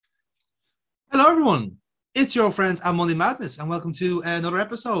everyone, it's your friends at Monday Madness, and welcome to another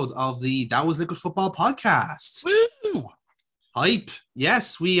episode of the That Was Liquid Football podcast. Woo! Hype.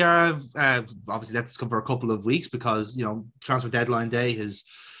 Yes, we are obviously let's cover a couple of weeks because, transfer deadline day has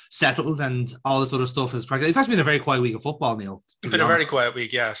settled and all this other stuff is practically. It's actually been a very quiet week of football, Neil. It's been a very quiet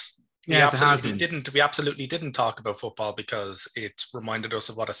week, yes. Yes, We absolutely didn't talk about football because it reminded us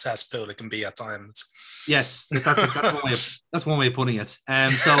of what a cesspool it can be at times. Yes, that's one way of putting it.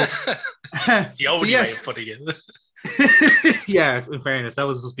 It's the only way of putting it. Yeah, in fairness, that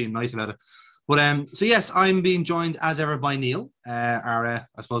was just being nice about it. But so yes, I'm being joined as ever by Neil, our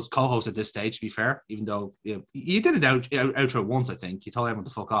I suppose co-host at this stage. To be fair, even though you did an outro once, I think you told everyone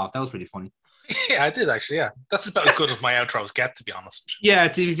to fuck off. That was pretty funny. Yeah, I did actually. Yeah, that's about as good as my outros get, to be honest. Yeah,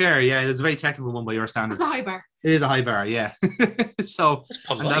 to be fair, yeah, it's a very technical one by your standards. It's a high bar. It is a high bar, yeah. So it's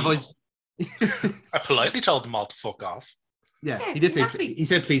polite. I politely told them all to fuck off. Yeah, he did exactly. He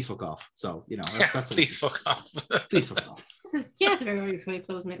said, "Please fuck off." So that's please fuck off. Please fuck off. It's a very nice way of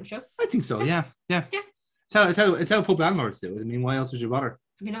closing out the show. I think so. Yeah. It's how pub landlords do it. I mean, why else would you bother?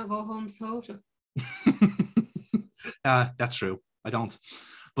 Have you not go home to hotel? That's true. I don't.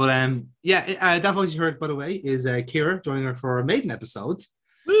 But that voice you heard, by the way, is Kira joining her for a maiden episode.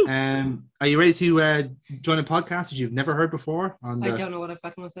 Woo. Are you ready to join a podcast that you've never heard before? I don't know what I've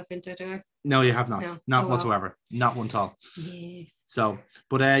gotten myself into there. No, you have not. No. Not whatsoever. Not one at all. Yes. So,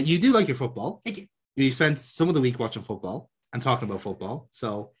 but you do like your football. I do. You spent some of the week watching football and talking about football.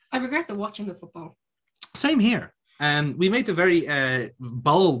 So I regret the watching the football. Same here. We made the very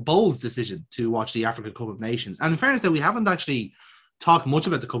bold decision to watch the African Cup of Nations. And in fairness, that we haven't actually talked much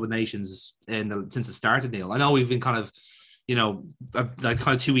about the Cup of Nations since it started, Neil. I know we've been kind of, like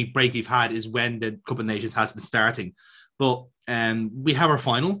kind of 2-week break we've had is when the Cup of Nations has been starting. But we have our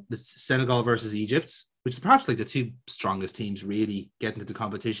final, the Senegal versus Egypt, which is perhaps like the two strongest teams really getting into the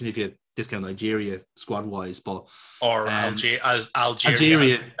competition if you discount Nigeria squad-wise. Algeria as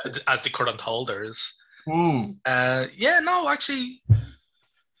the current holders. Actually,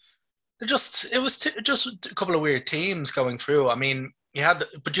 it was just a couple of weird teams going through. I mean, you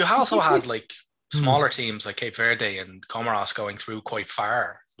also had like smaller teams like Cape Verde and Comoros going through quite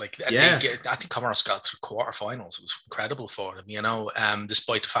far. Like, I think Comoros got through quarterfinals. It was incredible for them,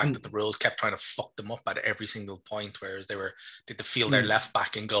 despite the fact that the rules kept trying to fuck them up at every single point, whereas they had to feel their left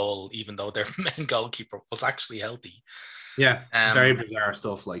back in goal, even though their main goalkeeper was actually healthy. Yeah, very bizarre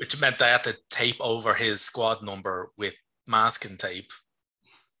stuff. Which meant they had to tape over his squad number with masking tape.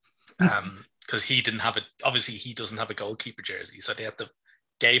 Because he didn't have it. Obviously, he doesn't have a goalkeeper jersey, so they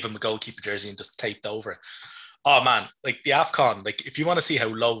gave him a goalkeeper jersey and just taped over it. Oh man, like the AFCON, like if you want to see how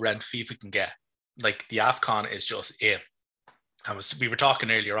low rent FIFA can get, like the AFCON is just it. We were talking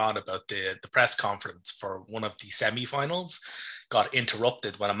earlier on about the press conference for one of the semi-finals got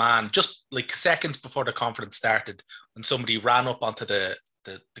interrupted when a man, just like seconds before the conference started, when somebody ran up onto the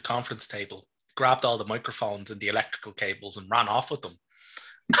conference table, grabbed all the microphones and the electrical cables and ran off with them.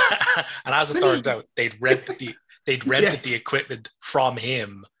 And as it turned out, they'd rented the equipment from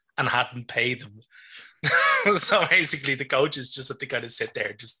him and hadn't paid them. So basically, the coaches just had to kind of sit there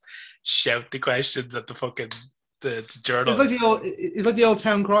and just shout the questions at the fucking the journalists. It's like the old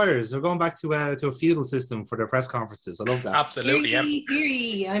town criers. They're going back to a feudal system for their press conferences. I love that. Absolutely,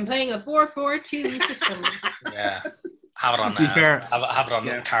 yeah. I'm playing a 4-4-2 system. Yeah, have it on have it on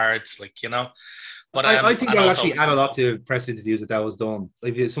the cards, But I think that would actually add a lot to press interviews if that was done.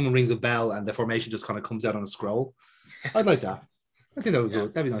 Like if someone rings a bell and the formation just kind of comes out on a scroll, I'd like that. I think that would be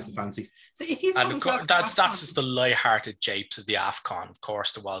good. That'd be nice and fancy. So if you that's just the light-hearted japes of the AFCON. Of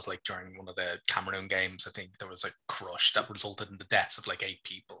course, there was like during one of the Cameroon games, I think there was a crush that resulted in the deaths of like 8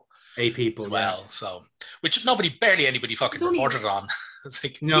 people. 8 people as well. Yeah. So, which barely anybody fucking reported on. It's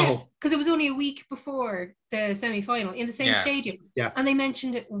like no, because it was only a week before the semi-final in the same stadium. Yeah, and they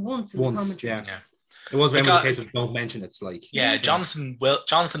mentioned it once in the commentary. Yeah. It was very much the case of don't mention it. It's like Jonathan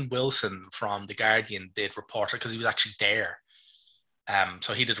Wilson from The Guardian did report it because he was actually there.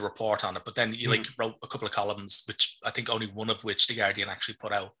 So he did a report on it, but then he wrote a couple of columns, which I think only one of which The Guardian actually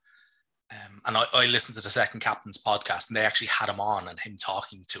put out. And I listened to the Second Captain's podcast, and they actually had him on and him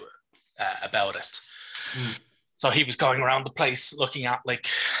talking to it about it. So he was going around the place looking at like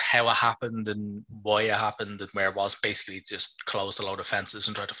how it happened and why it happened and where it was. Basically, just closed a load of fences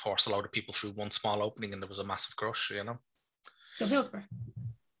and tried to force a load of people through one small opening, and there was a massive crush. So Hillsborough.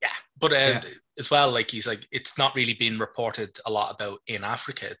 Yeah, but as well, like he's like, it's not really been reported a lot about in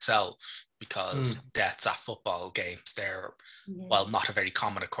Africa itself because deaths at football games, they're not a very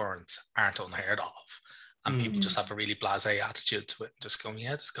common occurrence, aren't unheard of, and people just have a really blasé attitude to it, just going,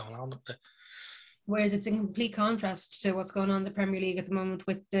 it's going on. Whereas it's in complete contrast to what's going on in the Premier League at the moment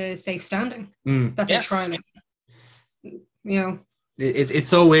with the safe standing Mm. that they're Yes. trying to, It's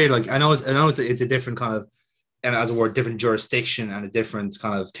so weird. Like I know it's a different kind of, and as a word, different jurisdiction and a different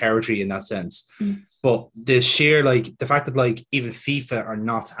kind of territory in that sense. Mm. But the sheer like the fact that like even FIFA are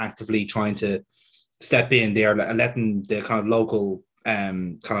not actively trying to step in, they are letting the kind of local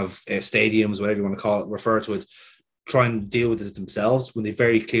stadiums, whatever you want to call it, refer to it, try and deal with this themselves when they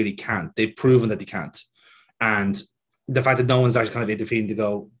very clearly can't. They've proven that they can't. And the fact that no one's actually kind of intervening to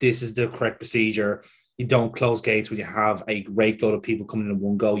go, this is the correct procedure. You don't close gates when you have a great load of people coming in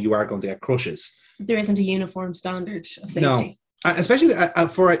one go. You are going to get crushes. there isn't a uniform standard of safety. No. Especially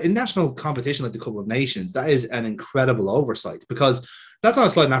for an international competition like the Cup of Nations, that is an incredible oversight because that's not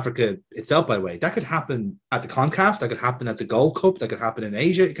a slide in Africa itself, by the way. That could happen at the CONCACAF, that could happen at the Gold Cup, that could happen in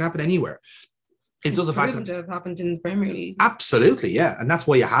Asia, it can happen anywhere. It's just a fact proven to have happened in the Premier League. Absolutely, yeah. And that's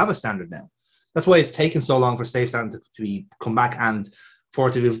why you have a standard now. That's why it's taken so long for safe standard to be come back and for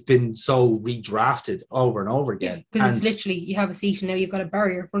it to have been so redrafted over and over again. Because it's literally, you have a seat and now you've got a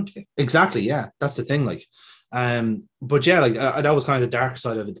barrier in front of you. Exactly, yeah. That's the thing, like. But yeah, like that was kind of the dark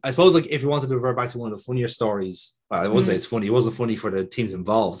side of it. I suppose, like, if you wanted to revert back to one of the funnier stories, well, I wouldn't say it's funny. It wasn't funny for the teams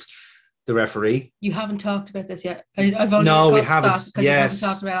involved. The referee. You haven't talked about this yet. I've only no, we haven't. Yes, you haven't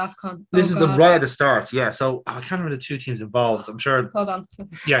talked about AFCON. This is the right at the start. Yeah, so I can't remember the two teams involved. I'm sure. Hold on.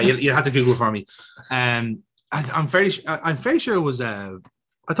 Yeah, you have to Google for me. I'm very sure it was. I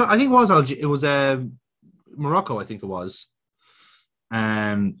think it was Algeria. It was Morocco. I think it was.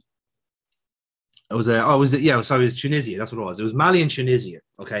 It was Tunisia. That's what it was. It was Mali and Tunisia.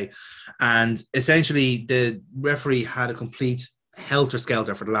 Okay, and essentially the referee had a complete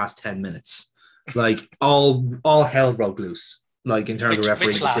helter-skelter for the last 10 minutes. Like all hell broke loose. Like in terms of refereeing.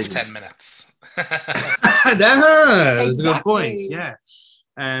 Which last 10 minutes? That's a good point. Yeah.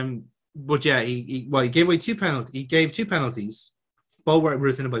 But yeah, he gave away two penalties. He gave two penalties. Both were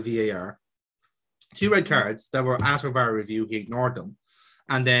rescinded by VAR. Two red cards that were asked for VAR review. He ignored them.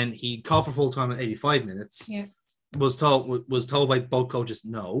 And then he called for full time at 85 minutes. Yeah. Was told by both coaches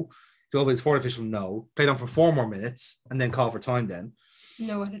no. Told by his fourth official no. Played on for 4 more minutes and then called for time then.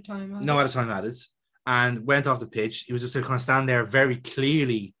 No at a time added. And went off the pitch. He was just kind of stand there very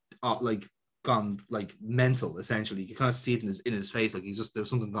clearly gone like mental, essentially. You kind of see it in his face, like there's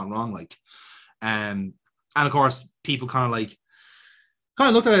something gone wrong, like. And of course, people kind of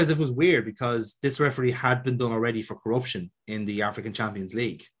looked at it as if it was weird because this referee had been done already for corruption in the African Champions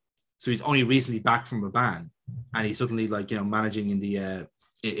League. So he's only recently back from a ban, and he's suddenly managing in the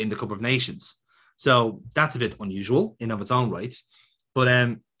Cup of Nations. So that's a bit unusual in of its own right. But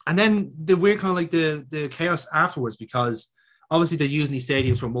and then the weird kind of like the chaos afterwards, because obviously they're using these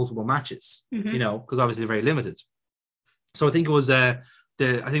stadiums for multiple matches, because obviously they're very limited. So I think it was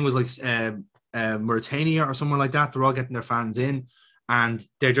Mauritania or somewhere like that. They're all getting their fans in, and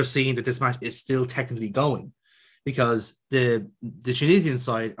they're just seeing that this match is still technically going because the Tunisian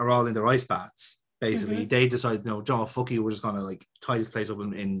side are all in their ice baths. Basically, they decided, no, John, fuck you, we're just going to tie this place up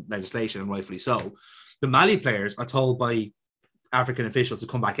in legislation, and rightfully so. The Mali players are told by African officials to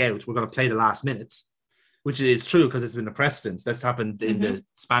come back out. We're going to play the last minute, which is true because it's been a precedent. That's happened in the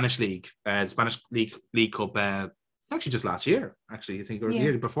Spanish League, Spanish League Cup, actually just last year, actually, I think, or the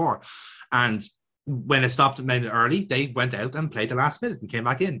year before. And when it stopped early, they went out and played the last minute and came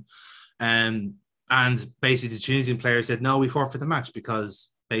back in. And basically the Tunisian players said, no, we forfeit the match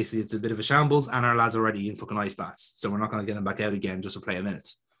because basically it's a bit of a shambles and our lads are already in fucking ice baths. So we're not going to get them back out again just to play a minute.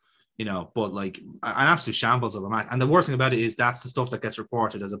 But like an absolute shambles of a match. And the worst thing about it is that's the stuff that gets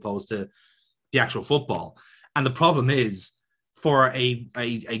reported as opposed to the actual football. And the problem is for a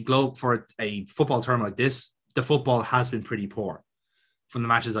football tournament like this, the football has been pretty poor from the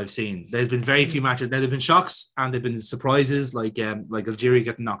matches I've seen. There's been very few matches. Now, there have been shocks and there have been surprises, like Algeria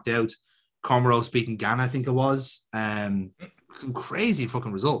getting knocked out, Comoros beating Ghana, I think it was. Some crazy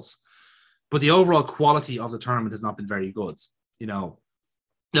fucking results. But the overall quality of the tournament has not been very good.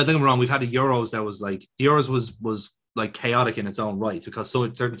 Don't get me wrong, we've had the Euros that was like, the Euros was like chaotic in its own right because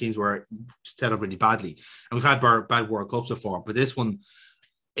certain teams were set up really badly. And we've had bad World Cups before, but this one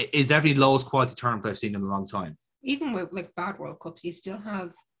is definitely the lowest quality tournament I've seen in a long time. Even with like bad World Cups, you still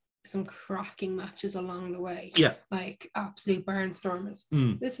have some cracking matches along the way. Yeah. Like absolute barnstormers.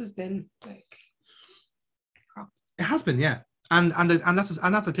 This has been like crap. It has been, yeah. And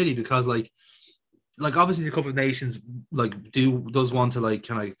that's a pity because like obviously the Cup of Nations does want to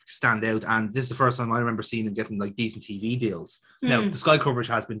kind of stand out, and this is the first time I remember seeing them getting like decent TV deals. Now the Sky coverage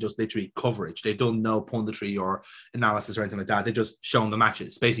has been just literally coverage. They've done no punditry or analysis or anything like that. They've just shown the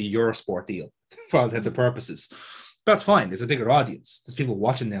matches, basically a Eurosport deal for all intents and purposes. That's fine. There's a bigger audience. There's people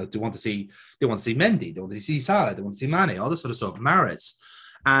watching now. They want to see Mendy, they want to see Salah, they want to see Mane, all this sort of stuff, Mahrez.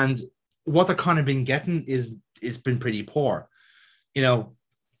 And what they're kind of been getting is been pretty poor. You know,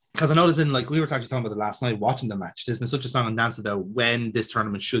 because I know there's been, like, we were actually talking about it last night watching the match. There's been such a song and dance about when this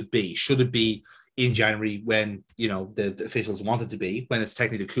tournament should be. Should it be in January when, you know, the officials want it to be, when it's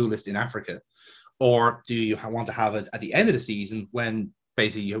technically the coolest in Africa? Or do you want to have it at the end of the season when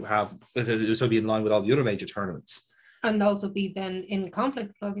basically you have, it will be in line with all the other major tournaments? And also be then in conflict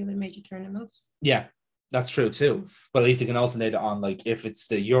with all the other major tournaments. Yeah, that's true too. But at least you can alternate it on, like, if it's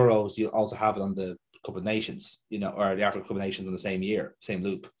the Euros, you'll also have it on the Cup of Nations, you know, or the African Cup of Nations on the same year, same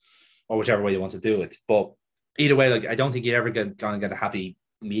loop, or whichever way you want to do it. But either way, like, I don't think you're ever going to get a happy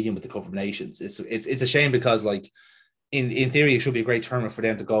medium with the Cup of Nations. It's a shame because, like, in theory, it should be a great tournament for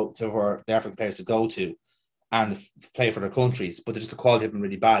them to go to, for the African players to go to and play for their countries, but just the quality has been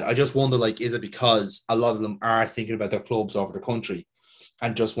really bad. I just wonder, like, is it because a lot of them are thinking about their clubs over the country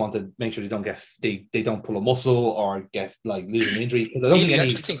and just want to make sure they don't get they don't pull a muscle or get, like, lose an injury? Because I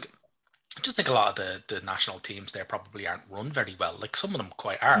just think a lot of the national teams there probably aren't run very well. Like, some of them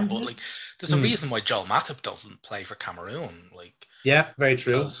quite are, but, like, there's a reason why Joel Matip doesn't play for Cameroon. Like, yeah, very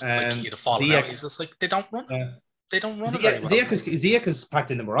true. Because, like, he'd have fallen out. He's just like, they don't run. Yeah. They don't run very well. Ziyech has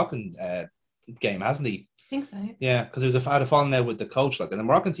packed in the Moroccan game, hasn't he? I think so. Yeah, because there was had a falling out with the coach, like, and the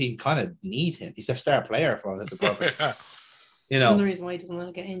Moroccan team kind of need him. He's their star player for all intents and purposes. You know, one of the reasons why he doesn't want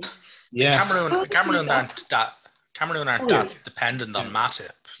to get injured. Yeah, Cameroon aren't that dependent on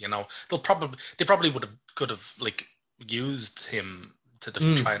Matip. You know, they probably could have like used him to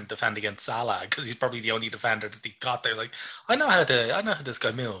try and defend against Salah, because he's probably the only defender that he got there. Like, I know how this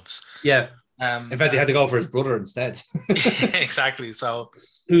guy moves. Yeah. In fact, they had to go for his brother instead. Exactly. So,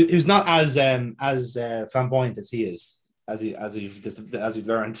 who's not as flamboyant as he is, as we've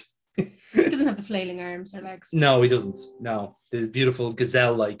learned. He doesn't have the flailing arms or legs. No, he doesn't. No, the beautiful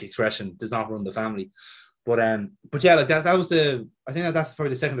gazelle-like expression does not run the family. But yeah, like that was I think that's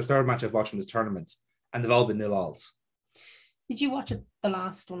probably the second or third match I've watched from this tournament, and they've all been 0-0s. Did you watch it, the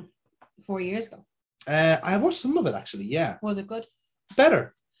last one, 4 years ago? I watched some of it actually. Yeah. Was it good?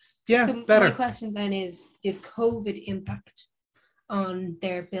 Better. Yeah, so better. My question then is, did COVID impact on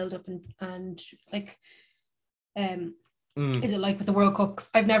their build-up and like, is it like with the World Cup? 'Cause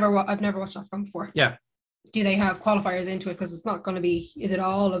I've never watched AFCON before. Yeah. Do they have qualifiers into it? Because it's not going to be. Is it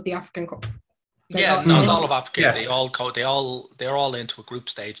all of the African Cup? It's all of Africa. Yeah. They're all into a group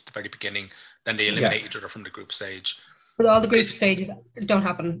stage at the very beginning. Then they eliminate each other from the group stage. But all the group stages don't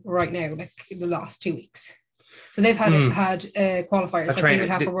happen right now, like in the last 2 weeks. So they've had qualifiers like we would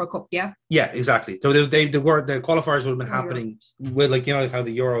have for World Cup, yeah? Yeah, exactly. So the qualifiers would have been happening with, like, you know, how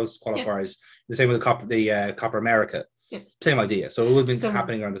the Euros qualifiers, the same with the Copa America. Yeah. Same idea. So it would have been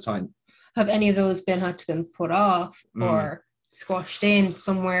happening around the time. Have any of those had to be put off or squashed in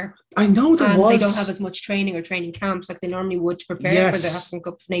somewhere? I know there was. They don't have as much training or training camps like they normally would to prepare for the African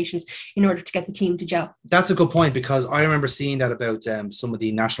Cup of Nations in order to get the team to gel. That's a good point, because I remember seeing that about some of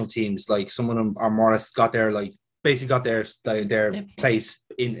the national teams. Like, some of them are more or less got their place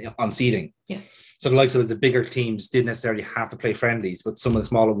on seeding. Yeah. So the likes of the bigger teams didn't necessarily have to play friendlies, but some of the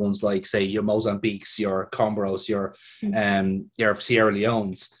smaller ones, like, say, your Mozambiques, your Comoros, your Sierra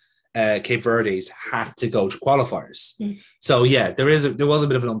Leones, Cape Verde's, had to go to qualifiers. So yeah, there was a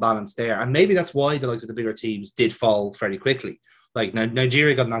bit of an imbalance there, and maybe that's why the likes of the bigger teams did fall fairly quickly. Like,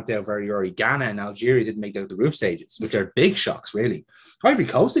 Nigeria got knocked out very early. Ghana and Algeria didn't make it out the group stages, which are big shocks, really. Ivory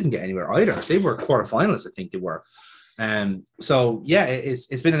Coast didn't get anywhere either. They were quarterfinalists, I think they were. So yeah,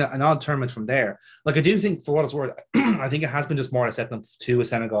 it's been an odd tournament from there. Like, I do think, for what it's worth, I think it has been just more a setting up to a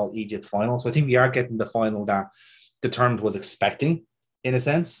Senegal-Egypt final. So I think we are getting the final that the tournament was expecting, in a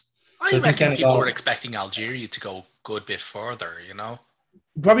sense. I reckon people were expecting Algeria to go a good bit further, you know?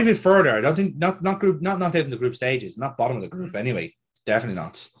 Probably a bit further. I don't think not out in the group stages, not bottom of the group anyway. Definitely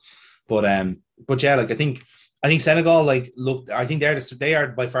not. But yeah, like, I think Senegal, like, look, I think they are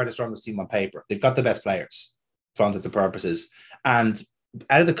by far the strongest team on paper. They've got the best players for all intents and purposes. And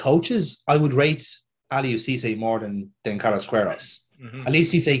out of the coaches, I would rate Aliou Cisse more than Carlos Queiroz. At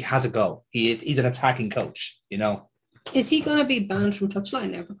least Cisse has a go. He's an attacking coach, you know. Is he going to be banned from touchline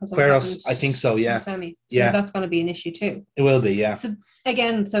now because of Queiroz? I think so, yeah. Semis? So yeah, that's going to be an issue too. It will be, yeah. So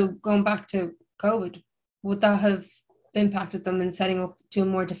again, going back to COVID, would that have impacted them in setting up to a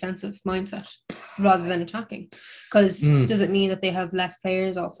more defensive mindset rather than attacking? Because does it mean that they have less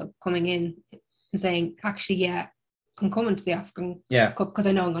players also coming in and saying, actually, yeah, I'm coming to the African Cup because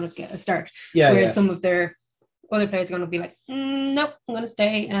I know I'm going to get a start? Yeah. Whereas some of their other players are going to be like, nope, I'm going to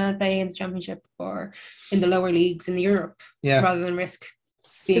stay and play in the Championship or in the lower leagues in Europe rather than risk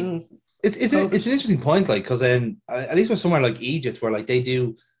being It's an interesting point, like, because at least with somewhere like Egypt, where like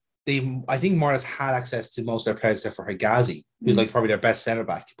they I think Morris had access to most of their players except for Higazi, who's like probably their best centre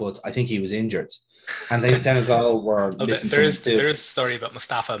back, but I think he was injured, and they Senegal were missing there something is too. a story about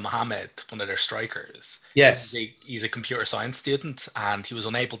Mustafa Mohammed, one of their strikers. Yes. He's a computer science student, and he was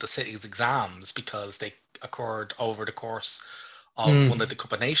unable to sit his exams because they occurred over the course of one of the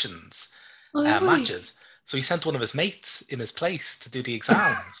Cup of Nations matches. So he sent one of his mates in his place to do the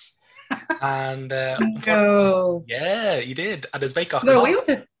exams. And No. yeah, he did. And his mate got No, caught. we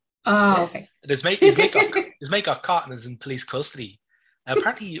would. Oh, Yeah. okay. And his mate got caught and is in police custody.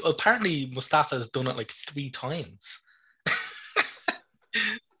 Apparently, Mustafa has done it like 3 times.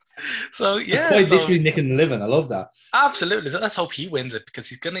 So yeah, Quite literally nicking the living. I love that. Absolutely. So let's hope he wins it because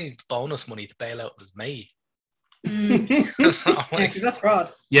he's going to need bonus money to bail out his mate. Yeah, because that's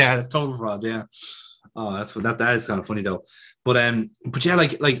fraud. Yeah, total fraud. Yeah. Oh, that is kind of funny though. But yeah,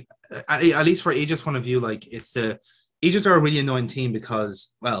 like at least for Egypt's point of view, like Egypt are a really annoying team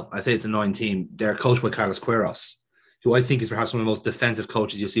because, well, I say it's an annoying team. They're coached by Carlos Queiroz, who I think is perhaps one of the most defensive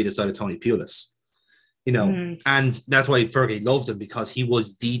coaches you see this side of Tony Pulis. And that's why Fergie loved him, because he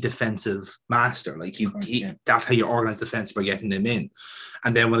was the defensive master. Like that's how you organize defense, by getting them in.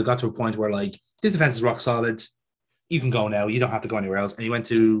 And then when it got to a point where like this defense is rock solid, you can go now. You don't have to go anywhere else. And he went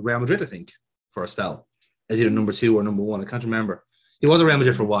to Real Madrid, I think, for a spell as either number 2 or number 1. I can't remember. He was at Real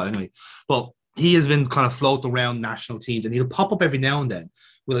Madrid for a while anyway. But he has been kind of floating around national teams, and he'll pop up every now and then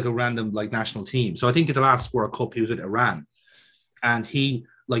with like a random like national team. So I think at the last World Cup he was with Iran, and he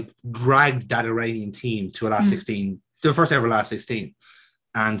like dragged that Iranian team to a last 16, the first ever last 16.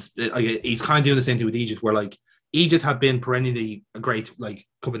 And he's kind of doing the same thing with Egypt, where like Egypt have been perennially a great like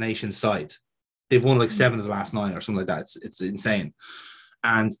Cup of Nations side. They've won like 7 of the last 9 or something like that. It's insane.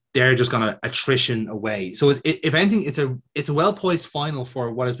 And they're just going to attrition away. So if anything, it's a well-poised final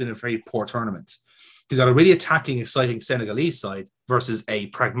for what has been a very poor tournament. He's got a really attacking, exciting Senegalese side versus a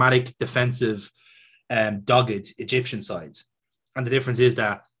pragmatic, defensive, dogged Egyptian side. And the difference is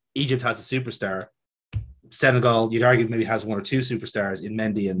that Egypt has a superstar. Senegal, you'd argue, maybe has 1 or 2 superstars in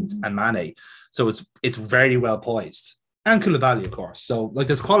Mendy and Mane. So it's very well poised. And Koulibaly, of course. So like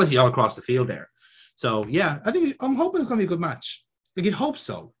there's quality all across the field there. So yeah, I'm hoping it's going to be a good match. Like you'd hope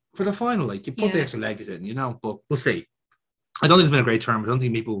so for the final. Like you put the extra legs in, but we'll see. I don't think it's been a great tournament. I don't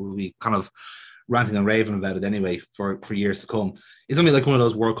think people will be kind of ranting and raving about it anyway for years to come. It's going to be like one of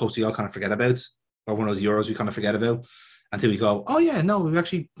those World Cups we all kind of forget about, or one of those Euros we kind of forget about, until we go, oh yeah, no, we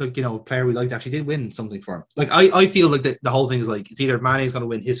actually, like, a player we liked actually did win something for him. Like I feel like the whole thing is like, it's either Mane's going to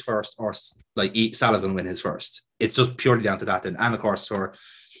win his first or like Salah's going to win his first. It's just purely down to that. And of course,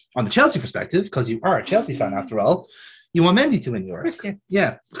 on the Chelsea perspective, because you are a Chelsea fan after all, you want Mendy to win yours.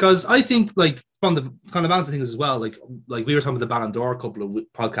 Yeah, because I think like from the kind of balance of things as well, like we were talking about the Ballon d'Or a couple of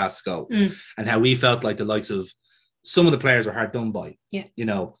podcasts ago, and how we felt like the likes of some of the players were hard done by. Yeah.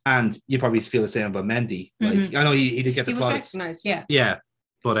 And you probably feel the same about Mendy. Like I know he did get the plaudits. He was recognised, yeah. Yeah.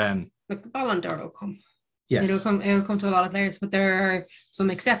 But look, the Ballon d'Or will come. Yes. It'll come to a lot of players, but there are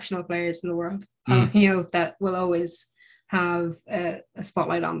some exceptional players in the world, that will always have a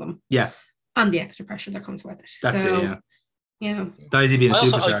spotlight on them. Yeah. And the extra pressure that comes with it. That's it, yeah. That is being a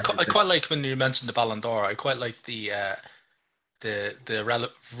superstar. I quite like when you mentioned the Ballon d'Or. I quite like the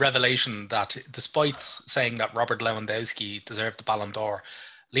revelation that despite saying that Robert Lewandowski deserved the Ballon d'Or,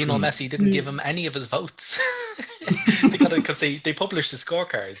 Lionel Messi didn't give him any of his votes. They got it because they published the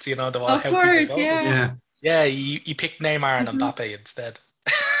scorecards. Of course, yeah. Yeah, he picked Neymar and Mbappe instead.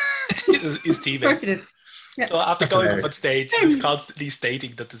 his teammates. Yeah. So after going up on stage, just constantly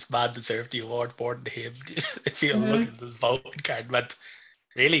stating that this man deserved the award more than him, if you look at this voting card and went,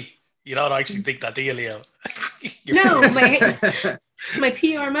 really? You don't actually think that, do you, Leo? No, my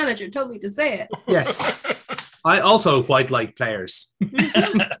PR manager told me to say it. Yes. I also quite like players.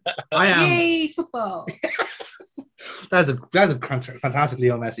 I am. Yay, football. That's a fantastic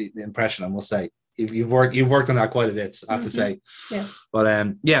Leo Messi impression, I must say. You've worked on that quite a bit, I have to say. Yeah.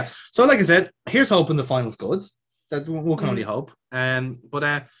 But yeah. So like I said, here's hoping the final's good. That one can only hope.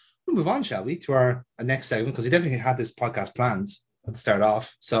 But we'll move on, shall we, to our next segment, because we definitely had this podcast planned at the start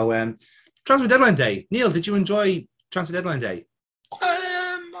off. So transfer deadline day. Neil, did you enjoy transfer deadline day?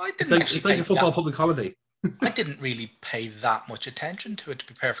 I didn't. It's like a football public holiday. I didn't really pay that much attention to it, to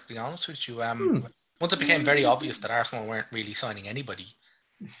be perfectly honest with you. Once it became very obvious that Arsenal weren't really signing anybody,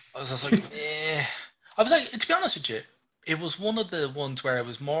 I was just like, I was like, to be honest with you, it was one of the ones where I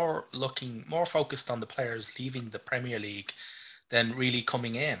was more focused on the players leaving the Premier League than really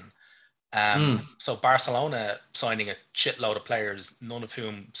coming in. So Barcelona signing a shitload of players, none of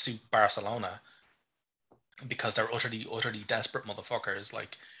whom suit Barcelona, because they're utterly desperate motherfuckers.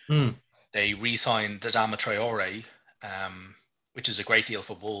 Like, They re-signed Adama Traore, which is a great deal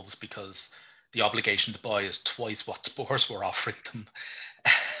for Wolves because the obligation to buy is twice what Spurs were offering them.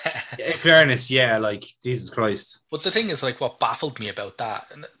 In fairness, yeah, like Jesus Christ. But the thing is, like, what baffled me about that,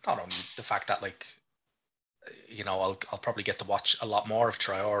 and not only the fact that, like, I'll probably get to watch a lot more of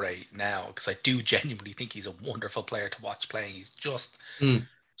Traore now because I do genuinely think he's a wonderful player to watch playing. He's just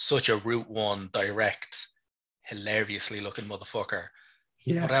such a Route One, direct, hilariously looking motherfucker.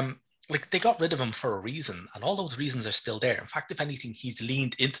 Yeah. But like they got rid of him for a reason, and all those reasons are still there. In fact, if anything, he's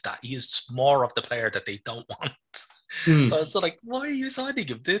leaned into that. He is more of the player that they don't want. So it's like, why are you signing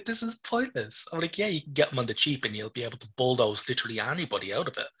him? This is pointless. I'm like, yeah, you can get him on the cheap, and you'll be able to bulldoze literally anybody out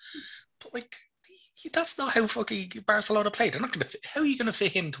of it. But like, that's not how fucking Barcelona play. They're not going to. How are you going to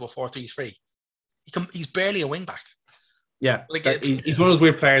fit him into a 4-3-3? He's barely a wing back. Yeah, like he's one of those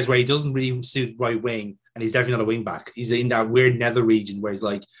weird players where he doesn't really suit right wing, and he's definitely not a wing back. He's in that weird nether region where he's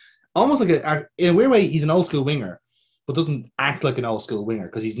like almost like in a weird way, he's an old school winger, but doesn't act like an old school winger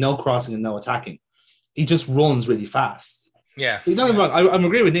because he's no crossing and no attacking. He just runs really fast. Yeah, he's not wrong. I'm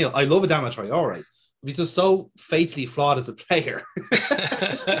agreeing with Neil. I love Adama Traore. He's just so fatally flawed as a player.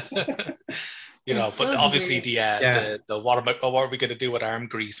 But obviously the what are we going to do with arm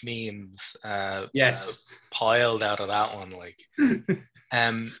grease memes? Yes, piled out of that one. Like,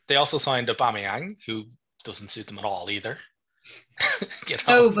 they also signed Aubameyang, who doesn't suit them at all either.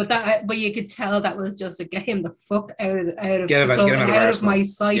 But you could tell that was just to get him the fuck out of my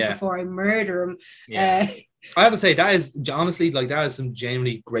sight before I murder him. Yeah. I have to say that is honestly that is some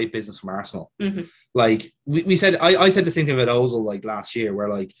genuinely great business from Arsenal. Mm-hmm. Like we said, I said the same thing about Ozil like last year, where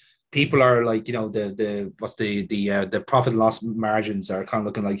like people are like, the profit and loss margins are kind of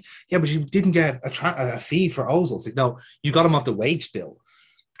looking like, yeah, but you didn't get a fee for Ozil. It's like, no, you got him off the wage bill.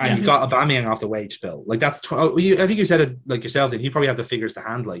 And you got Aubameyang off the wage bill. Like that's, I think you said it like yourself. You probably have the figures to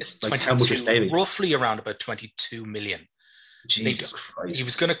hand, like how much you're saving. Roughly around about 22 million. Jesus Christ. He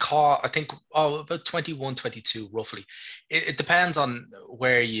was going to cost, I think, about 21, 22 roughly. It depends on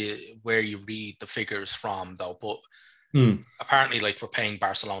where you read the figures from, though. But apparently, like, we're paying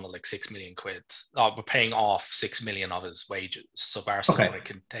Barcelona like 6 million quid. We're paying off 6 million of his wages, so Barcelona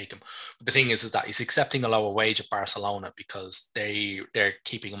can take him. But the thing is that he's accepting a lower wage at Barcelona because they're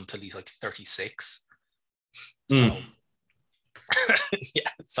keeping him till he's like 36. So yeah,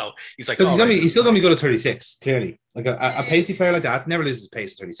 so he's like, he's still going to go to 36. Clearly, like a pacey player like that never loses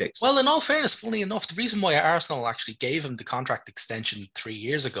pace at 36. Well, in all fairness, funny enough, the reason why Arsenal actually gave him the contract extension 3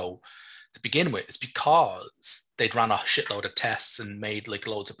 years ago to begin with is because they'd run a shitload of tests and made like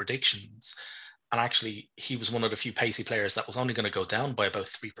loads of predictions. And actually, he was one of the few pacey players that was only going to go down by about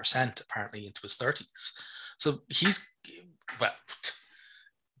 3% apparently into his 30s. So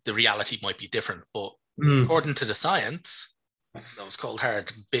the reality might be different, but according to the science, those cold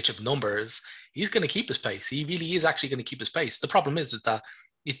hard bitch of numbers, he's going to keep his pace. He really is actually going to keep his pace. The problem is that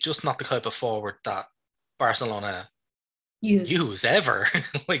he's just not the type of forward that Barcelona use ever.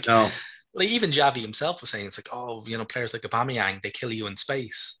 Like, no. Like even Xavi himself was saying, it's like, players like Aubameyang, they kill you in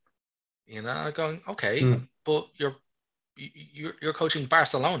space. Going, okay, but you're coaching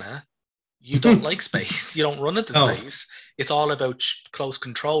Barcelona. You don't like space. You don't run into space. It's all about close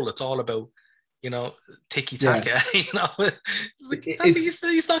control. It's all about, tiki taka. It's like,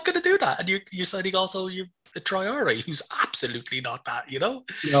 he's not going to do that. And you're signing also a Traore, who's absolutely not that. No,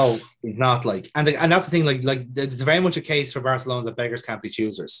 he's not. Like, and that's the thing. Like it's very much a case for Barcelona that beggars can't be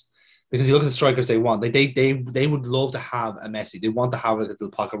choosers. Because you look at the strikers they want, they would love to have a Messi. They want to have a little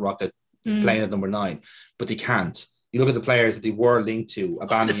pocket rocket playing at number 9, but they can't. You look at the players that they were linked to,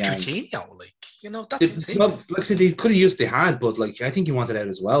 Aubameyang. Coutinho, that's the thing. Well, like I said, they could have used what they had, but like I think he wanted out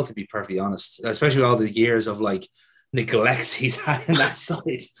as well, to be perfectly honest. Especially with all the years of like neglect he's had in that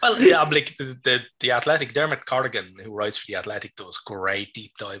side. Well, yeah, I'm like the Athletic, Dermot Corrigan, who writes for the Athletic, does great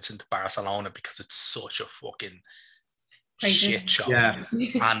deep dives into Barcelona because it's such a fucking shit show. Yeah.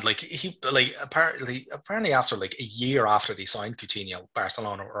 And like he apparently after like a year after they signed Coutinho,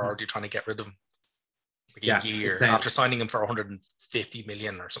 Barcelona were already trying to get rid of him. Like a year after signing him for 150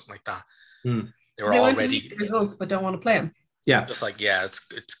 million or something like that. They were already results but don't want to play him. Yeah. Just like,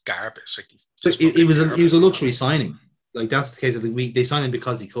 it's garbage. Like it was a luxury signing. Like that's the case of they signed him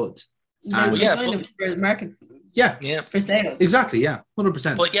because he could. Signed him for the market. Yeah. For sales. Exactly, yeah.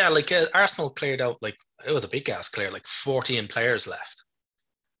 100%. But yeah, like Arsenal cleared out, like, it was a big gas clear, like 14 players left.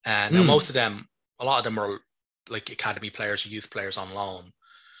 And now most of them, a lot of them are like academy players or youth players on loan.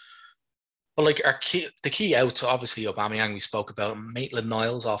 But like the key outs, obviously Aubameyang, we spoke about.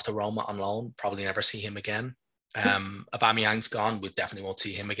 Maitland-Niles off to Roma on loan, probably never see him again. Aubameyang's gone, we definitely won't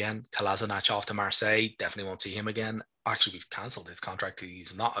see him again. Kolasinac off to Marseille, definitely won't see him again. actually we've cancelled his contract.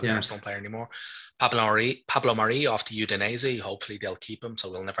 He's not a Arsenal player anymore. Pablo Mari off to Udinese. Hopefully they'll keep him,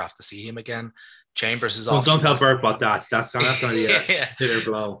 so we'll never have to see him again. Chambers is off. Don't tell Burke about that. That's going to be a bitter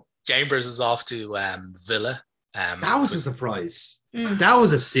blow. Chambers is off to Villa. That was a surprise. That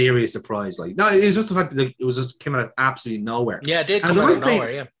was a serious surprise. Like, no, it was just the fact that it was just came out of absolutely nowhere. Yeah, it did come out of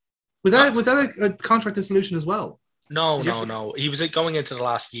nowhere. Yeah. Was that a contract dissolution as well? No. He was going into the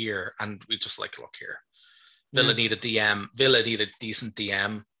last year, and we just like, look here. Villa need a DM. Villa need a decent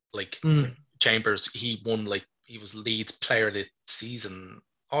DM. Like Chambers, he won he was Leeds Player of the Season.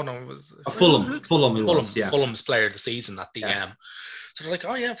 Oh no, it was Fulham's Player of the Season at DM. Yeah. So they're like,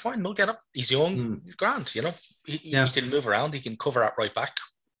 oh yeah, fine, we'll get him. He's young, he's grand, you know. He can move around, he can cover at right back.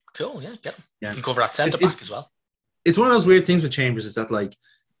 Cool, yeah, get him. Yeah. He can cover at centre back as well. It's one of those weird things with Chambers is that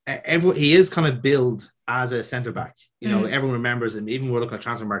he is kind of billed as a centre back. You know, everyone remembers him. Even when we're looking at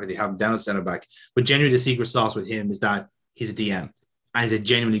transfer market, they have him down as centre back. But genuinely, the secret sauce with him is that he's a DM, and he's a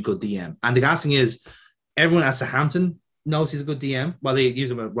genuinely good DM. And the gas thing is, everyone at Southampton knows he's a good DM. Well, they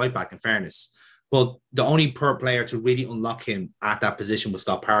use him at right back, in fairness. But the only player to really unlock him at that position was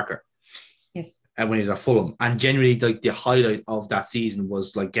Scott Parker. Yes. And when he was at Fulham, and genuinely, the highlight of that season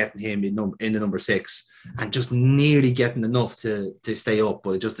was getting him in the number 6 and just nearly getting enough to stay up,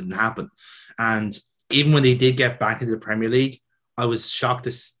 but it just didn't happen. And even when they did get back into the Premier League, I was shocked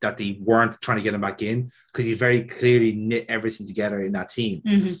that they weren't trying to get him back in, because he very clearly knit everything together in that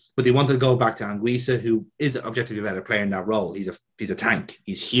team. But they wanted to go back to Anguissa, who is objectively a better player in that role. He's a tank.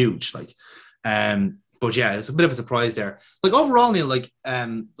 He's huge. But yeah, it's a bit of a surprise there. Overall, Neil,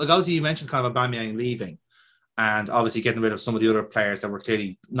 obviously you mentioned kind of Aubameyang leaving, and obviously getting rid of some of the other players that were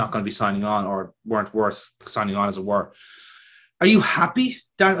clearly not going to be signing on or weren't worth signing on, as it were. Are you happy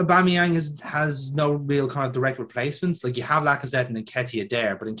that Aubameyang has no real kind of direct replacements? You have Lacazette and Nketiah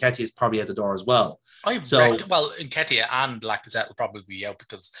there, but Nketiah is probably at the door as well. Nketiah and Lacazette will probably be out,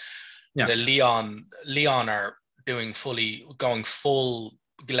 because the Leon are going full.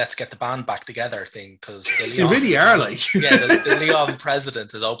 Let's get the band back together thing, because they really are the Leon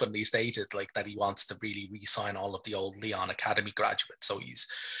president has openly stated that he wants to really re-sign all of the old Leon Academy graduates. So he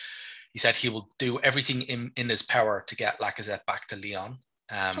said he will do everything in his power to get Lacazette back to Leon,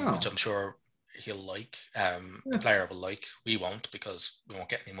 which I'm sure he'll like. The player will like. We won't, because we won't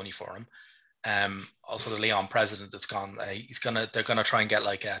get any money for him. Also, the Leon president has gone. They're gonna try and get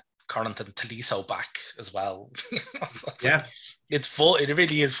a Corentin Tolisso back as well. It's full. It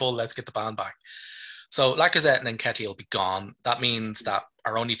really is full. Let's get the band back. So Lacazette and Nketiah will be gone. That means that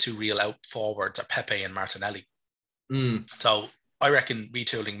our only two real out forwards are Pepe and Martinelli. So I reckon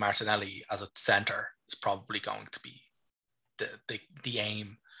retooling Martinelli as a centre is probably going to be the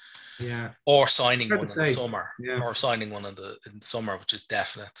aim. Yeah. Or signing one in the summer. Yeah. Or signing one in the summer, which is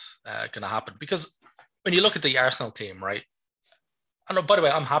definite going to happen. Because when you look at the Arsenal team, right? And by the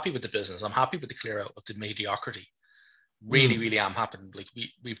way, I'm happy with the business. I'm happy with the clear out of the mediocrity. Really, really am happy.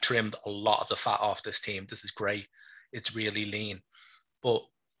 We've trimmed a lot of the fat off this team. This is great. It's really lean. But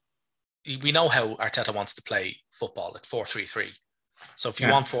we know how Arteta wants to play football. It's 4-3-3. So if you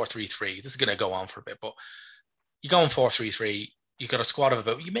want 4-3-3, this is going to go on for a bit, but you go on 4-3-3, you've got a squad of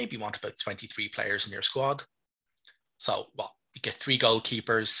you maybe want about 23 players in your squad. So you get 3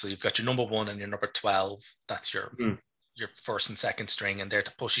 goalkeepers. So you've got your number 1 and your number 12. That's your first and second string, and there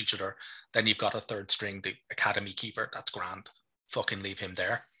to push each other. Then you've got a third string, the academy keeper. That's grand. Fucking leave him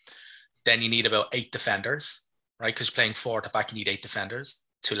there. Then you need about 8 defenders, right? Because you're playing 4 at the back, you need 8 defenders,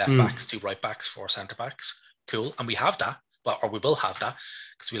 2 left backs, 2 right backs, 4 centre backs. Cool. And we have that, or we will have that,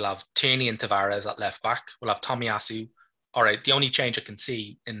 because we'll have Tierney and Tavares at left back. We'll have Tomiyasu. All right. The only change I can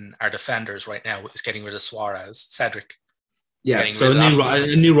see in our defenders right now is getting rid of Cedric. Yeah. So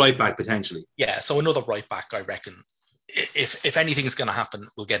a new right back potentially. Yeah. So another right back, I reckon. If anything's going to happen,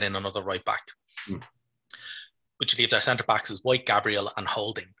 we'll get in another right back, which leaves our centre backs as White, Gabriel, and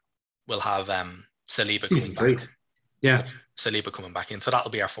Holding. We'll have Saliba coming back. Yeah, Saliba coming back in. So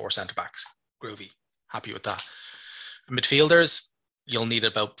that'll be our 4 centre backs. Groovy. Happy with that. Midfielders, you'll need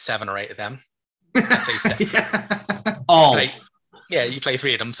about 7 or 8 of them. I'd say 7. You play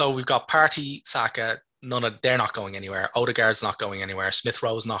 3 of them. So we've got Partey, Saka. They're not going anywhere. Odegaard's not going anywhere. Smith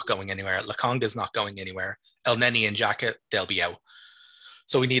Rowe's not going anywhere. Lokonga's not going anywhere. El Neni and Xhaka, they'll be out.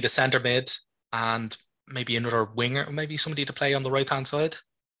 So we need a centre mid and maybe another winger, maybe somebody to play on the right hand side.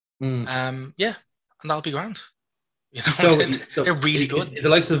 And that'll be grand. You know, they're really good. The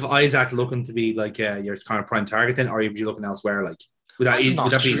likes of Isaac looking to be your kind of prime target, then, or are you looking elsewhere?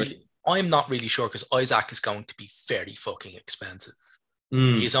 I'm not really sure, because Isaac is going to be very fucking expensive.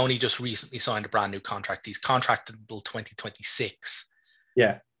 He's only just recently signed a brand new contract. He's contracted until 2026.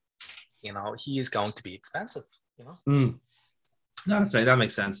 Yeah. You know, he is going to be expensive. you know. No, that's right. That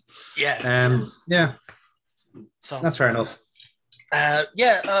makes sense. Yeah. Yeah. So that's fair enough. I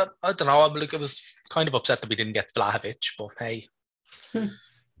don't know. I was kind of upset that we didn't get Vlahovic, but hey.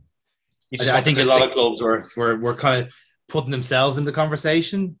 I think a lot of clubs were kind of putting themselves in the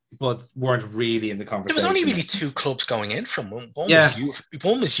conversation, but weren't really in the conversation. There was only really 2 clubs going in from one. One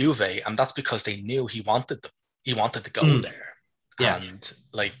was Juve, and that's because they knew he wanted them. He wanted to go there. Yeah. And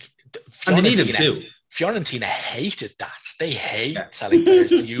like and they need him too. Fiorentina hated that. They hate selling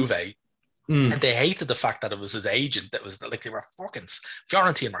players to Juve. Mm. And they hated the fact that it was his agent that was like, they were fucking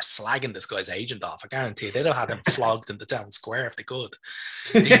Fiorentina were slagging this guy's agent off. I guarantee they'd have had him flogged in the town square if they could.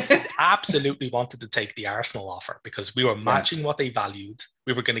 They absolutely wanted to take the Arsenal offer because we were matching what they valued.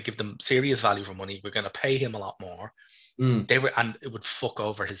 We were going to give them serious value for money. We're going to pay him a lot more. They were, and it would fuck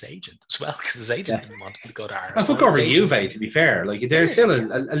over his agent as well because his agent didn't want him to go to Arsenal. Fuck over Juve, to be fair. Like they're still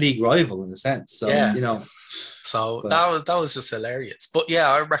a league rival in a sense. So you know. So that was just hilarious. But yeah,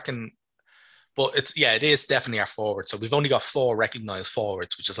 I reckon. But it is definitely our forward. So we've only got 4 recognised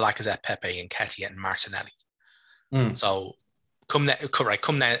forwards, which is Lacazette, Pepe, Nketiah, and Martinelli. So come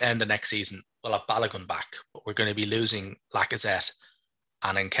the end of next season, we'll have Balogun back, but we're going to be losing Lacazette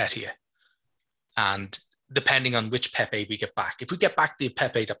and Nketiah. And depending on which Pepe we get back, if we get back the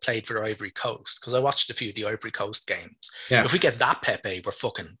Pepe that played for Ivory Coast, because I watched a few of the Ivory Coast games, if we get that Pepe,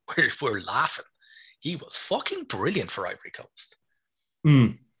 we're laughing. He was fucking brilliant for Ivory Coast.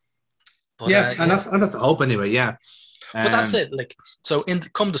 But, and that's the hope anyway. Yeah, but that's it. Like, so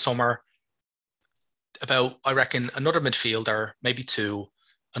come the summer, about I reckon another midfielder, maybe 2,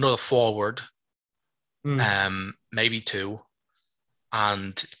 another forward, maybe 2,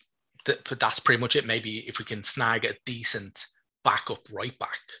 and but that's pretty much it. Maybe if we can snag a decent backup right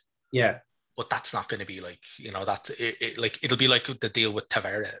back. Yeah. But that's not going to be like, that's it, like it'll be like the deal with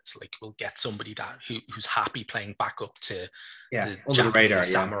Tavares. Like we'll get somebody who's happy playing backup to the under the radar,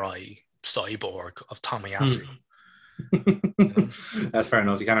 samurai cyborg of Tomiyasu. That's fair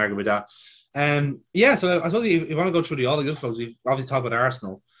enough. You can't argue with that. So I suppose if you want to go through all the other clubs, we've obviously talked about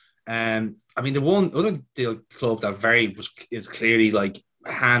Arsenal. I mean, the one other club that is clearly like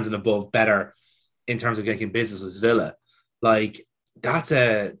hands and above better in terms of getting business was Villa. Like that's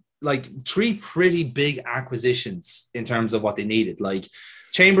 3 pretty big acquisitions in terms of what they needed. Like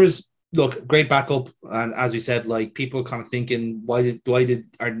Chambers, look, great backup, and as we said, like people kind of thinking, why did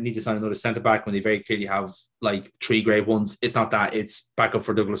I need to sign another centre back when they very clearly have like 3 great ones? It's not that; it's backup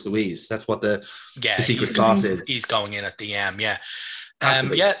for Douglas Luiz. That's what the secret sauce is. He's going in at DM,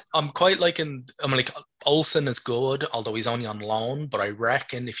 I'm quite liking. I'm like Olsen is good, although he's only on loan. But I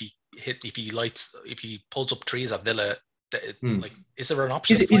reckon if he pulls up trees at Villa. Like, is there an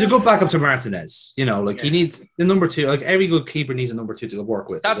option? He's a good backup to Martinez. He needs the number 2. Like every good keeper needs a number 2 to work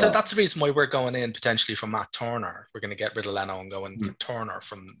with. That's the reason why we're going in potentially for Matt Turner. We're going to get rid of Leno and go in for Turner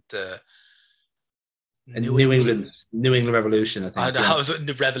from the New England Revolution. I think. I was in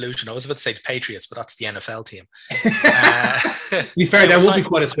the Revolution. I was about to say the Patriots, but that's the NFL team. To be fair, that would be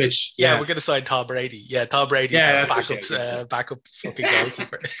quite a switch. Yeah, we're going to sign Tom Brady. Yeah, Tom Brady's backup fucking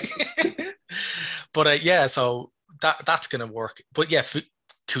goalkeeper. But so. That's going to work. But yeah,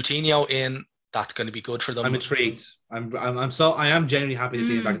 Coutinho in, that's going to be good for them. I'm intrigued. I am genuinely happy to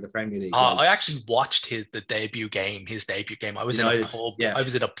see him back in the Premier League. I actually watched his debut game. I was in a pub. I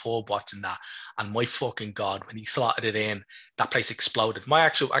was in a pub watching that, and my fucking God, when he slotted it in, that place exploded. My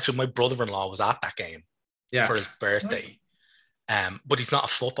brother-in-law was at that game for his birthday. But he's not a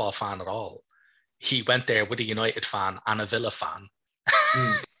football fan at all. He went there with a United fan and a Villa fan.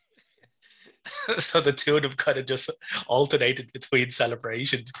 So the two of them kind of just alternated between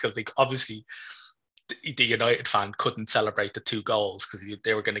celebrations because obviously the United fan couldn't celebrate the 2 goals because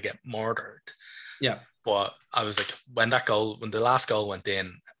they were going to get murdered. Yeah. But I was like, when the last goal went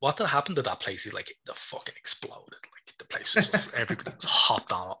in, what happened to that place? The fucking exploded. Like the place was just, everybody was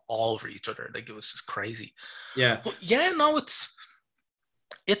hopped on all over each other. Like it was just crazy. Yeah. But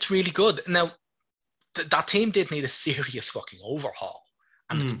it's really good. Now, that team did need a serious fucking overhaul.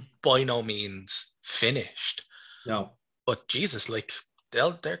 And it's by no means finished. No. But Jesus,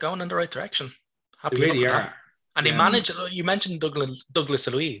 they're going in the right direction. Happy they really are. That. And they managed, you mentioned Douglas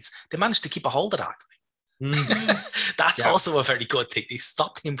Luiz, they managed to keep a hold of that. That's also a very good thing. They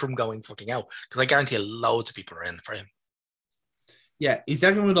stopped him from going fucking out because I guarantee loads of people are in for him. Yeah, he's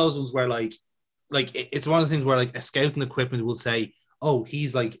definitely one of those ones where it's one of the things where a scouting equipment will say, oh,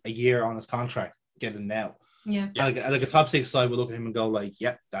 he's a year on his contract, get him now. Yeah. Like a top 6 side will look at him and go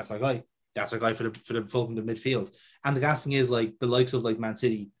that's our guy. That's our guy for the Fulham midfield. And the gas thing is the likes of Man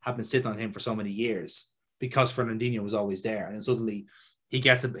City have been sitting on him for so many years because Fernandinho was always there. And then suddenly he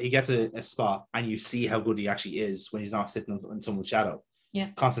gets a spot, and you see how good he actually is when he's not sitting in someone's shadow,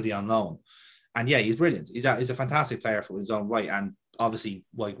 constantly on loan. And yeah, he's brilliant. He's a fantastic player for his own right, and obviously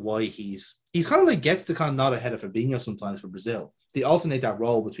like why he's kind of like gets to kind of nod ahead of Fabinho sometimes for Brazil. They alternate that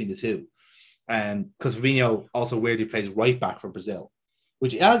role between the two, because Fabinho also weirdly plays right back for Brazil,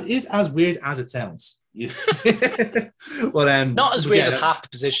 which is as weird as it sounds. But not as weird as half the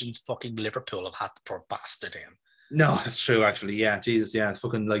positions fucking Liverpool have had the poor bastard in. No, that's true, actually. Yeah, Jesus, yeah. It's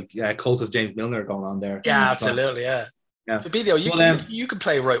fucking like cult of James Milner going on there. Yeah, absolutely, yeah. Fabinho, you can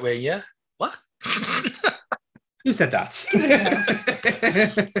play right wing, yeah? What? Who said that?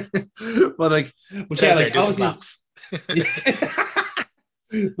 But like,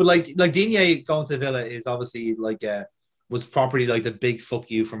 but like Digne going to Villa is obviously like was properly like the big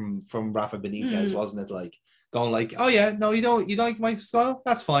fuck you from Rafa Benitez, wasn't it? Like going like, oh yeah, no, you don't like my style?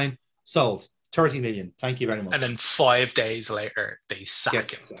 That's fine. Sold. 30 million. Thank you very much. And then 5 days later, they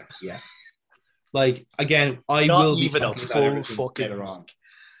sack him. Yeah. Like again, I not will even be a full fucking later on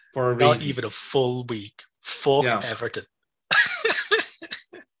for a not reason. even a full week. Fuck Everton.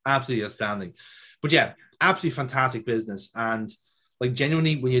 Absolutely outstanding. But yeah, absolutely fantastic business. And like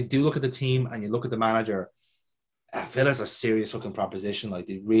genuinely, when you do look at the team and you look at the manager, Villa's a serious fucking proposition. Like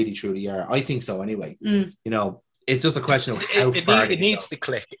they really truly are. I think so anyway. You know, it's just a question of how far it needs to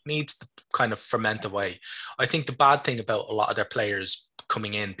click. It needs to kind of ferment away. I think the bad thing about a lot of their players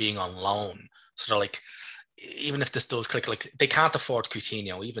coming in being on loan, so they're like, even if this does click, like they can't afford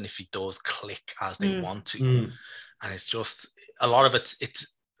Coutinho, even if he does click as they want to. And it's just a lot of it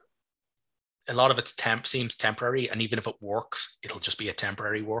seems temporary, and even if it works, it'll just be a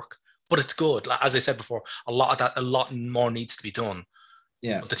temporary work. But it's good. As I said before, a lot more needs to be done.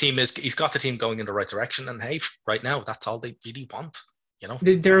 Yeah, but he's got the team going in the right direction, and hey, right now that's all they really want. You know,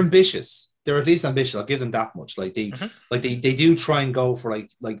 they're ambitious. They're at least ambitious. I'll give them that much. Like they do try and go for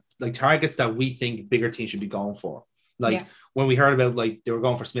like targets that we think bigger teams should be going for. Like when we heard about like they were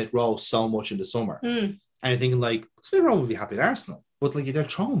going for Smith Rowe so much in the summer, and you're thinking like Smith Rowe would be happy at Arsenal, but like they're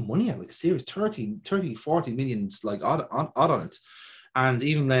throwing money at like serious 30, 40 millions like odd on it. And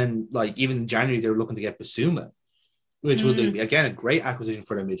even then, like even in January, they were looking to get Basuma, which would be again a great acquisition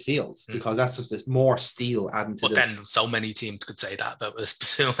for their midfield because that's just this more steel adding to. But then so many teams could say that was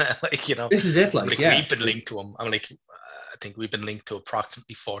Basuma, like you know, this is it. Like we've been linked to him. I'm like, I think we've been linked to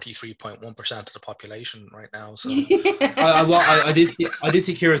approximately 43.1% of the population right now. So I did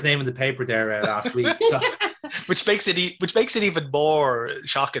see Kira's name in the paper there last week, so. which makes it even more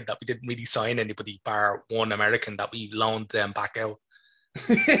shocking that we didn't really sign anybody bar one American that we loaned them back out.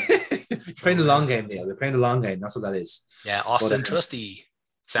 Playing the long game, Neil. They're playing the long game. That's what that is. Yeah, Austin Trusty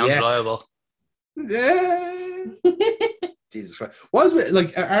sounds reliable. Yeah. Jesus Christ. Was it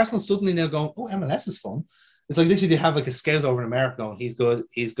like Arsenal suddenly now going, oh, MLS is fun? It's like literally they have like a scout over in America going, he's good.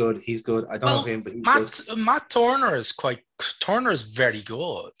 I don't know him, but Matt Turner is very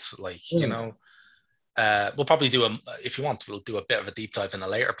good. Like, you know, we'll probably if you want, we'll do a bit of a deep dive in a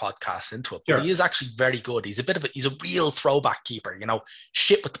later podcast into it. But he is actually very good. He's a real throwback keeper, you know,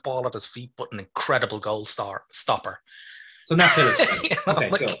 shit with the ball at his feet, but an incredible goal stopper. So not Phillips. Okay,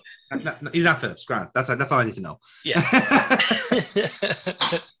 cool. He's not Phillips. Grant. That's all I need to know. Yeah.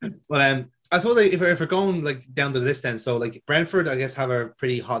 But I suppose if we're going like down the list then, so like Brentford, I guess have a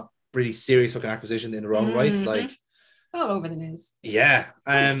pretty serious fucking acquisition in their own rights. Like all over the news. Yeah.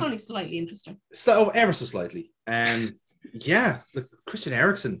 Only slightly interesting. So ever so slightly. Yeah, look, Christian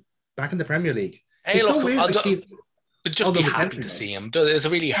Eriksen back in the Premier League. Hey, it's look, but just be happy to see him. It's a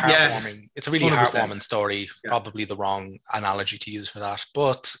really heartwarming. It's a really 100%. Heartwarming story. Yeah. Probably the wrong analogy to use for that,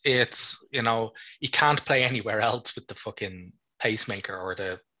 but it's, you know, you can't play anywhere else with the fucking pacemaker or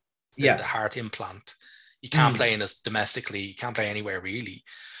the heart implant. You can't play in us domestically. You can't play anywhere really.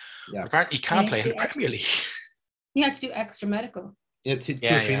 Yeah. Apparently, you can't play in the Premier League. You had to do extra medical. Yeah, two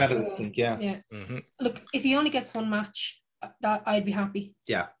or three medical, I think. Yeah. Yeah. Mm-hmm. Look, if he only gets one match, that I'd be happy.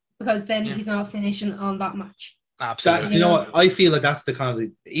 Yeah. Because then he's not finishing on that match. Absolutely. You know what? I feel like that's the kind of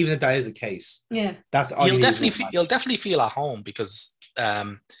even if that is the case. Yeah. That's you'll definitely feel at home because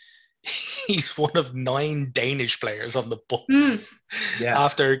he's one of 9 Danish players on the books. Yeah.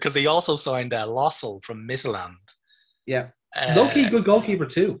 Because they also signed Lossell from Midtjylland. Yeah. Low-key good goalkeeper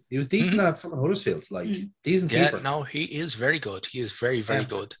too. He was decent at fucking Huddersfield. Like decent keeper. Yeah, no, he is very good. He is very, very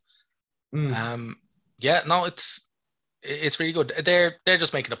good. Yeah, no, it's really good. They're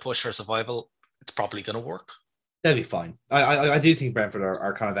just making a push for survival. It's probably going to work. They'll be fine. I do think Brentford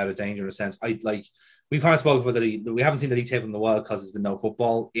are kind of out of danger in a sense. We kind of spoke about the league. We haven't seen the league table in a while because there's been no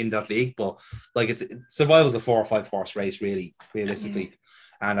football in that league. But like survival's a 4 or 5 horse race, really, realistically.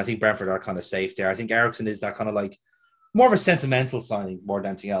 And I think Brentford are kind of safe there. I think Eriksen is that kind of like more of a sentimental signing more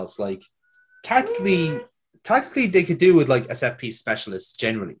than anything else. Like tactically, they could do with like a set piece specialist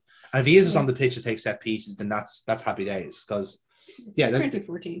generally. And if he is just on the pitch to take set pieces, then that's happy days. Because they're currently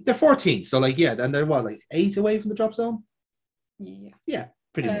 14. They're 14. So like and they're what, like 8 away from the drop zone? Yeah,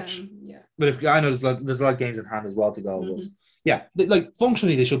 pretty much. Yeah. But if I know there's a lot of games at hand as well to go. But yeah, like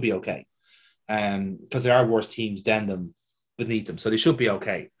functionally they should be okay. Because there are worse teams than them beneath them. So they should be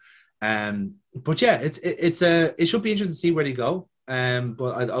okay. But yeah, it should be interesting to see where they go.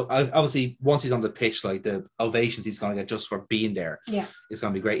 But I obviously once he's on the pitch, like the ovations he's going to get just for being there, it's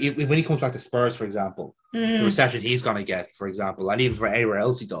going to be great. When he comes back to Spurs, for example, the reception he's going to get, for example, and even for anywhere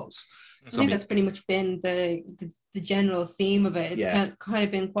else he goes. I think that's pretty much been the general theme of it. It's kind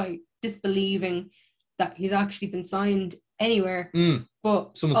of been quite disbelieving that he's actually been signed anywhere,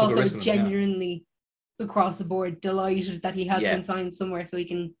 but also genuinely across the board delighted that he has been signed somewhere so he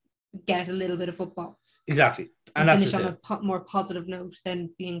can get a little bit of football. Exactly. And that's finish on a more positive note than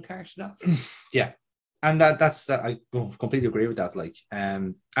being carted off. Yeah. And that's I completely agree with that. Like,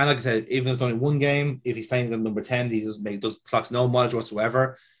 and like I said, even if it's only one game, if he's playing at number 10, he does clocks no mileage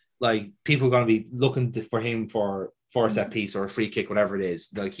whatsoever. Like, people are going to be looking for him for a set piece or a free kick, whatever it is.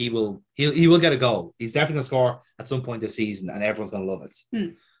 Like, he will get a goal. He's definitely going to score at some point this season, and everyone's going to love it.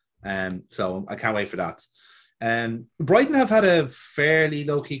 So I can't wait for that. Brighton have had a fairly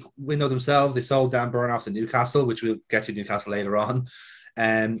low-key window themselves. They sold Dan Burn off to Newcastle, which we'll get to Newcastle later on.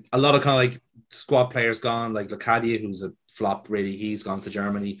 A lot of kind of like squad players gone, like Locadia, who's a flop, really. He's gone to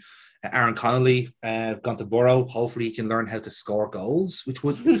Germany. Aaron Connolly gone to Borough. Hopefully he can learn how to score goals, which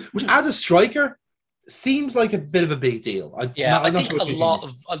as a striker seems like a bit of a big deal. I think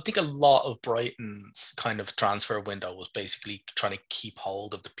a lot of Brighton's kind of transfer window was basically trying to keep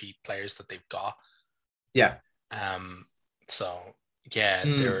hold of the players that they've got. Yeah.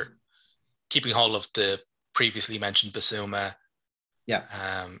 They're keeping hold of the previously mentioned Basuma.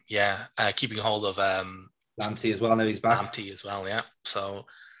 Yeah. Keeping hold of Lamptey as well. Now he's back. Lamptey as well. Yeah. So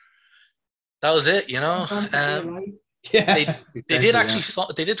that was it. They did actually.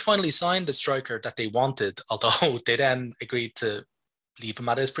 They did finally sign the striker that they wanted, although they then agreed to leave him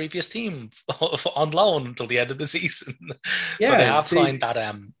at his previous team on loan until the end of the season. So they have signed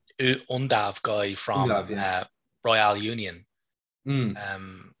that Undav guy from Royal Union,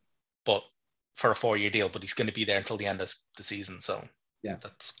 but for a 4-year deal. But he's going to be there until the end of the season. So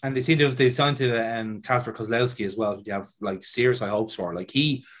and they signed to Kasper Kozlowski as well. You have like serious high hopes for. Like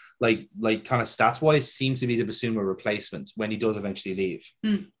he. Like kind of stats wise, seems to be the Basuma replacement when he does eventually leave.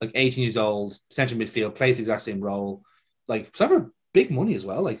 Like 18 years old, central midfield, plays the exact same role. Like, for big money as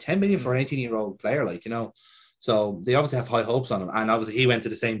well, like 10 million for an 18-year-old player. Like, so they obviously have high hopes on him, and obviously he went to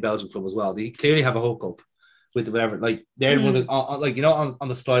the same Belgian club as well. They clearly have a hookup with whatever. Like, they're one of the, on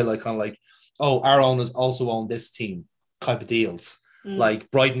the slide, like kind of like, oh, our owners also own this team type of deals. Like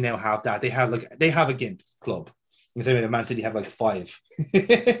Brighton now have that. They have a GIMP club. The same way that Man City have like 5.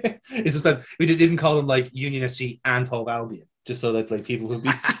 It's just that we didn't call them like Union SG and Hove Albion, just so that like people would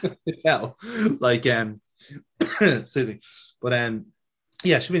be tell. Like excuse me. But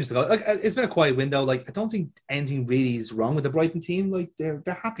it should be interesting. Like, it's been a quiet window. Like, I don't think anything really is wrong with the Brighton team. Like, they're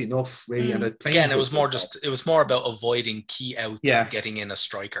happy enough, really. And they're playing again, it was more about avoiding key outs and getting in a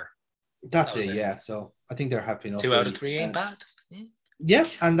striker. That's it. Yeah. So I think they're happy enough. 2 out of 3 ain't bad. Yeah,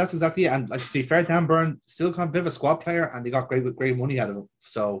 and that's exactly it. And like, to be fair, Dan Burn still kind of a bit of a squad player, and they got great money out of him.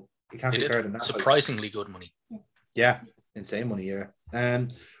 So you can't be fair than that. Surprisingly good money. Yeah, insane money. Yeah.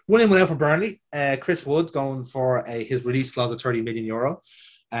 1 in, 1 out for Burnley. Chris Wood going for his release clause of €30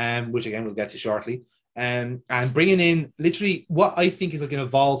 million, which again we'll get to shortly. And bringing in literally what I think is like an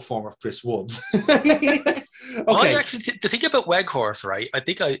evolved form of Chris Wood. Okay. I actually the thing about Weghorst, right? I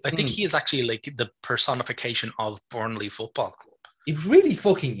think he is actually like the personification of Burnley Football Club. He really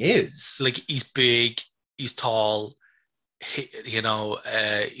fucking is. Like, he's big, he's tall,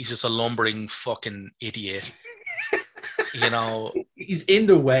 he's just a lumbering fucking idiot. He's in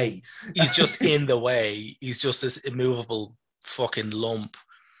the way. He's just in the way. He's just this immovable fucking lump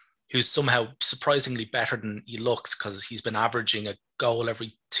who's somehow surprisingly better than he looks, because he's been averaging a goal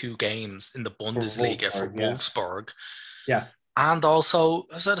every 2 games in the Bundesliga for Wolfsburg. Yeah. And also,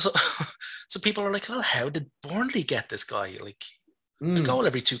 so people are like, well, how did Burnley get this guy? Like, a goal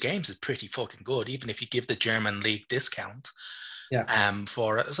every 2 games is pretty fucking good, even if you give the German league discount. Yeah.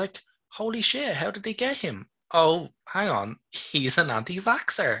 For it. It's like, holy shit, how did they get him? Oh, hang on, he's an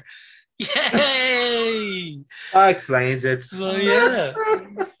anti-vaxxer. Yay! That explains it. So yeah.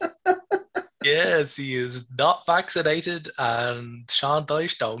 Yes, he is not vaccinated, and Sean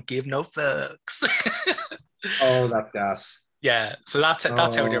Dyche don't give no fucks. Oh, that gas. Yeah, so that's how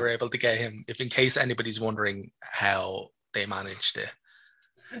they Oh. were able to get him. If in case anybody's wondering how they managed it.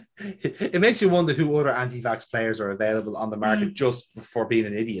 It makes you wonder who other anti-vax players are available on the market just for being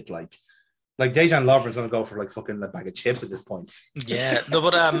an idiot. Like Dejan Lovren's going to go for like fucking a bag of chips at this point. Yeah, no,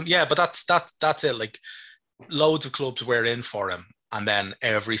 but that's it. Like loads of clubs were in for him, and then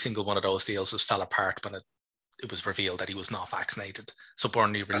every single one of those deals just fell apart when it was revealed that he was not vaccinated. So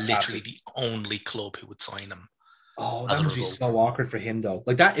Burnley were literally the only club who would sign him. Oh, that would be so awkward for him though.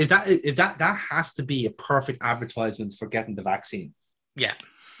 Like that, if that has to be a perfect advertisement for getting the vaccine. Yeah.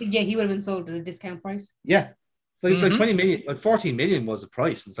 Yeah, he would have been sold at a discount price. Yeah. Like 20 million, like 14 million was the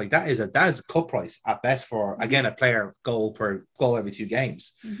price. It's like that is a cut price at best for again a player goal every 2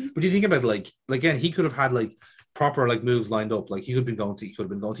 games. But you think about like again, he could have had like proper like moves lined up. Like he could have been going to Juve, he could have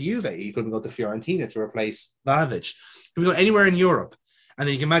been going to Fiorentina to replace Vlahovic. He could go anywhere in Europe. And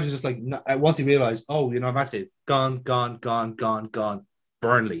then you can imagine just like once he realized, oh, that's it, gone,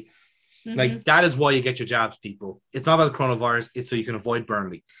 Burnley. Like that is why you get your jabs, people. It's not about the coronavirus, it's so you can avoid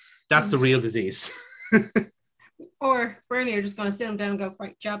Burnley. That's the real disease. Or Burnley are just going to sit him down and go,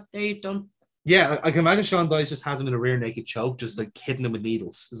 right, jab, there you're done. Yeah, I can imagine Sean Dyche just has him in a rear naked choke, just like hitting him with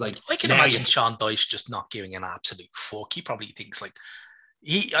needles. It's like I can imagine Sean Dyche just not giving an absolute fuck. He probably thinks like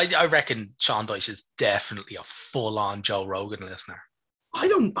I reckon Sean Dyche is definitely a full-on Joe Rogan listener. I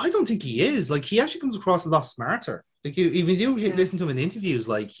don't think he is. Like he actually comes across a lot smarter. Like even you listen to him in interviews,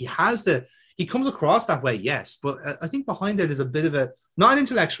 like he comes across that way, yes. But I think behind it is a bit of a not an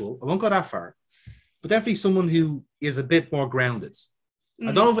intellectual. I won't go that far, but definitely someone who is a bit more grounded.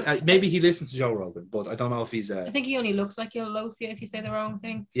 I don't know if maybe he listens to Joe Rogan, but I don't know if he's. I think he only looks like he'll loathe you if you say the wrong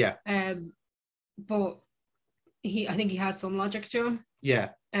thing. Yeah. But I think he has some logic to him. Yeah.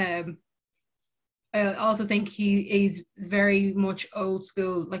 I also think he is very much old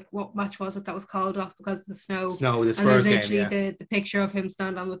school. Like what match was it that was called off because of the snow? The Spurs game. And there's literally the picture of him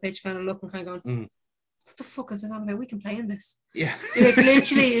standing on the pitch, kind of looking, kind of going, "What the fuck is this on about? We can play in this." Yeah, like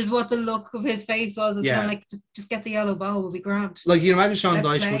literally is what the look of his face was. It's kind of like just get the yellow ball, will be grand. Like you imagine Sean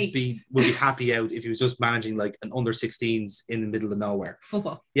Dyche would be happy out if he was just managing like an under 16s in the middle of nowhere.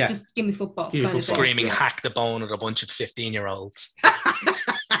 Football. Yeah, just give me football. Screaming, hack the bone at a bunch of 15-year-olds.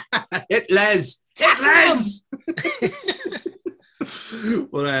 Hit Les.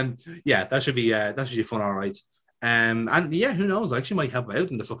 Well, yeah, that should be fun, all right. And yeah, who knows? I actually might help out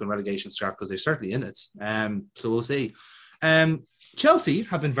in the fucking relegation scrap because they're certainly in it. So we'll see. Chelsea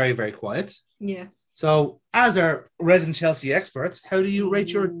have been very, very quiet. Yeah. So, as our resident Chelsea experts, how do you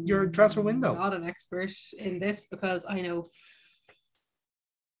rate your transfer window? I'm not an expert in this because I know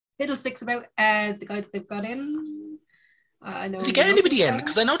fiddlesticks about the guy that they've got in. I know. Did you get anybody in?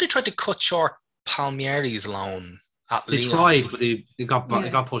 Because I know they tried to cut short Palmieri's loan at Leon. They tried, but it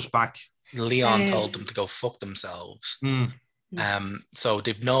got pushed back. Leon told them to go fuck themselves. So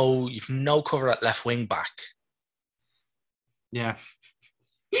you've no cover at left wing back. Yeah.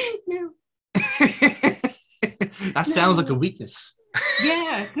 No. That sounds like a weakness.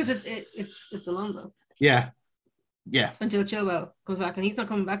 Yeah, because it's Alonso. Yeah. Until Chilwell comes back, and he's not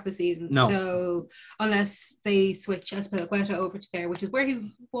coming back this season. No. So unless they switch Azpilicueta over to there, which is where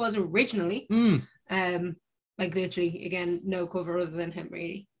he was originally, like literally again, no cover other than him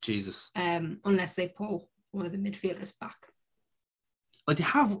really. Jesus. Unless they pull one of the midfielders back. Like they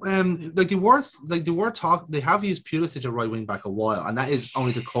have, they have used Pulisic at right wing back a while, and that is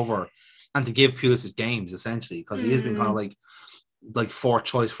only to cover and to give Pulisic games essentially because he has been kind of like fourth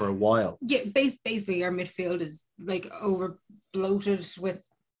choice for a while. Yeah, basically our midfield is like over bloated with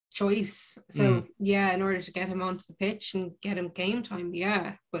choice. So yeah, in order to get him onto the pitch and get him game time,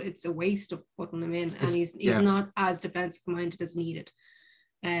 yeah, but it's a waste of putting him in, and he's not as defensive minded as needed.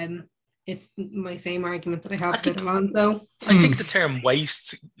 It's my same argument that I have with Alonso. I think the term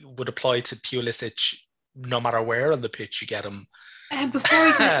waste would apply to Pulisic no matter where on the pitch you get him. Before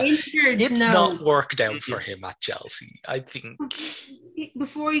he got injured, it's not worked out for him at Chelsea. I think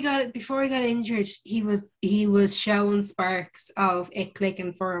before he got injured, he was showing sparks of it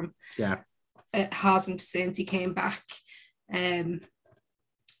clicking for him. Yeah, it hasn't since he came back. Same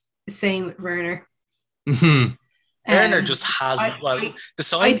with Werner. Werner just hasn't. I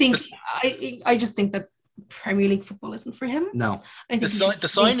just think that Premier League football isn't for him. No, the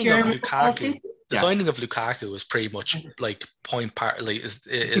signing of Lukaku. The signing of Lukaku is pretty much like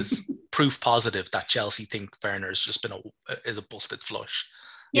is proof positive that Chelsea think Werner's just been a busted flush.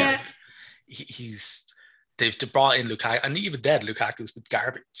 Yeah, they've brought in Lukaku, and even then Lukaku's been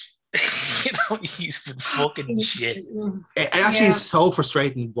garbage. He's been fucking shit. It actually is so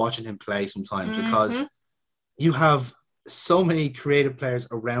frustrating watching him play sometimes because you have so many creative players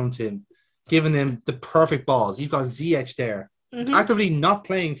around him giving him the perfect balls. You've got Ziyech there, actively not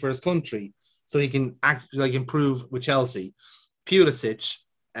playing for his country, so he can improve with Chelsea. Pulisic,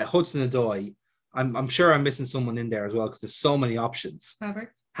 Hudson-Odoi. I'm sure I'm missing someone in there as well because there's so many options.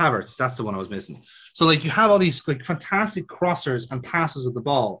 Havertz, that's the one I was missing. So you have all these fantastic crossers and passers of the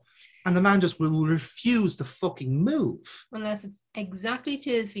ball, and the man just will refuse to fucking move unless it's exactly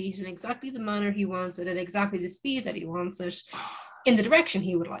to his feet and exactly the manner he wants it at exactly the speed that he wants it in the direction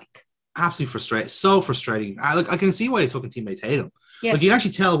he would like. Absolutely frustrating. So frustrating. I can see why his fucking teammates hate him. Yes. You can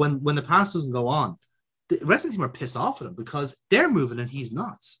actually tell when the pass doesn't go on, the rest of the team are pissed off at him because they're moving and he's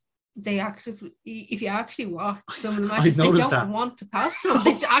not. They actively, if you actually watch some of the matches, they don't want to pass to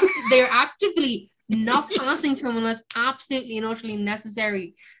him. They're actively not passing to him unless absolutely and utterly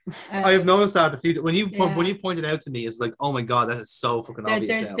necessary. I have noticed that when you pointed out to me, it's like, oh my god, that is so fucking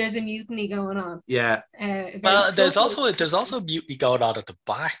obvious. There's a mutiny going on. Yeah. Well, there's also a mutiny going on at the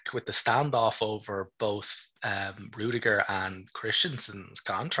back with the standoff over both Rudiger and Christensen's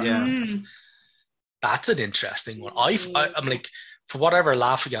contracts. That's an interesting one. I'm like, for whatever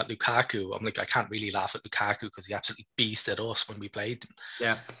laughing at Lukaku, I'm like, I can't really laugh at Lukaku because he absolutely beasted us when we played him.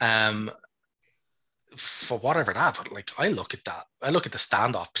 Yeah. For whatever that, but I look at that. I look at the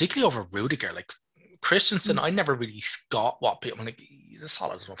standoff, particularly over Rudiger. Like Christensen, I never really got what people. I'm like, he's a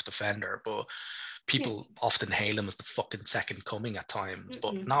solid enough defender, but people often hail him as the fucking second coming at times.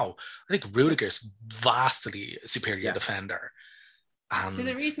 But no, I think Rudiger's vastly superior defender. And there's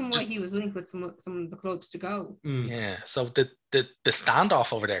a reason why he was linked with some of the clubs to go. Yeah, so the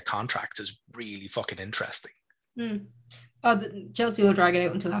standoff over their contracts is really fucking interesting. Chelsea will drag it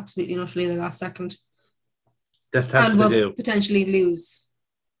out until absolutely not the last second. That's what they do. Potentially lose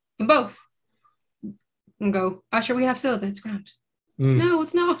them both and go, sure, we have Silva, it's grand. No,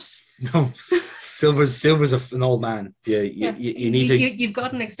 it's not. No, Silva's an old man. You need to. You've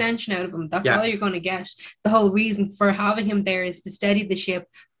got an extension out of him. That's all you're going to get. The whole reason for having him there is to steady the ship,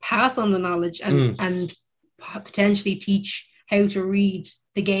 pass on the knowledge, and potentially teach how to read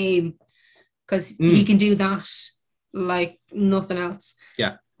the game, because he can do that like nothing else.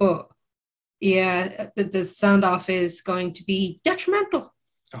 Yeah. But yeah, the standoff is going to be detrimental.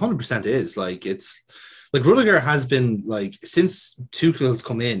 100% is it's. Rudiger has been since Tuchel's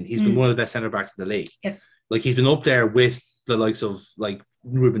come in, he's been one of the best centre backs in the league. Yes. He's been up there with the likes of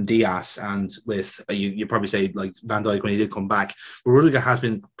Ruben Dias and with you probably say Van Dijk when he did come back. But Rudiger has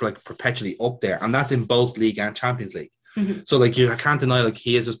been perpetually up there, and that's in both league and Champions League. So I can't deny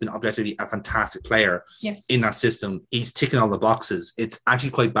he has just been objectively a fantastic player in that system. He's ticking all the boxes. It's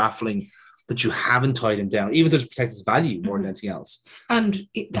actually quite baffling that you haven't tied him down, even though to protect his value more than anything else. And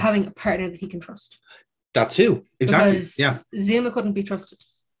having a partner that he can trust. That too, exactly. Because Zuma couldn't be trusted.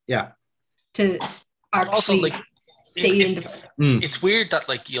 Yeah. To actually stay in the... It's weird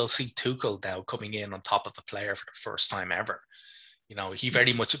that you'll see Tuchel now coming in on top of a player for the first time ever. He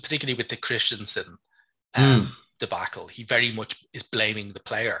very much, particularly with the Christensen debacle, he very much is blaming the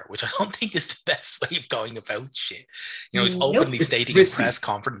player, which I don't think is the best way of going about shit. He's openly stating in press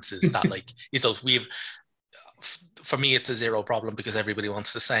conferences that for me it's a zero problem because everybody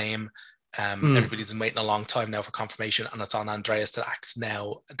wants the same. Everybody's been waiting a long time now for confirmation, and it's on Andreas to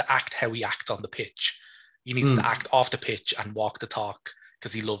act how he acts on the pitch. He needs to act off the pitch and walk the talk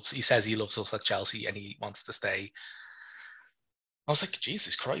because he says he loves us at Chelsea and he wants to stay. I was like,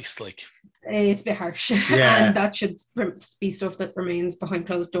 Jesus Christ, it's a bit harsh. And that should be stuff that remains behind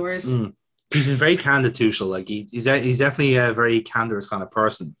closed doors. He's been very candid, Tuchel. He's definitely a very candorous kind of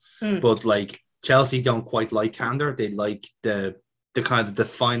person. But Chelsea don't quite like candor. They like the kind of the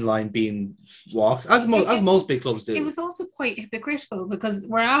fine line being walked, as most big clubs do. It was also quite hypocritical because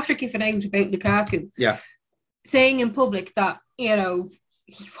we're after giving out about Lukaku. Yeah. Saying in public that, he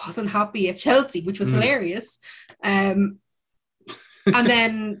wasn't happy at Chelsea, which was hilarious. And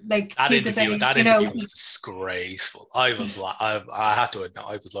then that interview was disgraceful. I have to admit,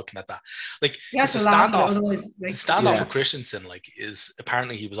 I was looking at that. The standoff for Christensen is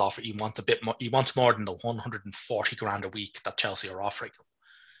apparently he was offered. He wants a bit more. He wants more than the 140 grand a week that Chelsea are offering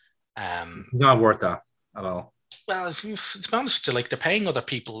him. He's not worth that at all. Well, to be honest with you, they're paying other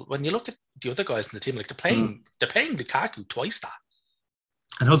people. When you look at the other guys in the team, they're paying Lukaku twice that.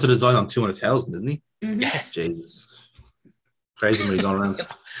 And Hudson is on 200,000, isn't he? Mm-hmm. Yeah. Jeez. Crazy when he's on around.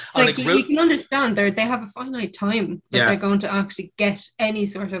 You can understand they have a finite time that they're going to actually get any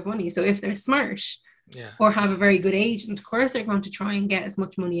sort of money. So if they're smart or have a very good agent, of course they're going to try and get as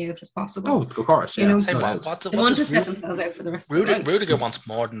much money out as possible. Oh, of course. Yeah. They want to set themselves out for the rest of the life. Rudiger wants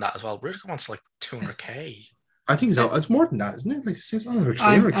more than that as well. Rudiger wants 200k. I think so. It's more than that, isn't it? It's 300k.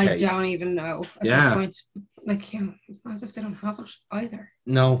 I don't even know at this point. like, it's not as if they don't have it either.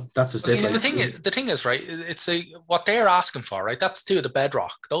 No, that's just So it. the thing is, right? It's what they're asking for, right? That's two of the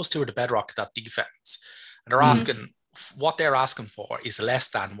bedrock. Those two are the bedrock of that defense, and they're asking. What they're asking for is less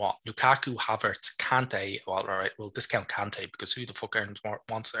than what Lukaku, Havertz, Kante. Well, all right, we'll discount Kante because who the fuck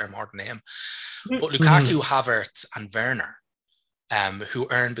wants to earn more than him? But Lukaku, Havertz, and Werner, who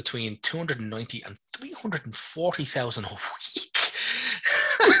earn between 290 and 340,000 a week.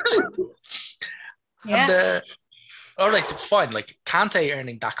 Yeah. And, all right, fine. Like Kante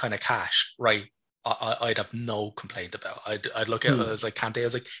earning that kind of cash, right? I'd have no complaint about. I'd look at it as like Kante. I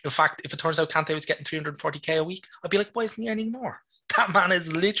was like, in fact, if it turns out Kante was getting 340k a week, I'd be like, why isn't he earning more? That man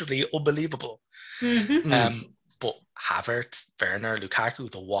is literally unbelievable. But Havertz, Werner, Lukaku,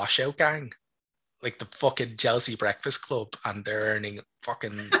 the washout gang, like the fucking Chelsea Breakfast Club, and they're earning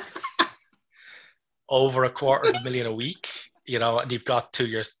fucking over $250,000 a week. You know, and you've got to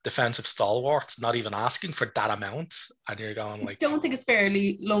your defensive stalwarts not even asking for that amount, and you're going like, I don't think it's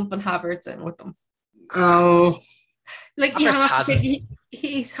fairly lumping Havertz in with them. Oh, like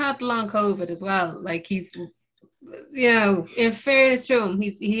he's had long COVID as well. Like he's, in fairness to him,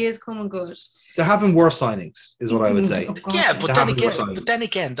 he is coming good. There have been worse signings, is what I would say. Yeah, but then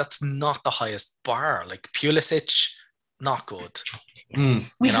again, that's not the highest bar. Like Pulisic, not good.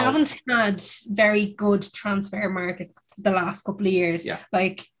 We haven't had very good transfer market the last couple of years. Yeah,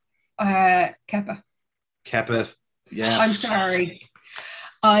 like Kepa. Yeah,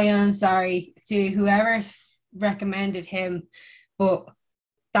 I am sorry to whoever recommended him, but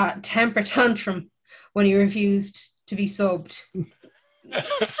that temper tantrum when he refused to be subbed.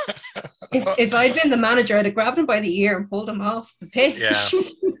 if I'd been the manager, I'd have grabbed him by the ear and pulled him off the pitch. Yeah.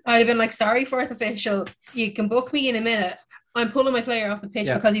 I'd have been like, sorry, fourth official, you can book me in a minute. I'm pulling my player off the pitch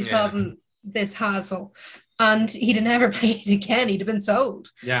because he's causing this hassle. And he'd have never played again. He'd have been sold.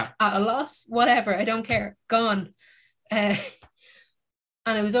 Yeah. At a loss, whatever. I don't care. Gone.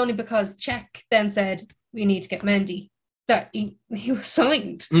 And it was only because Czech then said, we need to get Mendy, that he was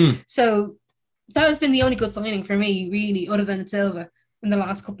signed. So that has been the only good signing for me, really, other than Silva in the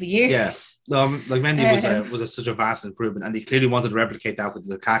last couple of years. Yes. Like Mendy was such a vast improvement, and he clearly wanted to replicate that with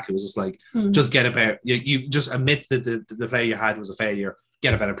Lukaku. It was just like, just get a better, you just admit that the player you had was a failure,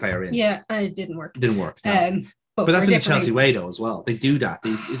 get a better player in. Yeah, and it didn't work. No. But that's been the Chelsea way, though, as well. They do that.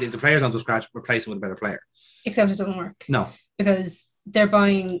 If the player's on the scratch, replace him with a better player. Except it doesn't work. No. Because they're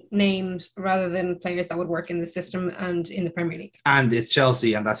buying names rather than players that would work in the system and in the Premier League. And it's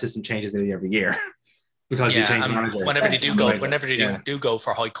Chelsea, and that system changes nearly every year. Because you change the manager. Whenever they do go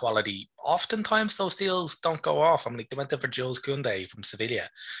for high quality, oftentimes those deals don't go off. I'm like, they went there for Jules Koundé from Sevilla.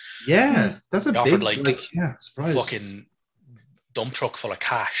 Yeah, that's a big, offered surprise. Fucking dump truck full of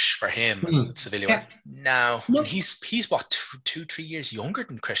cash for him. And Sevilla went, no. He's what, 2-3 years younger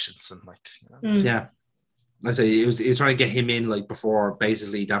than Christensen, like. Yeah. I say he was trying to get him in like before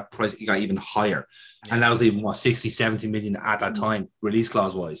basically that price got even higher, and that was even 60-70 million at that time, release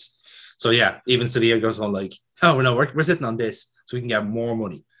clause wise. So yeah, even Sevilla goes on like, oh no, we're sitting on this so we can get more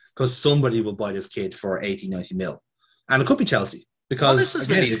money because somebody will buy this kid for 80-90 mil, and it could be Chelsea because this is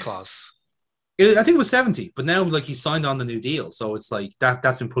release clause. I think it was 70, but now like he signed on the new deal, so it's like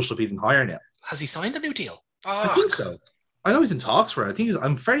that's been pushed up even higher now. Has he signed a new deal? I think so. I know he's in talks for it.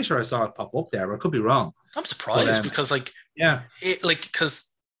 I'm fairly sure I saw it pop up there, but I could be wrong. I'm surprised because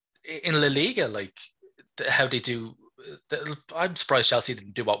because in La Liga, like how they do, I'm surprised Chelsea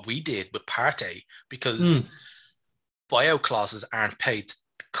didn't do what we did with Partey because buyout clauses aren't paid to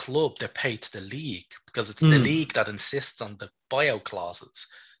the club, they're paid to the league because it's the league that insists on the buyout clauses.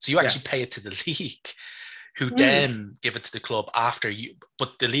 So you actually pay it to the league, who then give it to the club after you,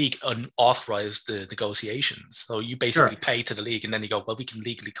 but the league unauthorized the negotiations. So you basically pay to the league and then you go, well, we can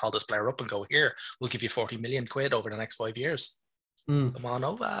legally call this player up and go, here, we'll give you 40 million quid over the next 5 years. Come on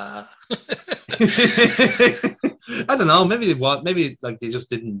over. I don't know. Maybe like they just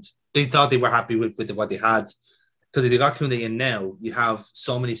didn't, they thought they were happy with what they had. Because if they got Koundé in now, you have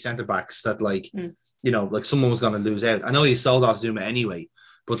so many centre backs that like, like someone was going to lose out. I know he sold off Zuma anyway,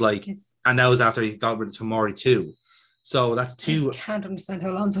 but like, and that was after he got rid of Tomori too. So that's two. I can't understand how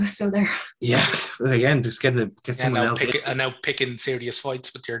Alonso is still there. Yeah, again, just get someone else. And now picking serious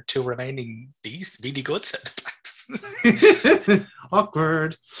fights with your two remaining these really good centre backs.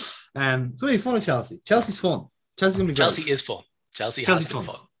 Awkward. So yeah, fun with Chelsea. Chelsea's fun. Chelsea's gonna be great. Chelsea is fun. Chelsea has been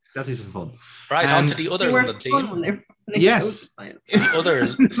fun. Chelsea's been fun. Right, on to the other London team. Yes, the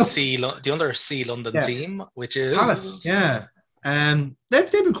other C London team, which is Palace. Yeah.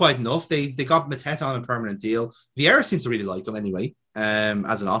 They've been quite enough. They got Mateta on a permanent deal. Vieira seems to really like him anyway,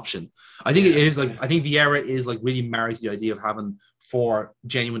 as an option. I think it is like, I think Vieira is like really married to the idea of having 4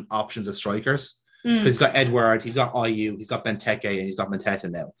 genuine options as strikers. Because he's got Edward, he's got Ayew, he's got Benteke, and he's got Mateta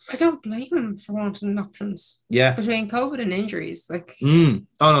now. I don't blame him for wanting options. Yeah. Between COVID and injuries, like. Oh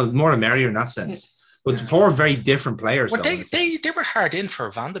no, more the merrier in that sense. But four very different players. Well, though, they were hard in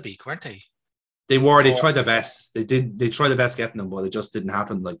for Van de Beek, weren't they? They were. They tried their best. They did. They tried their best getting them, but it just didn't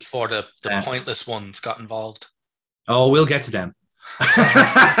happen. Like for the pointless ones got involved. Oh, we'll get to them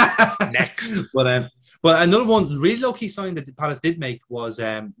next. But another one, really low key sign that the Palace did make was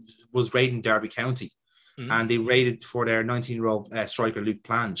raiding Derby County, and they raided for their 19-year-old striker Luke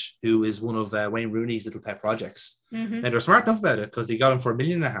Plange, who is one of Wayne Rooney's little pet projects. And they're smart enough about it because they got him for $1.5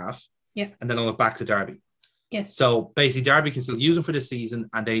 million. Yeah, and then on back to Derby. Yes. So basically, Derby can still use him for this season,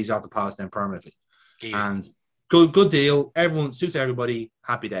 and then he's out the Palace then permanently. Yeah. And good deal. Everyone suits everybody.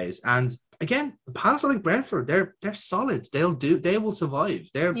 Happy days. And again, Palace are like Brentford. They're solid. They will survive.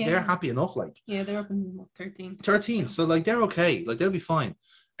 They're happy enough. Like they're up in 13. 13. So like they're okay. Like they'll be fine.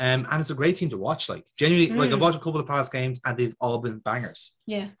 And it's a great team to watch. Like genuinely, like I've watched a couple of Palace games, and they've all been bangers.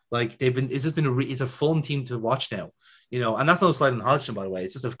 Yeah. Like it's a fun team to watch now. You know, and that's no slight on Hodgson, by the way.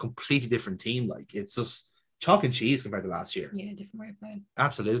 It's just a completely different team. Like it's just chalk and cheese compared to last year. Yeah, different way of playing.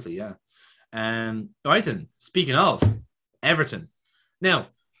 Absolutely, yeah. All right then. Speaking of Everton, now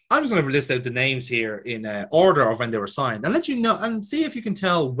I'm just going to list out the names here in order of when they were signed, and let you know and see if you can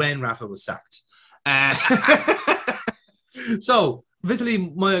tell when Rafa was sacked. So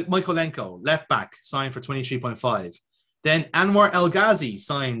Vitaly Mykolenko, left back, signed for 23.5. Then Anwar El Ghazi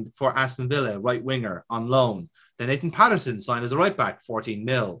signed for Aston Villa, right winger on loan. Then Nathan Patterson signed as a right back, 14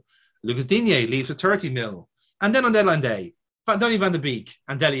 mil. Lucas Digne leaves for 30 mil. And then on deadline day, Donny van de Beek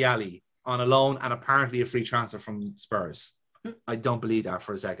and Dele Alli on a loan and apparently a free transfer from Spurs. I don't believe that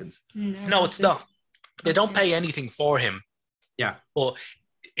for a second. No, it's not. They don't pay anything for him. Yeah. But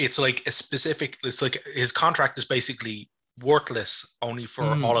it's like it's like his contract is basically worthless only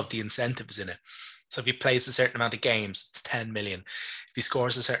for all of the incentives in it. So if he plays a certain amount of games, it's 10 million. If he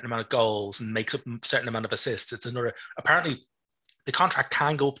scores a certain amount of goals and makes up a certain amount of assists, it's another. Apparently, the contract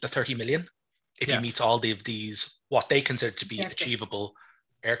can go up to 30 million if he meets all of these, what they consider to be achievable,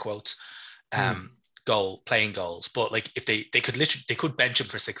 air quotes, playing goals. But like if they could bench him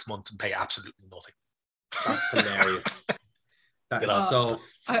for 6 months and pay absolutely nothing. That's hilarious.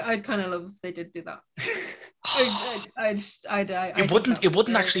 I'd kind of love if they did do that. I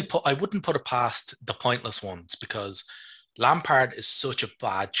wouldn't put it past the pointless ones because Lampard is such a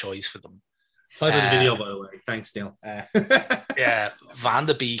bad choice for them. Type in the video, by the way. Thanks, Neil. Yeah, Van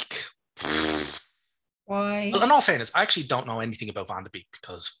de Beek. Why? Well, in all fairness, I actually don't know anything about Van de Beek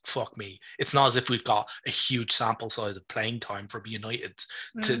because fuck me, it's not as if we've got a huge sample size of playing time from United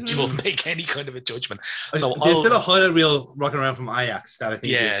to make any kind of a judgment. So there's still a highlight reel rocking around from Ajax that I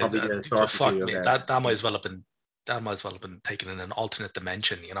think is probably the source. Fuck me, that might as well have been taken in an alternate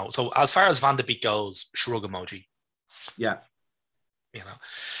dimension, you know. So as far as Van de Beek goes, shrug emoji. Yeah, you know,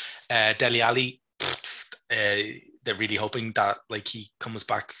 Dele Alli. They're really hoping that like he comes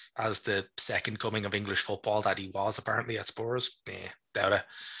back as the second coming of English football that he was apparently at Spurs. Doubt it.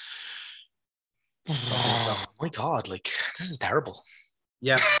 Oh my God, like this is terrible.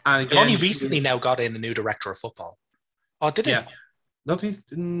 Yeah, and again, only recently now got in a new director of football. Oh, did they? Yeah,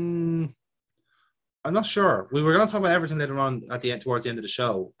 I'm not sure. We were going to talk about Everton later on towards the end of the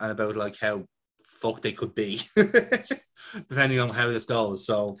show and about like how fuck they could be depending on how this goes.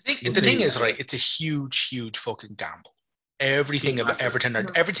 So the thing is, right, it's a huge fucking gamble. Everything about Everton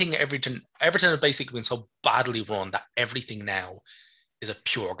have basically been so badly run that everything now is a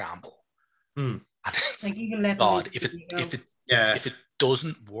pure gamble. Like you can let God, if it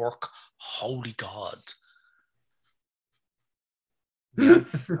doesn't work, holy God. Yeah.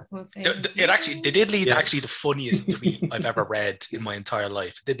 They did lead to actually the funniest tweet I've ever read in my entire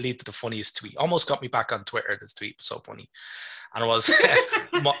life. It did lead to the funniest tweet. Almost got me back on Twitter. This tweet was so funny. And it was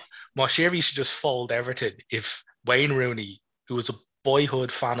Moshiri should just fold Everton if Wayne Rooney, who was a boyhood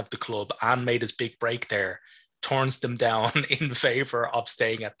fan of the club and made his big break there, turns them down in favour of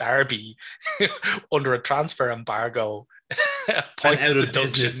staying at Derby under a transfer embargo. Points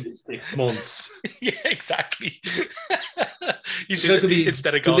deduction 6 months. Yeah, exactly. You should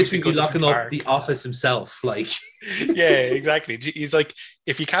instead of going to locking up the office himself, like. Yeah, exactly. He's like,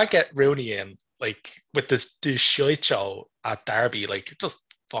 if you can't get Rooney in, like with this shite show at Derby, like just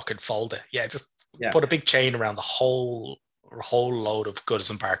fucking fold it. Yeah, just put a big chain around the whole load of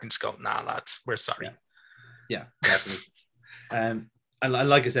Goodison Park and just go, nah, lads, we're sorry. Yeah, definitely. And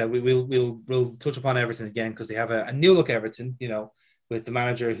like I said, we'll touch upon Everton again because they have a new look Everton, you know, with the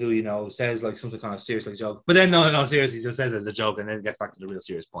manager who, you know, says like something kind of serious like a joke, but then no, seriously, just says it as a joke and then gets back to the real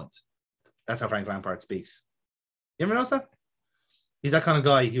serious points. That's how Frank Lampard speaks. You ever notice that? He's that kind of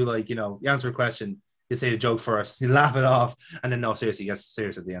guy who, like, you answer a question, you say the joke first, you laugh it off, and then no, seriously, he gets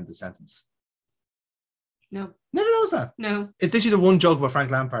serious at the end of the sentence. No. Never knows that. No. It's literally the one joke about Frank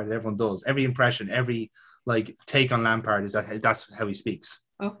Lampard that everyone does. Every impression, every like take on Lampard is that's how he speaks.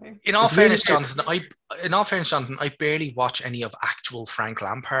 Okay. In all fairness, Jonathan, I barely watch any of actual Frank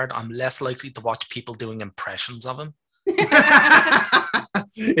Lampard. I'm less likely to watch people doing impressions of him.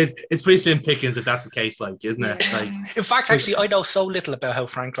 It's pretty slim pickings if that's the case, like, isn't it? Yeah. Like, in fact, actually, I know so little about how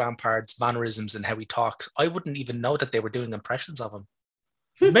Frank Lampard's mannerisms and how he talks. I wouldn't even know that they were doing impressions of him.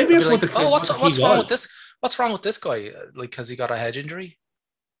 Maybe that's like, what what's wrong with this? What's wrong with this guy? Like, has he got a head injury?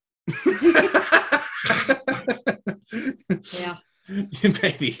 Yeah.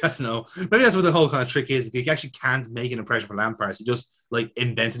 Maybe, I don't know. Maybe that's what the whole kind of trick is. He actually can't make an impression for Lampard. He just like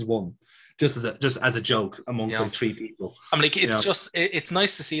invented one, just as a joke amongst like three people. I mean, like, it's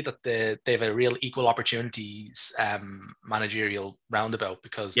nice to see that they have a real equal opportunities managerial roundabout,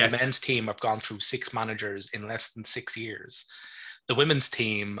 because the men's team have gone through 6 managers in less than 6 years. The women's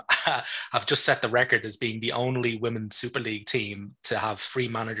team have just set the record as being the only women's Super League team to have 3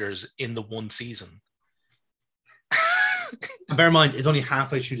 managers in the one season. Bear in mind, it's only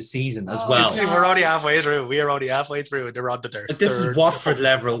halfway through the season as well. We're already halfway through. We are already halfway through, and they're on to their third. This is Watford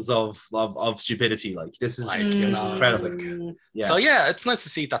levels of stupidity. Like, this is incredible. So it's nice to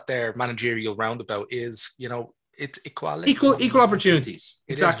see that their managerial roundabout is, it's equality. Equal opportunities.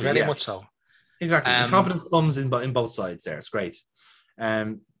 Exactly. Very much so. Exactly. The confidence comes in both sides there. It's great.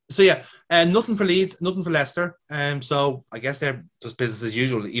 Nothing for Leeds, nothing for Leicester. So I guess they're just business as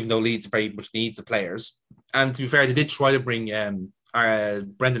usual, even though Leeds very much needs the players. And to be fair, they did try to bring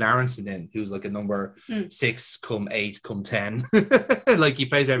Brendan Aronson in, who's like a number 6, come 8, come 10. Like, he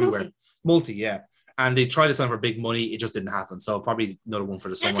plays everywhere. Multi, yeah. And they tried to sign for big money. It just didn't happen. So probably another one for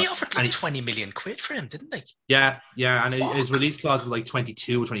the summer. They offered like 20 million quid for him, didn't they? Yeah. And his release clause was like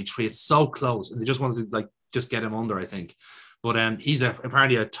 22 or 23. It's so close. And they just wanted to just get him under, I think. But he's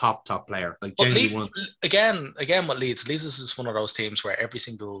apparently a top player. Like, again, what Leeds is one of those teams where every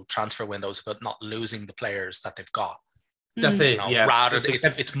single transfer window is about not losing the players that they've got. That's it. Yeah. Rather,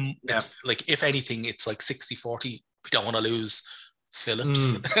 it's like, if anything, it's like 60-40. We don't want to lose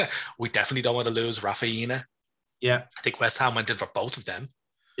Phillips. We definitely don't want to lose Rafinha. Yeah, I think West Ham went in for both of them.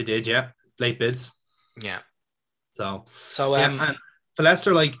 They did, yeah. Late bids. Yeah. So and for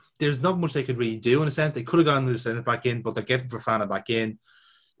Leicester, like, there's not much they could really do in a sense. They could have gone the centre back in, but they're getting Fofana back in.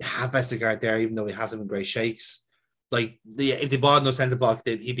 They have Vestergaard there, even though he hasn't been great shakes. Like, if they bought no centre back,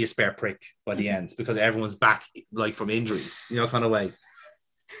 he'd be a spare prick by the end, because everyone's back, like, from injuries, kind of way.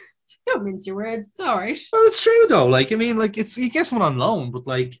 Don't mince your words. It's all right. Well, it's true though. Like, I mean, like, he gets one on loan, but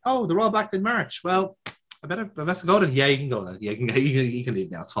like, they're all back in March. Well, I best go then. Yeah, you can go then. Yeah, you can leave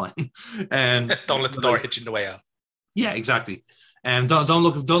now. It's fine. Don't let the door hit you in the way out. Yeah, exactly. Don't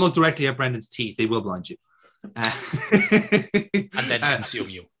look directly at Brendan's teeth. They will blind you. And then consume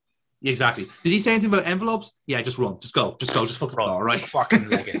you. Exactly. Did he say anything about envelopes? Yeah, just run. Just go. Just fucking run. All right. Fucking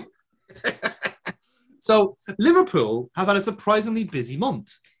leg it. So Liverpool have had a surprisingly busy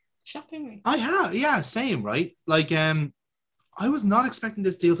month. Shockingly. I have. Yeah, same, right? Like, I was not expecting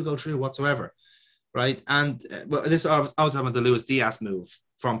this deal to go through whatsoever, right? And I was having the Luis Diaz move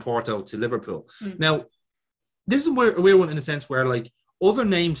from Porto to Liverpool. Now, this is a weird one in a sense where, like, other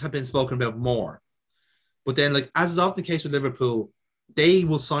names have been spoken about more, but then, like, as is often the case with Liverpool, they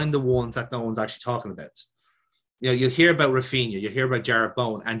will sign the ones that no one's actually talking about. You'll hear about Rafinha, you'll hear about Jarrett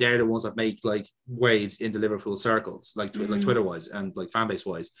Bowen, and they're the ones that make, like, waves in the Liverpool circles, like Twitter-wise and, like,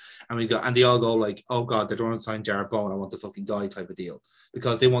 fan-base-wise. And they all go, like, oh, God, they're trying to sign Jarrett Bowen, I want the fucking guy type of deal,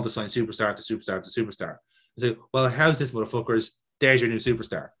 because they want to sign superstar to superstar to superstar. So, well, how's this, motherfuckers? There's your new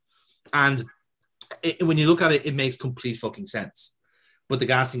superstar. And when you look at it, it makes complete fucking sense. But the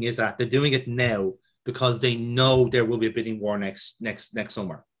gas thing is that they're doing it now because they know there will be a bidding war next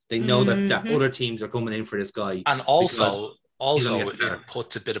summer. They know that other teams are coming in for this guy. And also it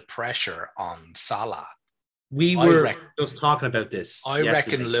puts a bit of pressure on Salah. We were just talking about this. I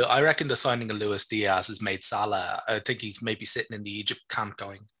reckon the signing of Luis Diaz has made Salah, I think he's maybe sitting in the Egypt camp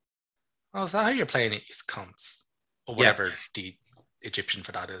going, oh, is that how you're playing it? These cunts. Or whatever the Egyptian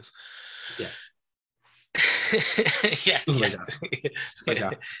for that is. Yeah.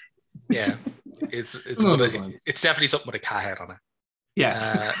 Yeah. It's definitely something with a cat head on it.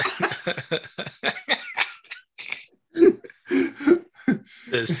 Yeah.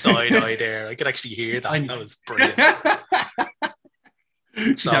 The side eye there. I could actually hear that. That was brilliant.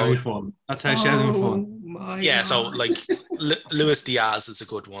 She's having fun. That's how she's having fun. Yeah, so like Luis Diaz is a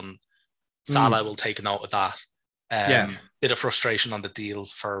good one. Salah will take a note of that. Bit of frustration on the deal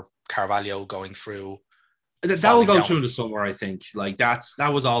for Carvalho going through. That will go through in the summer, I think. Like that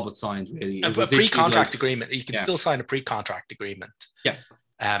was all but signed, really. A pre-contract agreement. You can still sign a pre-contract agreement. Yeah.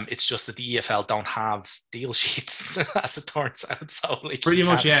 It's just that the EFL don't have deal sheets, as it turns out. So like pretty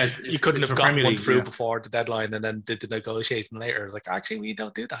much, yeah. You couldn't have gotten one through before the deadline and then did the negotiating later. Like, actually, we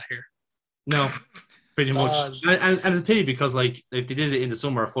don't do that here. No, pretty much. And it's a pity because, like, if they did it in the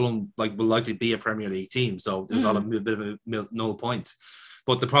summer, Fulham will likely be a Premier League team. So there's a bit of a null point.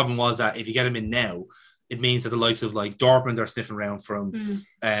 But the problem was that if you get them in now, it means that the likes of like Dortmund are sniffing around from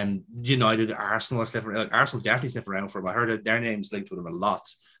United, Arsenal are sniffing around. Arsenal definitely sniffing around for him. I heard that their name's linked with him a lot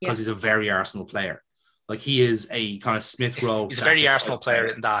because he's a very Arsenal player. Like he is a kind of Smith Rowe. He's a very Arsenal player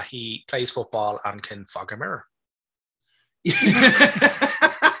in that he plays football and can fog a mirror.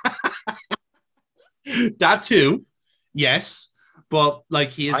 That too, yes. But like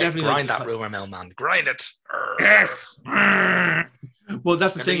he is definitely grind that rumor mill, man. Grind it. Yes. Well,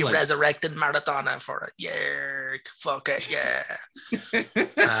 that's the thing. You resurrected marathoner for it. Yeah, fuck it, yeah.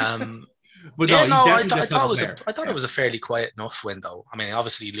 But yeah, I thought it was a fairly quiet enough window. I mean,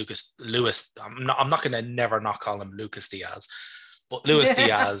 obviously Lewis. I'm not going to never not call him Lucas Diaz, but Luis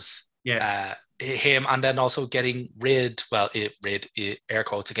Diaz. Yes. Him, and then also getting rid air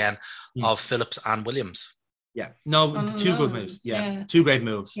quotes again of Phillips and Williams. Yeah, no, two good moves. Yeah, two great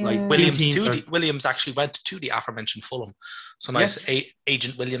moves. Yeah. Like Williams actually went to the aforementioned Fulham. So nice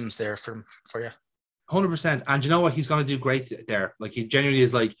agent Williams there for you. 100%. And you know what? He's going to do great there. Like he genuinely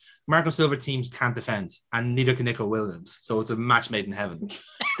is like Marco Silva teams can't defend, and neither can Nico Williams. So it's a match made in heaven.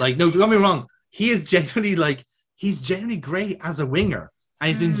 Like, no, don't get me wrong. He's genuinely great as a winger, and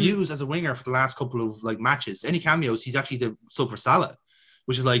he's been used as a winger for the last couple of like matches. Any cameos, he's actually the sub for Salah,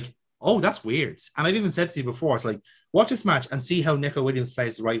 which is like, oh, that's weird. And I've even said to you before, it's like, watch this match and see how Nico Williams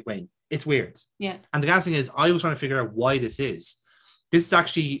plays the right wing. It's weird. Yeah. And the gas thing is, I was trying to figure out why this is. This is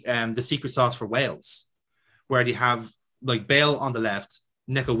actually the secret sauce for Wales, where they have like Bale on the left,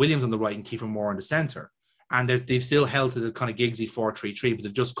 Nico Williams on the right, and Kiefer Moore in the centre. And they've still held to the kind of Giggsy 4-3-3, but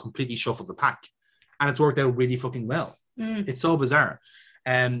they've just completely shuffled the pack. And it's worked out really fucking well. It's so bizarre.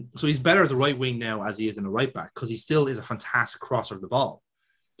 So he's better as a right wing now as he is in a right back, because he still is a fantastic crosser of the ball.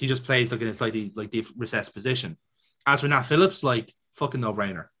 He just plays like in a slightly like the recessed position. As for Nat Phillips, like fucking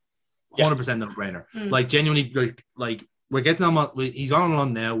no-brainer. 100% no-brainer. Like genuinely, like we're getting on. He's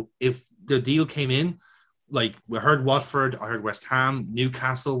on now. If the deal came in, like we heard Watford, I heard West Ham,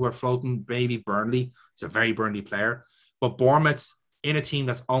 Newcastle were floating, maybe Burnley. He's a very Burnley player. But Bournemouth in a team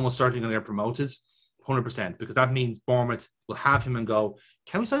that's almost certainly going to get promoted, 100%, because that means Bournemouth will have him and go,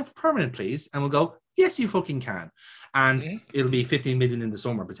 can we sign for permanent, please? And we'll go, yes, you fucking can. And it'll be 15 million in the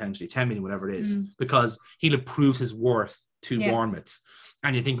summer, potentially 10 million, whatever it is, because he'll have proved his worth to Bournemouth.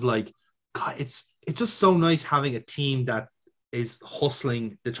 And you think like, God, it's just so nice having a team that is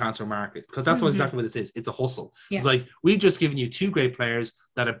hustling the transfer market, because that's exactly what this is. It's a hustle. Yeah. It's like, we've just given you two great players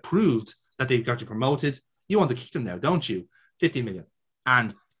that have proved that they've got you promoted. You want to keep them now, don't you? 15 million.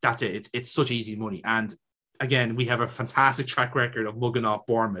 And that's it. It's such easy money. And again, we have a fantastic track record of mugging off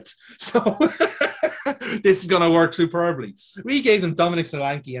Bournemouth. So this is going to work superbly. We gave them Dominic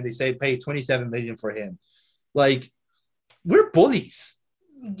Solanke and they say pay 27 million for him. Like, we're bullies.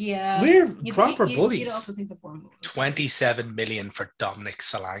 Yeah. We're proper bullies. You'd also think the Bournemouth 27 million for Dominic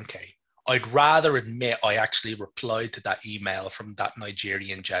Solanke. I'd rather admit I actually replied to that email from that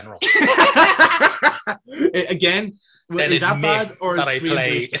Nigerian general. Again, is that bad? Or that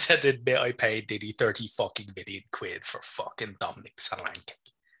admit I paid Diddy 30 fucking million quid for fucking Dominic Solanke.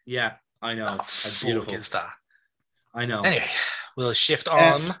 Yeah, I know. How fuck is that? I know. Anyway, we'll shift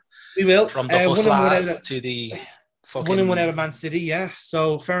on. We will. From the hustlers to the fucking 1-1 out of Man City, yeah.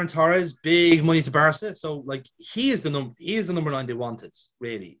 So Ferran Torres, big money to Barca. So like he is the number 9 they wanted,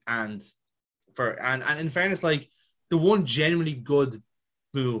 really. And in fairness, like the one genuinely good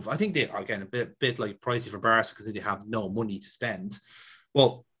move, I think they again a bit like pricey for Barca because they have no money to spend.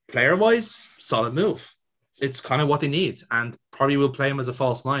 Well, player wise, solid move. It's kind of what they need, and probably will play him as a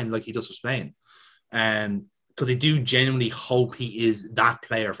false 9 like he does for Spain. Because they do genuinely hope he is that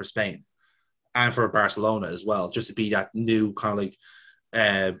player for Spain and for Barcelona as well, just to be that new kind of like,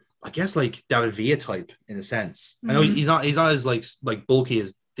 I guess like David Villa type in a sense. I know he's not as like bulky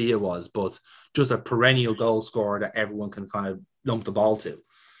as Villa was, but just a perennial goal scorer that everyone can kind of lump the ball to.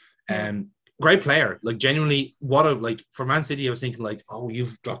 Great player, like genuinely. For Man City, I was thinking like, oh,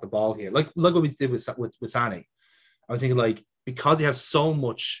 you've dropped the ball here, like look what we did with Sané. I was thinking like, because he has so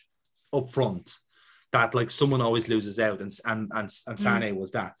much up front that like someone always loses out, and Sané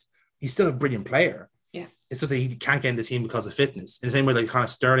was that. He's still a brilliant player. Yeah, it's just that he can't get in the team because of fitness. In the same way, like kind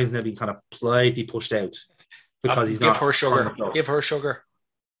of Sterling's now being kind of slightly pushed out because he's not. Give her sugar.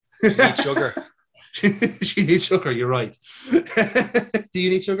 You need sugar. She needs sugar. You're right. Do you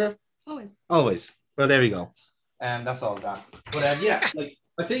need sugar? Always. Always. Well, there we go. That's all that. But yeah, like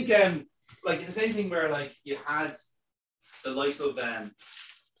I think like the same thing where like you had the likes of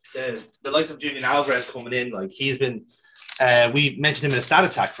the likes of Julian Alvarez coming in. Like he's been, we mentioned him in a stat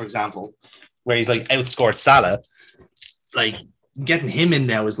attack, for example, where he's like outscored Salah. Like getting him in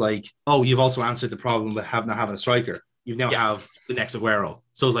now is like, oh, you've also answered the problem with not having a striker. You now have the next Aguero.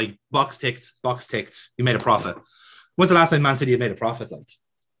 So it's like box ticked. You made a profit. When's the last time Man City had made a profit? Like,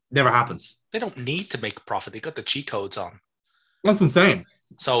 never happens. They don't need to make a profit. They got the cheat codes on. That's insane.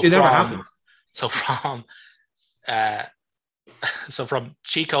 So it never happens. So from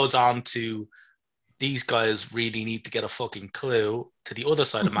cheat codes on to these guys really need to get a fucking clue to the other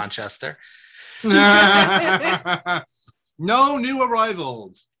side of Manchester. No new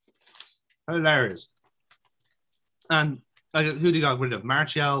arrivals. Hilarious. And who do you got rid of?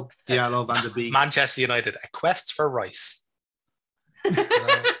 Martial, Diallo, Van der Beek. Manchester United, a quest for rice.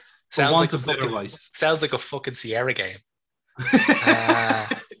 Sounds like a fucking Sierra game.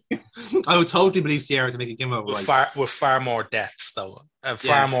 I would totally believe Sierra to make a game of rice. With far more deaths, though. And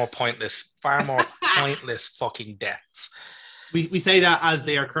far more pointless fucking deaths. We say that as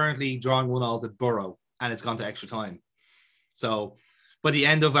they are currently drawing 1-1 at Borough, and it's gone to extra time. So by the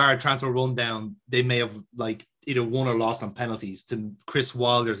end of our transfer rundown, they may have like either won or lost on penalties to Chris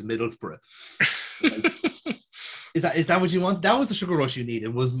Wilder's Middlesbrough. Like, is that what you want? That was the sugar rush you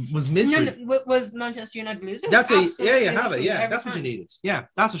needed. Was misery. Was Manchester United losing? That's you have it. Yeah, that's what you needed. Yeah,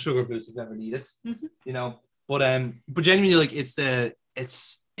 that's a sugar boost you've never needed. Mm-hmm. You know, but genuinely, like it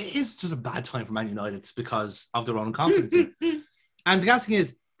is just a bad time for Man United because of their own incompetency. And the gas thing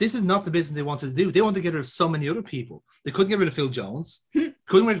is, this is not the business they wanted to do. They wanted to get rid of so many other people. They couldn't get rid of Phil Jones,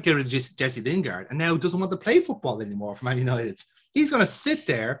 couldn't get rid of Jesse Lingard, and now doesn't want to play football anymore for Man United. He's going to sit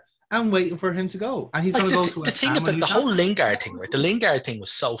there and wait for him to go. And he's going to go to the thing about the whole Lingard thing, right? The Lingard thing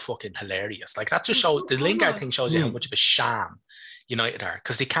was so fucking hilarious. Like that just showed, the Lingard thing shows you how much of a sham United are,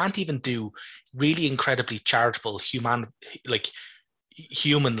 because they can't even do really incredibly charitable,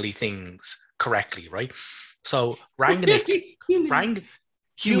 humanly things correctly, right? So Rangnick,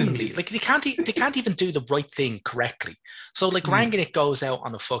 humanly, like they can't even do the right thing correctly. So like Rangnick goes out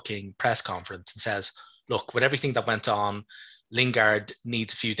on a fucking press conference and says, look, with everything that went on, Lingard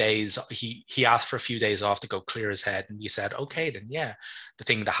needs a few days. He asked for a few days off to go clear his head, and you said, okay, then yeah. The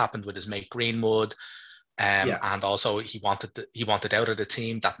thing that happened with his mate Greenwood, and also he wanted out of the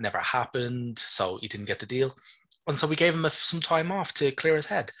team. That never happened, so he didn't get the deal, and so we gave him some time off to clear his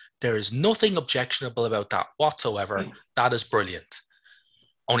head. There is nothing objectionable about that whatsoever. That is brilliant.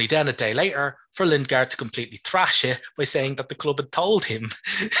 Only then a day later, for Lingard to completely thrash it by saying that the club had told him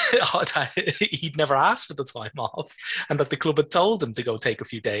that he'd never asked for the time off, and that the club had told him to go take a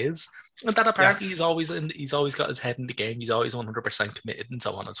few days, and that apparently he's always got his head in the game. He's always 100% committed, and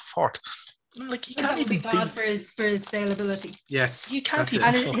so on and so forth. Like you can't even bad for his saleability. Yes, you can't even.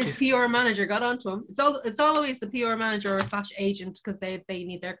 And his PR manager got onto him. It's always the PR manager or / agent, because they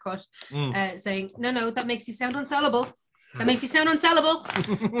need their cut, saying no, that makes you sound unsellable. That makes you sound unsellable.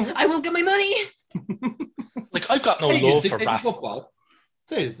 I won't get my money. Like I've got no love for Rafa. Football.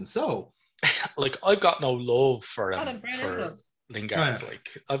 Say it isn't so. Like I've got no love for Lingard. Like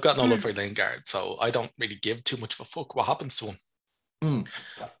I've got no love for Lingard, so I don't really give too much of a fuck what happens to him.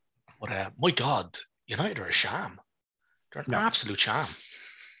 But my God, United are a sham. They're an absolute sham.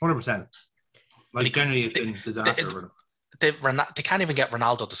 100%. Like generally, it's been disaster for them. They can't even get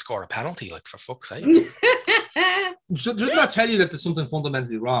Ronaldo to score a penalty. Like for fuck's sake. Does that tell you that there's something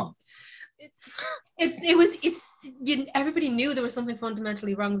fundamentally wrong? Everybody knew there was something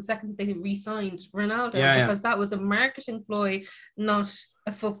fundamentally wrong the second that they re-signed Ronaldo, because that was a marketing ploy, not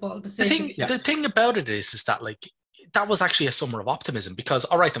a football decision. The thing about it is that like that was actually a summer of optimism, because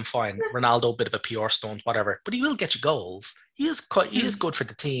all right, I'm fine, Ronaldo, bit of a PR stunt, whatever, but he will get you goals. He is good for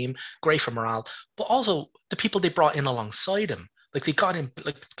the team, great for morale, but also the people they brought in alongside him. Like they got him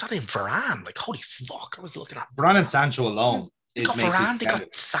Varane. Like holy fuck! I was looking at Varane and Sancho alone. They got Varane. They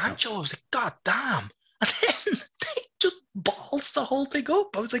got Sancho. I was like, God damn! And then they just balls the whole thing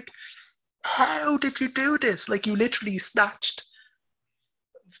up. I was like, how did you do this? Like you literally snatched.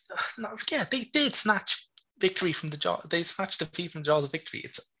 Yeah, they did snatch victory from the jaw. They snatched defeat from the jaws of victory.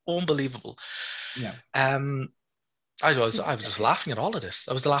 It's unbelievable. Yeah. I was just laughing at all of this.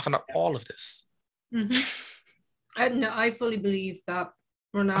 I was laughing at all of this. Mm-hmm. I fully believe that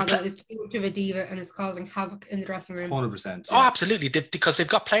Ronaldo is too much of a diva and is causing havoc in the dressing room. 100%. Yeah. Oh, absolutely. Because they've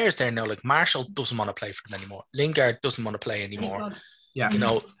got players there now. Like Marshall doesn't want to play for them anymore. Lingard doesn't want to play anymore. Yeah. You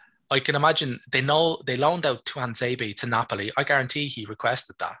know, I can imagine they loaned out Tuan Zebe to Napoli. I guarantee he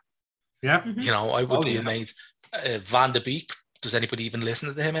requested that. Yeah. Mhm. You know, I would be yeah. amazed. Van de Beek, does anybody even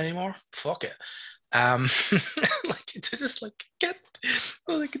listen to him anymore? Fuck it. Like to just like get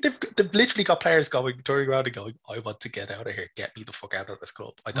like they've literally got players turning around and going, I want to get out of here, get me the fuck out of this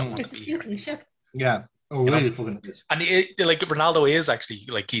club. I don't want It's to a be here. sinking ship. Yeah. Oh, You know? really fucking is. And like Ronaldo is actually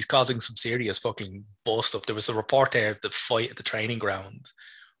like he's causing some serious fucking bust up. There was a report there of the fight at the training ground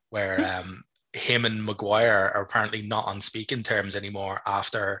where him and Maguire are apparently not on speaking terms anymore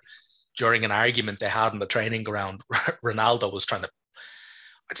after during an argument they had in the training ground. Ronaldo was trying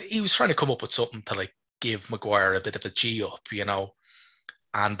to come up with something to like give Maguire a bit of a G up, you know.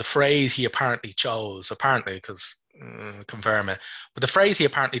 And the phrase he apparently chose, because confirm it, but the phrase he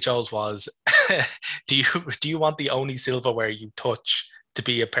apparently chose was, "Do you want the only silverware you touch to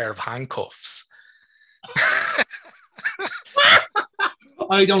be a pair of handcuffs?"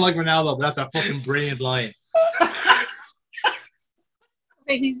 I don't like Ronaldo, but that's a fucking brilliant line.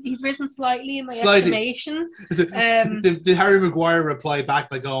 Okay, he's risen slightly in my estimation. Did Harry Maguire reply back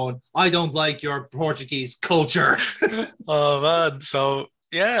by going, "I don't like your Portuguese culture"? Oh man! So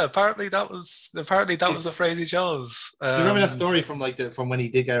yeah, apparently that was the phrase he chose. Do you remember that story from when he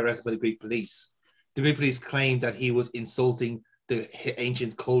did get arrested by the Greek police? The Greek police claimed that he was insulting the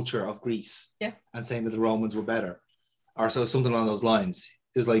ancient culture of Greece, and saying that the Romans were better, or so something along those lines.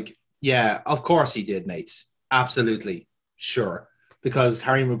 It was like, yeah, of course he did, mate. Absolutely, sure. Because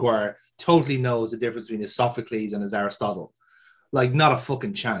Harry Maguire totally knows the difference between his Sophocles and his Aristotle. Like, not a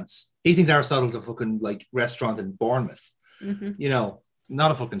fucking chance. He thinks Aristotle's a fucking like restaurant in Bournemouth. Mm-hmm. You know,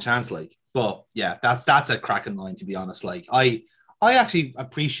 not a fucking chance. Like, but yeah, that's a cracking line, to be honest. Like, I actually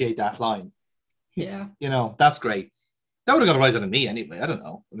appreciate that line. Yeah. You know, that's great. That would have got a rise out of me anyway. I don't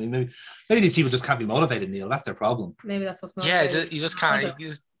know. I mean, maybe these people just can't be motivated, Neil. That's their problem. Maybe that's what's yeah. motivated. You just can't. You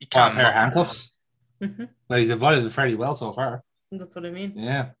Can't can't. pair handcuffs. Mm-hmm. Well, he's avoided it fairly well so far. That's what I mean.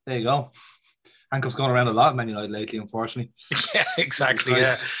 Yeah, there you go. Handcuffs going around a lot, Man United lately, unfortunately. Yeah, exactly.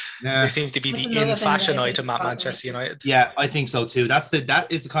 Yeah. They seem to be the in-fashion item at Manchester United. Yeah, I think so too. That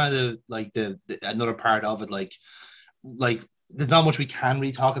is the kind of like the another part of it. Like there's not much we can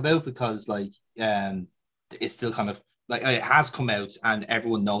really talk about because it's still kind of like it has come out and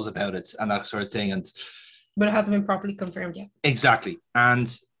everyone knows about it and that sort of thing. But it hasn't been properly confirmed yet. Exactly,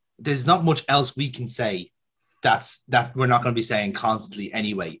 and there's not much else we can say. That we're not going to be saying constantly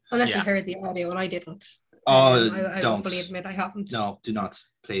anyway. Unless you heard the audio, and I didn't. I don't fully admit I haven't. No, do not,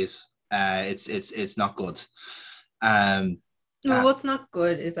 please. It's not good. What's not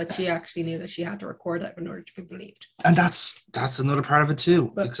good is that she actually knew that she had to record it in order to be believed. And that's another part of it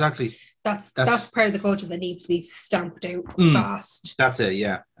too. But exactly. That's part of the culture that needs to be stamped out fast. That's it,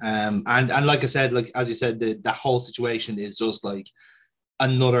 yeah. And like I said, like as you said, the whole situation is just like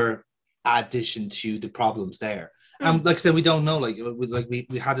another addition to the problems there. And like I said, we don't know. Like we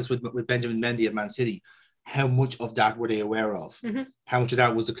had this with Benjamin Mendy at Man City. How much of that were they aware of? Mm-hmm. How much of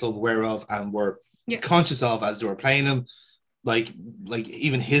that was the club aware of and were conscious of as they were playing him? Like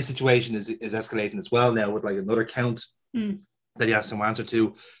even his situation is escalating as well now with like another count that he has to answer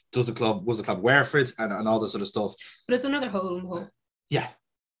to. Was the club aware for it and all this sort of stuff? But it's another hole in the hole. Yeah,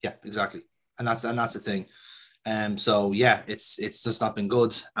 exactly. And that's the thing. So yeah, it's just not been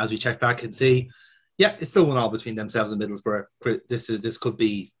good. As we check back and see, yeah, it's still 1-1 between themselves and Middlesbrough. This could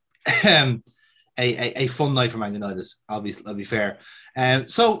be a fun night for Man United. Obviously, I'll be fair.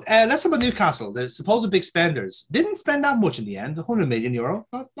 So let's talk about Newcastle. The supposed big spenders didn't spend that much in the end. 100 million euro,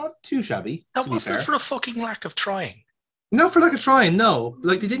 not too shabby. That wasn't for a fucking lack of trying. Not for lack of trying, no.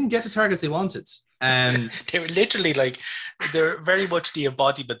 Like they didn't get the targets they wanted. They were literally they're very much the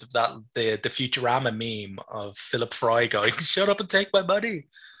embodiment of that the Futurama meme of Philip Fry going, "Shut up and take my money."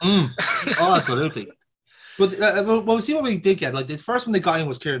 Oh, absolutely. But we'll see what we did get. Like the first one they got in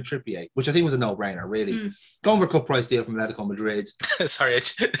was Kieran Trippier, which I think was a no-brainer, really. Going for a cut price deal from Atletico Madrid. Sorry,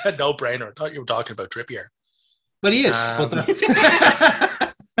 it's a no-brainer. I thought you were talking about Trippier. But he is. But that's...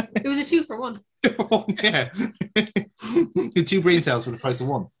 It was a 2 for 1. Yeah. 2 brain cells for the price of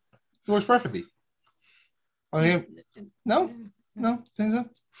 1. It works perfectly. I mean, no, think so.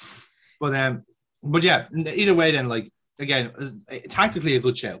 But yeah, either way, then like again, tactically a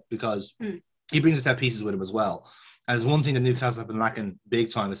good shout because he brings the set pieces with him as well. And it's one thing that Newcastle have been lacking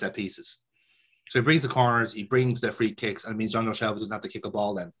big time with set pieces. So he brings the corners, he brings the free kicks, and it means John Shelby doesn't have to kick a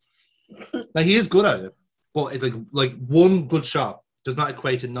ball then. Like he is good at it, but it's like one good shot does not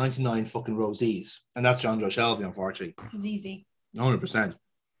equate to 99 fucking rosies, and that's John Shelby, unfortunately. It's easy. 100%.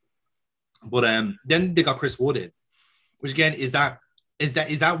 But then they got Chris Wood in, which again is that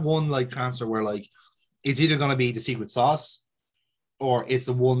one like transfer where like it's either going to be the secret sauce or it's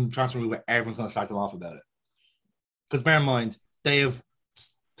the one transfer where everyone's going to start them off about it. Because bear in mind, they have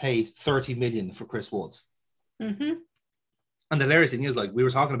paid 30 million for Chris Wood. Mm-hmm. And the hilarious thing is, like, we were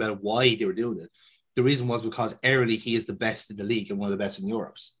talking about why they were doing it. The reason was because aerially he is the best in the league and one of the best in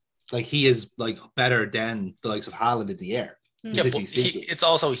Europe. Like, he is like better than the likes of Haaland in the air. Yeah, but it's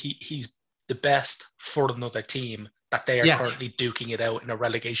also he's the best for another team that they are currently duking it out in a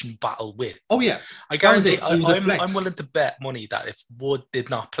relegation battle with. Oh yeah, I guarantee. I'm willing to bet money that if Wood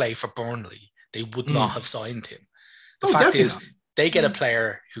did not play for Burnley, they would not have signed him. The fact is, they get a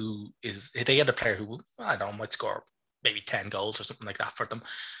player who I don't know, might score maybe 10 goals or something like that for them,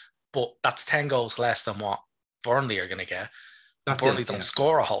 but that's 10 goals less than what Burnley are going to get. Burnley don't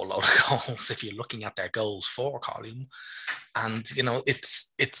score a whole lot of goals if you're looking at their goals for column, and you know it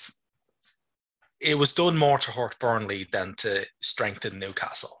was done more to hurt Burnley than to strengthen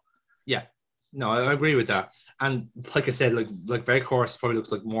Newcastle. Yeah, no, I agree with that. And like I said, like Weghorst probably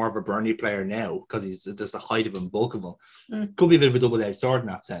looks like more of a Burnley player now because he's just the height of him, bulk of him. Could be a bit of a double-edged sword in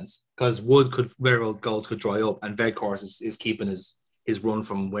that sense because Wood could very well goals could dry up, and Weghorst is keeping his run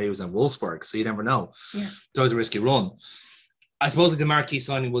from where he was at Wolfsburg, so you never know. Yeah, it's always a risky run. I suppose like the marquee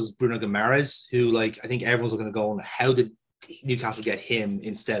signing was Bruno Guimaraes, who like I think everyone's looking to go on how did Newcastle get him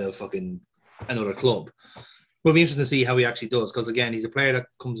instead of fucking another club. It'll be interesting to see how he actually does because again he's a player that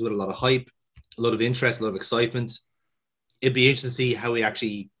comes with a lot of hype, a lot of interest, a lot of excitement. It'd be interesting to see how he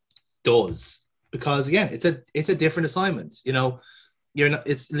actually does because again it's a different assignment. You know,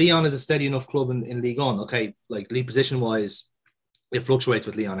 Lyon is a steady enough club in Ligue 1. Okay, like league position wise, it fluctuates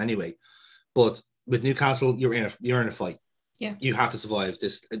with Lyon anyway, but with Newcastle you're in a fight. Yeah, you have to survive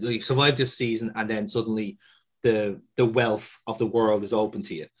this season, and then suddenly the wealth of the world is open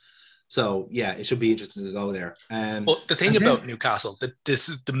to you. So yeah, it should be interesting to go there. But the thing about Newcastle,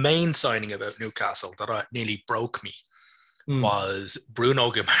 the main signing about Newcastle that nearly broke me was Bruno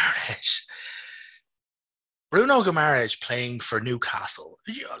Guimaraes. Bruno Guimaraes playing for Newcastle.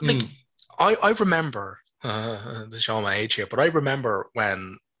 Like I remember, to show my age here, but I remember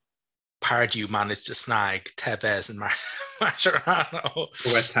when Pardew managed to snag Tevez and Mascherano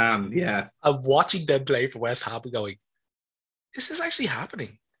for West Ham, yeah. I'm watching them play for West Ham and going, this is actually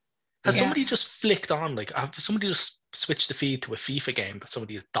happening. Has somebody just flicked on, like, somebody just switched the feed to a FIFA game that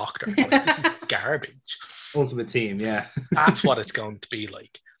somebody has doctored? Like, this is garbage. Ultimate Team, yeah. That's what it's going to be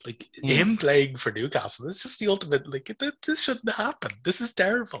like. Like, him playing for Newcastle, it's just the ultimate, like, this shouldn't happen. This is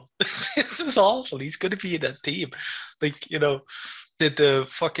terrible. This is awful. He's going to be in a team. Like, you know,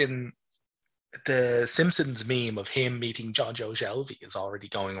 the Simpsons meme of him meeting John Joe Shelby is already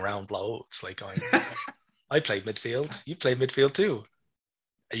going around loads. Like, I play midfield. You play midfield too.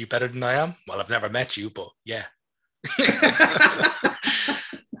 Are you better than I am? Well, I've never met you, but yeah.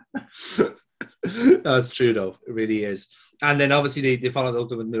 That's true, though. It really is. And then obviously they followed up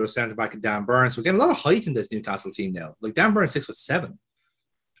with middle centre back and Dan Burns. We're getting a lot of height in this Newcastle team now. Like Dan Burns 6'7",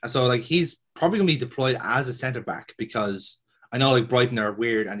 and so like he's probably going to be deployed as a centre back because I know like Brighton are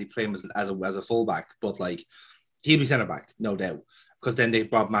weird and they play him as a fullback, but like he'll be centre back, no doubt, because then they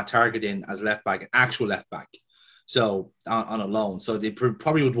brought Matt Targett in as left back, an actual left back. So on a loan, so they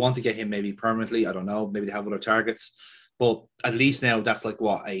probably would want to get him maybe permanently. I don't know. Maybe they have other targets, but at least now that's like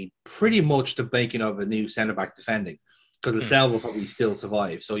pretty much the making of a new centre back defending because Lascelles will probably still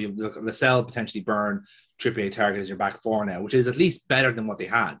survive. So you've Lascelles potentially Burn, Trippier, Targett as your back four now, which is at least better than what they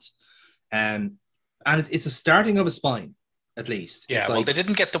had, and it's a starting of a spine at least. Yeah, well, they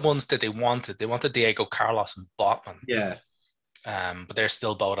didn't get the ones that they wanted. They wanted Diego Carlos and Botman. Yeah, but they're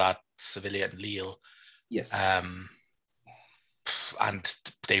still both at Sevilla and Lille. Yes. And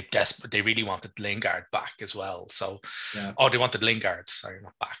they really wanted Lingard back as well. So, they wanted Lingard. Sorry,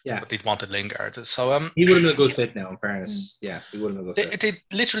 not back. Yeah, but they wanted Lingard. So, he would have been a good fit now. In fairness, yeah, he would have been a good fit. They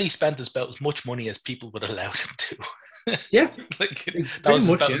literally spent about as much money as people would allow them to. Yeah, like that was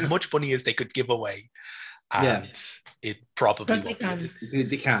about as much money as they could give away, and it probably they can.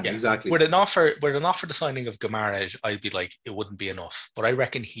 They can exactly. With an offer the signing of Guimaraes, I'd be like, it wouldn't be enough. But I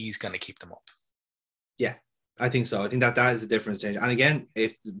reckon he's going to keep them up. Yeah, I think so. I think that is the difference. And again,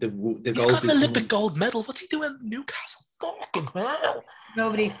 if the he's got an Olympic gold medal, what's he doing in Newcastle? Fucking hell!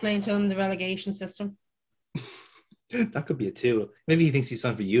 Nobody explained to him the relegation system. That could be it too. Maybe he thinks he's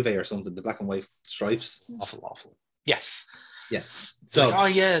signed for Juve or something. The black and white stripes. Awful. Yes. So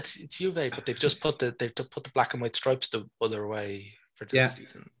it's Juve, but they've just put the black and white stripes the other way for this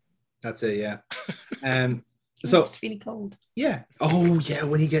season. That's it. Yeah. So it's really cold. Yeah. Oh yeah.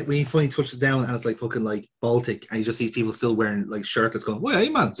 When he finally touches down and it's like fucking like Baltic, and you just see people still wearing like shirtless, going, "Wait, hey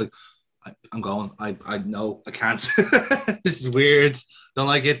man!" It's like, I'm going. I know I can't. This is weird. Don't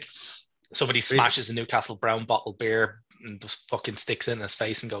like it. Somebody smashes a Newcastle brown bottle beer and just fucking sticks it in his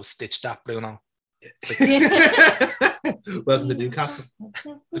face and goes, "Stitch that, Bruno." Welcome to Newcastle.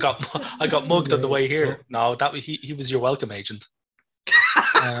 I got mugged on the way here. No, that he was your welcome agent.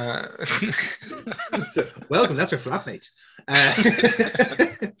 Welcome, that's your flatmate.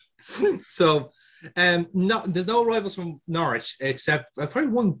 So, there's no rivals from Norwich except probably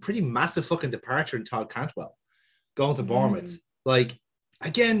one pretty massive fucking departure in Todd Cantwell going to Bournemouth. Like,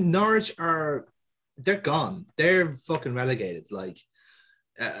 again, Norwich they're gone. They're fucking relegated. Like,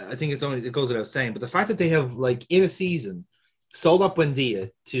 I think it goes without saying, but the fact that they have, like, in a season sold up Buendia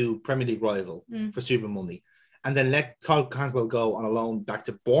to Premier League rival for super money, and then let Todd Cantwell go on a loan back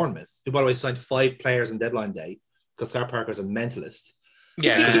to Bournemouth, who, by the way, signed 5 players on deadline day because Scott Parker's a mentalist.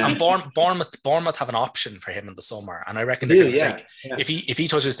 Yeah, because Bournemouth have an option for him in the summer, and I reckon they're going to take. Yeah. If he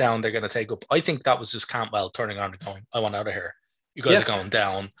touches down, they're going to take up. I think that was just Cantwell turning around and going, "I want out of here. You guys are going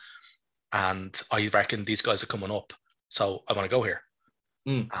down, and I reckon these guys are coming up, so I want to go here."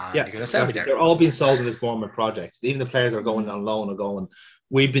 You're going to sell me there. They're all being sold in this Bournemouth project. Even the players are going on loan are going.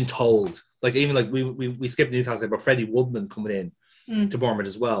 We've been told, like, even like we skipped Newcastle, but Freddie Woodman coming in to Bournemouth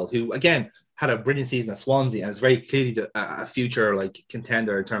as well, who again had a brilliant season at Swansea and is very clearly a future like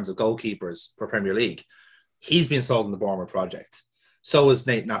contender in terms of goalkeepers for Premier League. He's been sold in the Bournemouth project. So is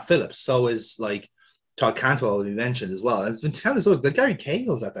Nat Phillips. So is like Todd Cantwell, we mentioned as well. And it's been telling us that Gary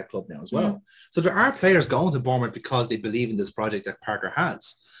Cahill's at that club now as well. So there are players going to Bournemouth because they believe in this project that Parker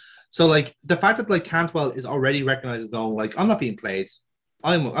has. So like the fact that like Cantwell is already recognized and going like, I'm not being played.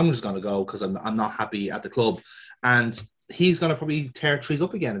 I'm just going to go because I'm not happy at the club. And he's going to probably tear trees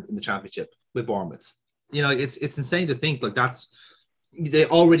up again in the Championship with Bournemouth. You know, it's insane to think like they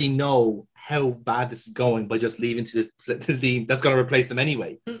already know how bad this is going by just leaving to the team that's going to replace them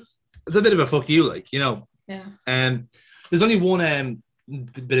anyway. It's a bit of a fuck you, like, you know. Yeah. There's only one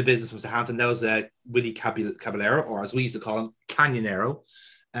bit of business from Southampton. That was Willie Caballero, or as we used to call him, Canyonero.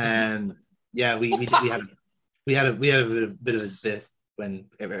 Yeah, we had a bit of a bit when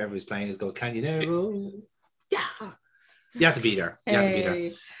everyone was playing. Is go Canyonero. Yeah. You have to be there.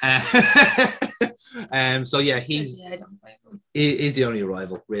 So yeah, he's the only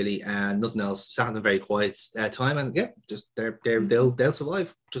rival really, and nothing else. Southampton very quiet time, and yeah, just they'll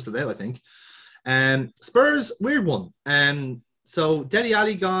survive just about, I think. Spurs, weird one. So Dele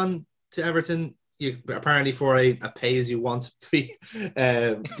Alli gone to Everton, apparently for a pay as you want free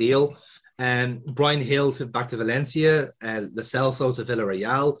deal. Brian Hill back to Valencia, Lo Celso to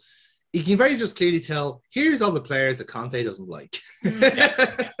Villarreal. You can very just clearly tell, here's all the players that Conte doesn't like.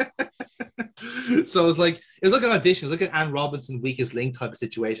 So it was like an audition. It was like an Anne Robinson weakest link type of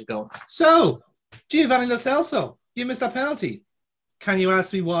situation going, so, Giovanni Lo Celso, you missed that penalty. Can you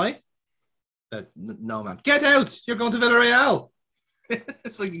ask me why? No, man. Get out! You're going to Villarreal.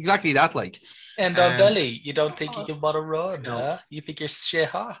 It's like exactly that, like. And Dele, you don't think you can want to run, huh? You think you're shit,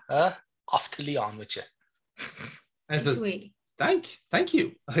 huh? Off to Leon with you. And so, Thank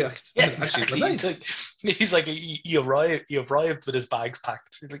you. Yeah, exactly. He's like he arrived with his bags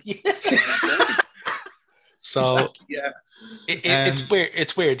packed. He's like, yeah. So exactly, yeah, it's weird.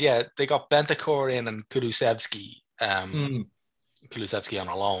 It's weird. Yeah, they got Bentancur in and Kulusevski. Kulusevski on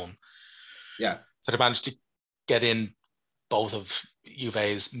a loan. Yeah. So they managed to get in both of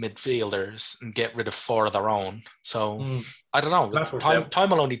Juve's midfielders and get rid of 4 of their own. So I don't know. Time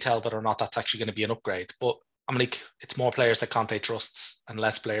will only tell whether or not that's actually going to be an upgrade. But I'm like, it's more players that Conte trusts and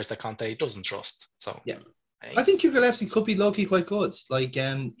less players that Conte doesn't trust. So yeah, I think Kulusevski could be low-key quite good. Like,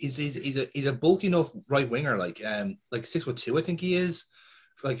 he's a bulky enough right winger. Like 6'2", I think he is.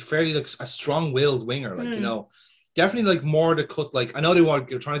 Like fairly like a strong-willed winger. Like you know, definitely like more to cut. Like I know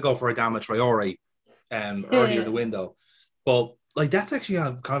they're trying to go for Adama Traore, earlier in the window, but like that's actually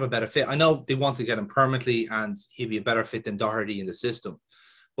kind of a better fit. I know they want to get him permanently, and he'd be a better fit than Doherty in the system,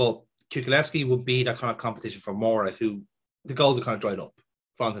 but Kulusevski would be that kind of competition for Mora, who the goals are kind of dried up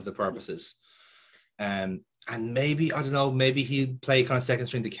for all intents and purposes. And maybe, I don't know, maybe he'd play kind of second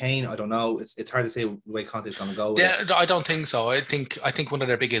string to Kane. I don't know. It's hard to say the way Conte's going to go. Yeah, I don't think so. I think one of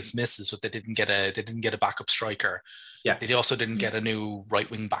their biggest misses was they didn't get a backup striker. Yeah. They also didn't get a new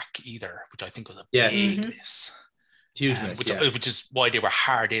right wing back either, which I think was a big miss. Huge miss, which is why they were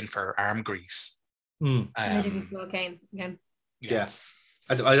hard in for arm grease. And they didn't go again. Yeah.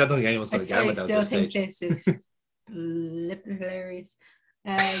 I don't think anyone's going to get him at this stage. I still think this is flipping hilarious.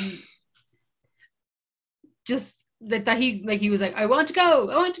 Just that he was like, I want to go.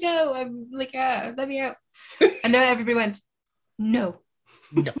 I'm like, let me out. And now everybody went, no.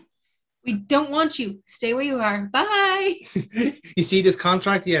 We don't want you. Stay where you are. Bye. You see this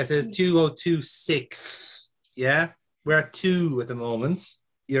contract? Yeah, it says 2026. Yeah, we're at 2 at the moment.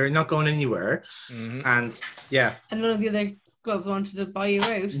 You're not going anywhere. And yeah. And none of the other clubs wanted to buy you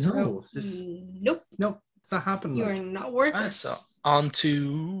out. No. Nope. It's not happening. You are not worth Right, it. so on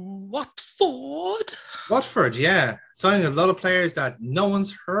to Watford. Watford, yeah, signing a lot of players that no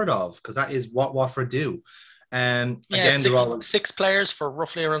one's heard of because that is what Watford do. Yeah, Again, they're all six players for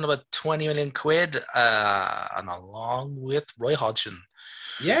roughly around about 20 million quid, and along with Roy Hodgson.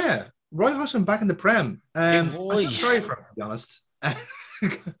 yeah. Roy Hodgson back in the Prem. I boy. feel sorry for him, to be honest.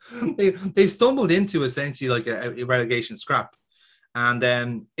 They've stumbled into essentially like a relegation scrap,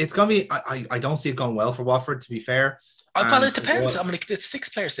 and it's gonna be. I don't see it going well for Watford, to be fair. Well, it depends. I mean, it's 6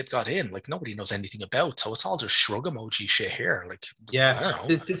 players they've got in. Like nobody knows anything about, so it's all just shrug emoji shit here. Like, yeah, I don't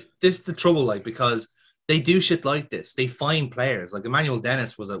know. this is the trouble, like because they do shit like this. They find players like Emmanuel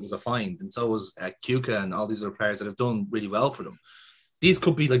Dennis was a find, and so was Kuka and all these other players that have done really well for them. These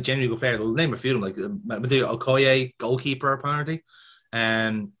could be like genuinely good players. I'll name a few of them, like Okoye, goalkeeper apparently.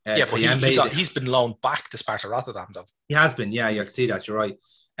 But he's been loaned back to Sparta Rotterdam, though. He has been, yeah, you can see that. You're right.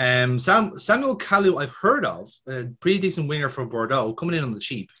 Samuel Kalu, I've heard of, a pretty decent winger for Bordeaux, coming in on the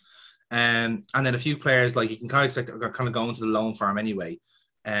cheap. And then a few players like you can kind of expect are kind of going to the loan farm anyway.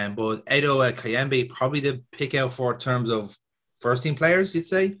 But Edo Kayembe probably the pick out for terms of first team players, you'd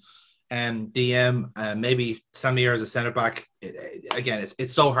say. DM, maybe Samir as a centre back. Again,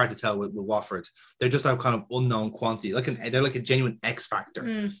 it's so hard to tell with Watford. They're just a kind of unknown quantity. They're like a genuine X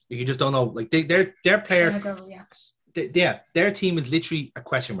factor. You just don't know. Like their player. Their team is literally a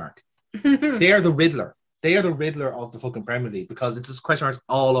question mark. They are the Riddler. They are the Riddler of the fucking Premier League because it's just question marks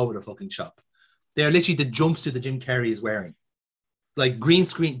all over the fucking shop. They are literally the jumpsuit that Jim Carrey is wearing. Like green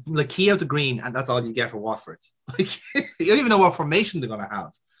screen, like key out the green, and that's all you get for Watford. Like you don't even know what formation they're gonna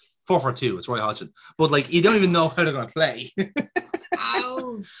have. 4-4-2. It's Roy Hodgson, but like you don't even know how they're gonna play.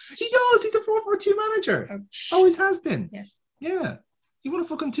 Ouch. He does. He's a 4-4-2 manager. Ouch. Always has been. Yes. Yeah. You want to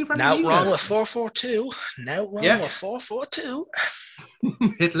fucking 2 Premier Now League wrong guys. with 4-4-2. Now wrong with 4-4-2.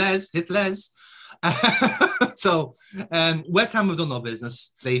 Hit Les. So West Ham have done no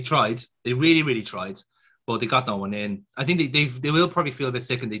business. They tried. They really, really tried, but they got no one in. I think they will probably feel a bit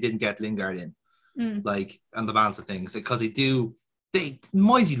sick and they didn't get Lingard in, like on the balance of things because they do.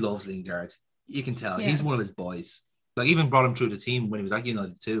 Moisey loves Lingard. You can tell he's one of his boys. Like even brought him through the team when he was at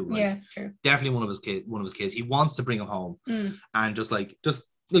United too. Like, yeah, true. Definitely one of his kids. He wants to bring him home, and just like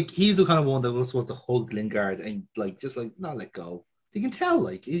he's the kind of one that was supposed to hold Lingard and not let go. You can tell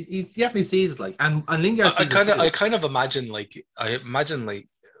like he definitely sees it like and Lingard. I kind of imagine like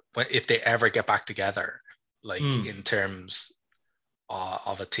if they ever get back together, like in terms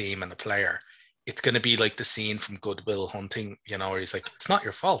of a team and a player. It's going to be like the scene from Good Will Hunting, where he's like, it's not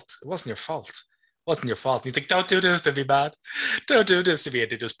your fault. It wasn't your fault. It wasn't your fault. And he's like, don't do this to me, man. Don't do this to me. And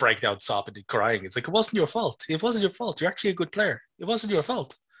they just break down sobbing and crying. It's like, it wasn't your fault. It wasn't your fault. You're actually a good player. It wasn't your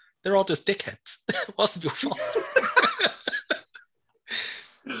fault. They're all just dickheads. It wasn't your fault.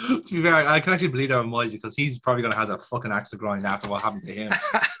 To be fair, I can actually believe that with Moisey because he's probably going to have a fucking axe to grind after what happened to him.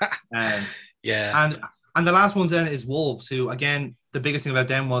 Yeah. And the last one then is Wolves, who, again, the biggest thing about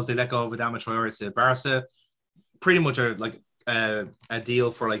them was they let go of Adama Traore to Barca. Pretty much a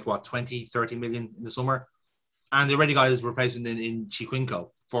deal for 20-30 million in the summer. And they already got his replacement in Chiquinco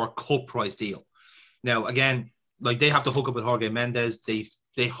for a cut price deal. Now, again, they have to hook up with Jorge Mendes.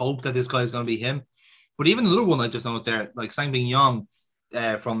 They hope that this guy is going to be him. But even another one I just noticed there, like Sang-Bin Yong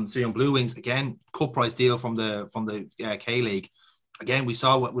from Syrian Blue Wings, again, cut price deal from the K-League. Again, we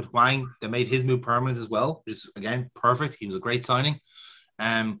saw what with Hwang, they made his move permanent as well, which is, again, perfect. He was a great signing.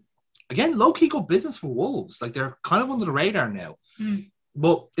 Again, low-key good business for Wolves. They're kind of under the radar now.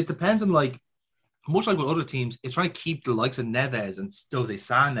 But it depends on, much like with other teams, it's trying to keep the likes of Neves and Stose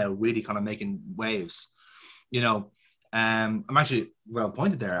San now really kind of making waves. I'm actually well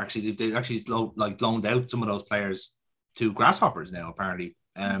pointed there. Actually, they actually loaned out some of those players to Grasshoppers now, apparently.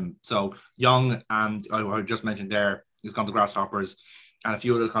 So Young and I just mentioned there, he's gone to Grasshoppers, and a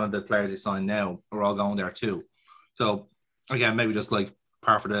few other kind of the players he signed now are all going there too. So again, maybe just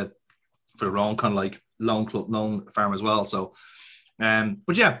par for their own kind of loan farm as well. So,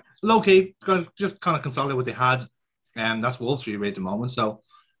 but yeah, low key, just kind of consolidate what they had, and that's Wolves really at the moment. So,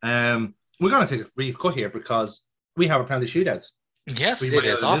 we're gonna take a brief cut here because we have a penalty shootout. Yes, it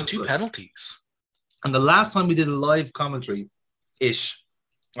is off 2 penalties. And the last time we did a live commentary-ish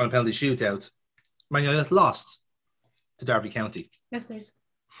on a penalty shootout, Man United lost to Derby County. Yes, please.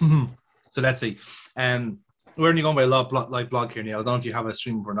 So let's see. We're only going by a blog here, Neil. I don't know if you have a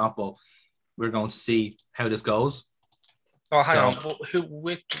stream or not, but we're going to see how this goes. Oh, hang on.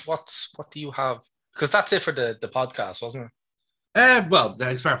 What do you have? Because that's it for the podcast, wasn't it? Well,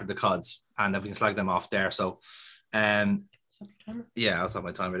 except for the CODs, and we can slag them off there. So, yeah, I'll stop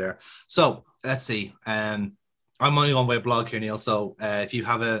my timer there. So let's see. I'm only on my blog here, Neil. So if you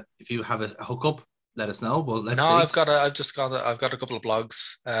have a hookup, let us know. But let's No, see. I've got a couple of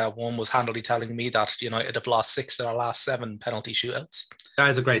blogs. One was handily telling me that United have lost 6 of their last 7 penalty shootouts.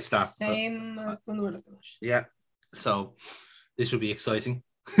 That is a great stat. Same as when we're looking at. Yeah. So this should be exciting.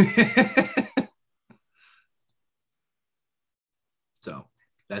 So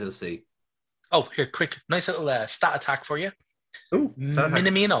let us see. Oh, here, quick, nice little stat attack for you. Oh,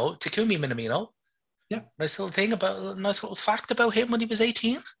 Takumi Minamino. Yeah. Nice little fact about him when he was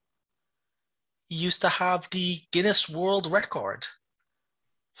 18. He used to have the Guinness World Record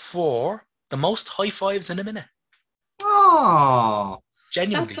for the most high fives in a minute. Oh,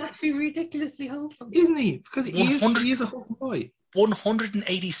 Genuinely. That's actually ridiculously wholesome. Isn't he? Because he is a wholesome boy.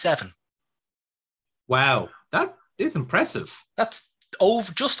 187. Wow, that is impressive. That's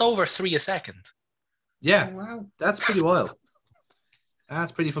just over 3 a second. Yeah, Wow. that's pretty wild.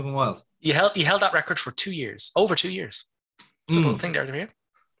 That's pretty fucking wild. He held that record for 2 years, over 2 years. Just a little thing there to hear.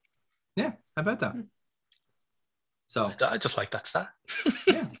 Yeah, how about that? So I just like that stat.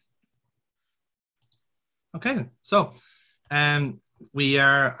 Yeah. Okay then. So, we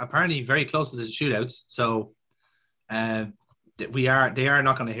are apparently very close to the shootouts. So, they are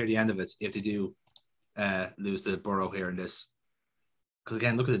not going to hear the end of it if they do lose the Borough here in this. Because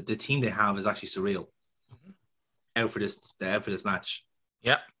again, look at the team they have is actually surreal. Out for this match.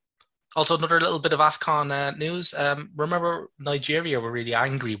 Yeah. Also, another little bit of AFCON news. Remember, Nigeria were really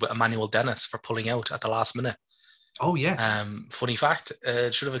angry with Emmanuel Dennis for pulling out at the last minute. Oh, yes. Funny fact,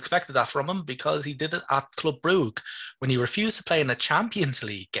 should have expected that from him because he did it at Club Brugge when he refused to play in a Champions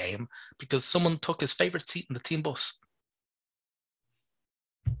League game because someone took his favourite seat in the team bus.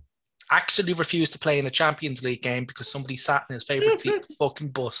 Actually refused to play in a Champions League game because somebody sat in his favourite seat in the fucking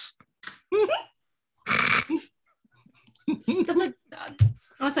bus.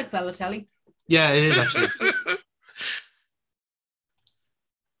 That's like Balotelli. Yeah, it is actually.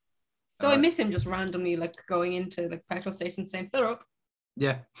 So I miss him just randomly like going into like petrol stations saying, fill her up.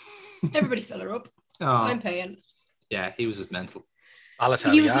 Yeah. Everybody fill her up. Oh, I'm paying. yeah, he was just mental.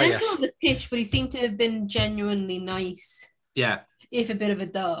 Balotelli, He was mental on the pitch, but he seemed to have been genuinely nice. Yeah. If a bit of a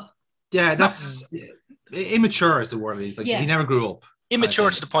duh. Yeah, that's immature is the word. He's like, he never grew up. Immature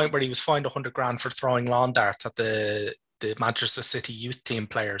to the point where he was fined 100 grand for throwing lawn darts at the Manchester City youth team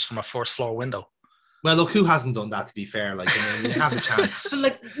players from a first floor window. Well, look, who hasn't done that, to be fair? Like, you have a chance. But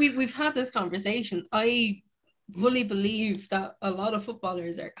like, we've had this conversation. I fully believe that a lot of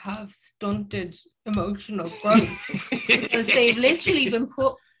footballers have stunted emotional growth because they've literally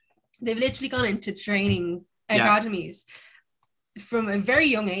gone into training academies from a very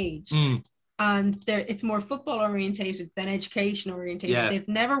young age. And it's more football orientated than education orientated. Yeah. They've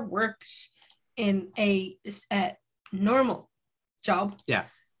never worked in a normal job. Yeah.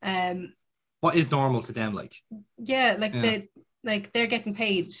 What is normal to them? Like, they're getting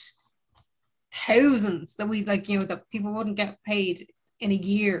paid thousands that people wouldn't get paid in a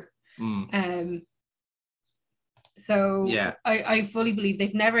year. So yeah, I fully believe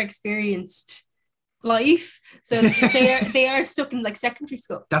they've never experienced life, so they are stuck in like secondary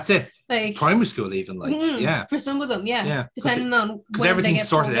school. That's it. Like primary school, even for some of them, depending on because everything's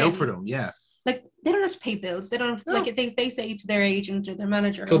sorted out for them. Yeah, like they don't have to pay bills. They don't have, like if they say to their agent or their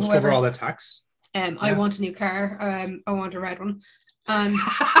manager, clubs or whoever, cover all their tax. I want a new car. I want a red one, and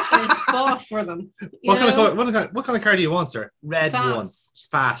it's bought for them. What kind of car do you want, sir? Red one,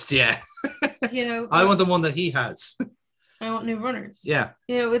 fast. Yeah. I want the one that he has. I want new runners. Yeah.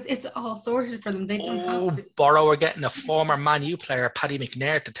 It's all sorted for them. They don't have to. Borough are getting a former Man U player, Paddy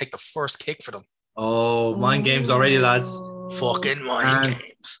McNair, to take the first kick for them. Oh, mind games already, lads. Fucking mind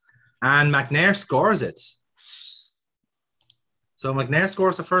games. And McNair scores it. So McNair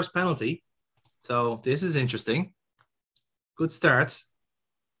scores the first penalty. So this is interesting. Good start.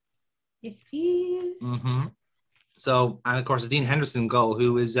 Yes, please. Mm-hmm. So, and of course, the Dean Henderson goal,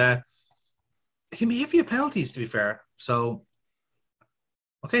 who is it can be iffy at penalties, to be fair. So,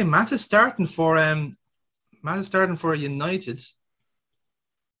 okay, Matt is starting for United.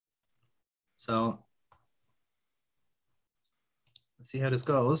 So, let's see how this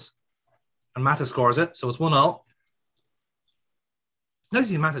goes. And Mata scores it, so it's 1-0. Nice to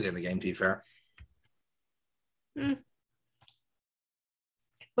see Mata get the game, to be fair. But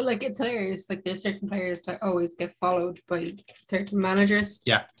like, it's hilarious. Like, there's certain players that always get followed by certain managers.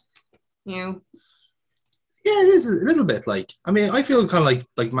 Yeah. Yeah, it is a little bit like. I mean, I feel kind of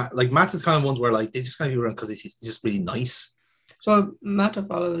like Matt's is kind of ones where like they just kind of be around because he's just really nice. So Mata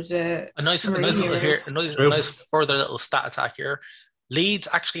follows a nice further little stat attack here. Leeds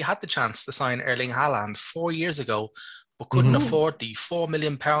actually had the chance to sign Erling Haaland 4 years ago, but couldn't afford the £4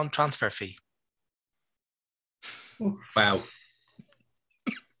 million transfer fee. Wow.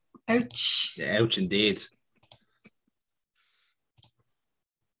 Ouch. Yeah, ouch indeed.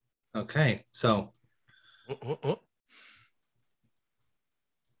 Okay, so again,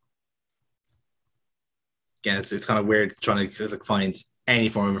 it's kind of weird trying to like, find any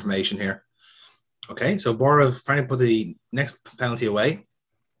form of information here. Okay, so Bora trying to put the next penalty away.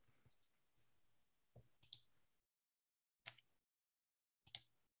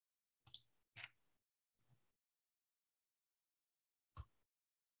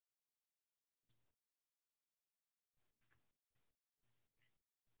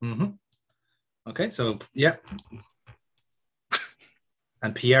 Mm-hmm. Okay, so yeah.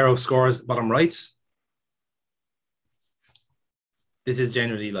 And Piero scores bottom right. This is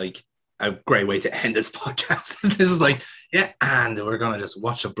generally like a great way to end this podcast. This is like, yeah, and we're gonna just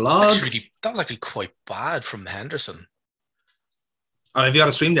watch a blog. That was actually quite bad from Henderson. Oh, have you got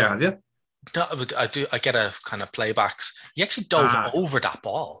a stream there, have you? No, I do. I get a kind of playbacks. He actually dove over that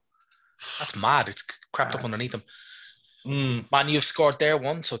ball. That's mad. It's crept up underneath him. Man, you've scored there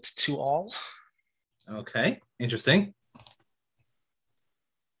one, so it's 2-2. Okay, interesting.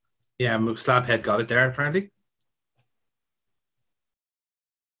 Yeah, Slabhead got it there apparently.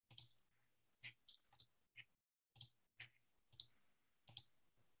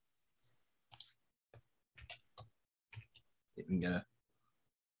 You can get it.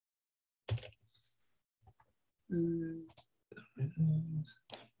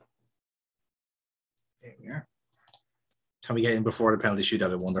 There we are. Can we get in before the penalty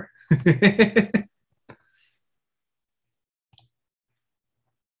shootout? I wonder.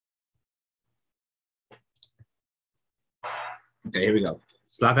 Okay, here we go.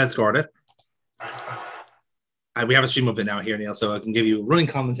 Slaphead scored it. We have a stream of it now here, Neil, so I can give you running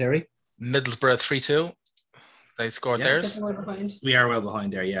commentary. Middlesbrough 3-2. They scored theirs. We are well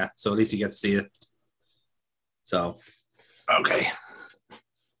behind there, yeah. So at least you get to see it. So, okay.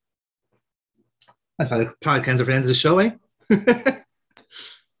 That's probably Ken's for the end of the show, eh?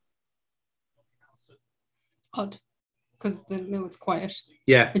 Odd. Because no, it's quiet.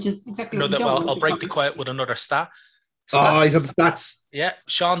 Yeah. Which is exactly what I'll break the quiet with another stat. Oh, he's got the stats. Yeah.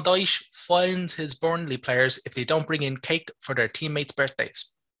 Sean Dyche fines his Burnley players if they don't bring in cake for their teammates'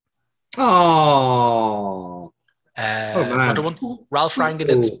 birthdays. Oh. Another one. Ralph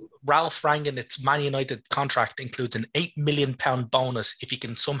Rangnick's Man United contract includes an £8 million bonus if he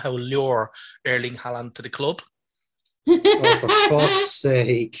can somehow lure Erling Haaland to the club. Oh, for fuck's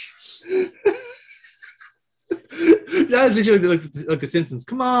sake. That is literally like the Simpsons.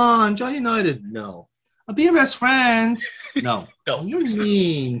 Come on, join United. No. I'll be your best friend. No. No. You're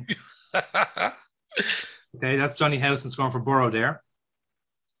mean. Okay, that's Johnny Howson scoring for Borough there.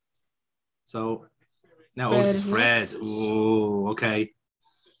 So now Otis Fred. Oh, okay.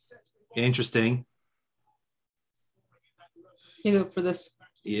 Interesting. He's up for this.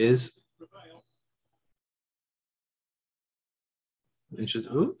 He is.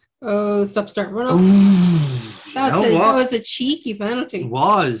 Interesting. Ooh. Oh, start, run up. That was a cheeky penalty. It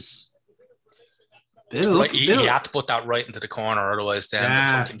was. He had to put that right into the corner, otherwise then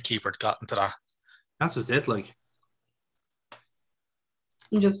the fucking keeper got into that. That's just it, like.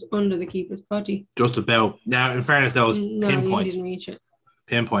 Just under the keeper's body. Just about. Now, in fairness, that was pinpoint. He didn't reach it.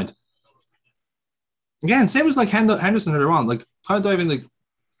 Pinpoint. Again, same as like Henderson earlier on, like kind of diving like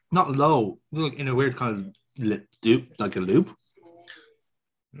not low, like in a weird kind of loop, like a loop.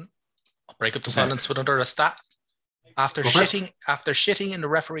 I'll break up the silence with another stat. After shitting in the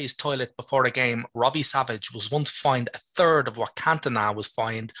referee's toilet before the game, Robbie Savage was once fined a third of what Cantona was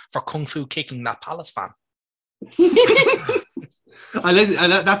fined for kung fu kicking that Palace fan. I like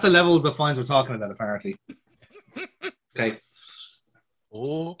that's the levels of fines we're talking about, apparently. Okay.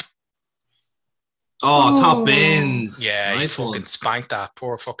 Top bins. Yeah, nice, he fucking spanked that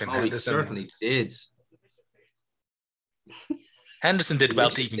poor fucking Henderson. He certainly did. Henderson did well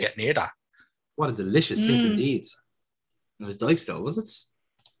to even get near that. What a delicious hit indeed. It was Dyksdale, was it?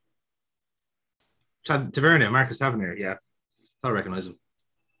 Tavernier, Marcus Tavernier, yeah. I recognize him.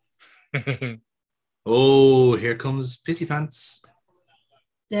 Oh, here comes Pissy Pants.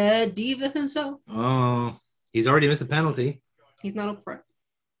 The diva himself. Oh, he's already missed a penalty. He's not up for it.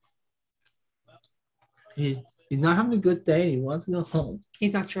 He's not having a good day. He wants to go home.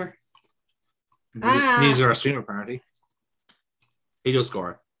 He's not sure. Neither are a streamer, apparently. He just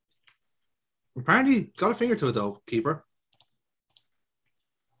scored. Apparently, got a finger to it, though, keeper.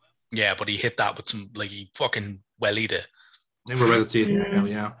 Yeah, but he hit that with some, like, he fucking wellied it. I think we're ready to see it now,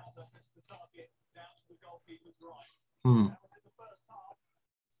 yeah.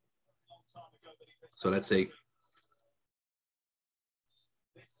 So let's see.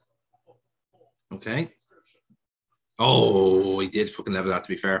 Okay. Oh, he did fucking level that, to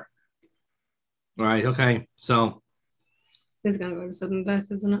be fair. Right. Okay. So This is gonna go to sudden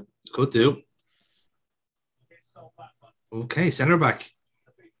death, isn't it? could do. Okay, centre back.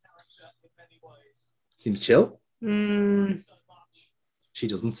 Seems chill. She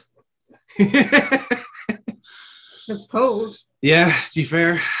doesn't. Looks cold. Yeah, to be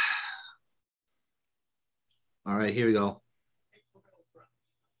fair. All right, here we go.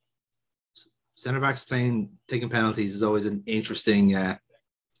 Centre backs taking penalties is always an interesting.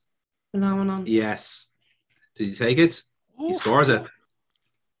 Phenomenon. Yes. Did he take it? Oof. He scores it.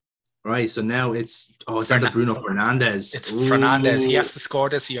 Right, so now it's under Bruno Fernandes. It's Fernandes. He has to score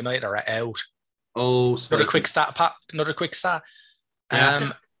this. United are out. Oh, spicy. Another quick stat.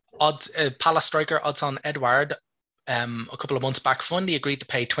 Yeah. Palace striker Odson Edouard. A couple of months back, Fundy agreed to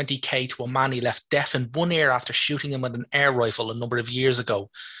pay 20k to a man he left deaf in one ear after shooting him with an air rifle a number of years ago.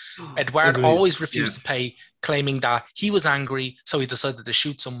 Edouard always refused to pay, claiming that he was angry, so he decided to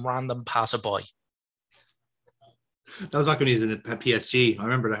shoot some random passerby. That was back when he was in the PSG. I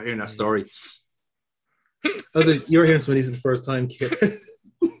remember hearing that story. You're hearing some of these for the first time, kid.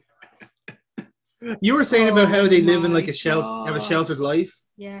 You were saying about how they live in like have a sheltered life.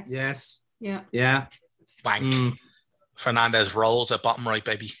 Yes. Yes. Yeah. Yeah. Wank. Fernandes rolls at bottom right,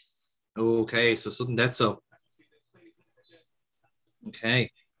 baby. Okay, so sudden death. So. Okay,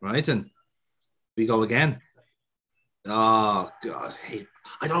 right, and we go again. Oh God,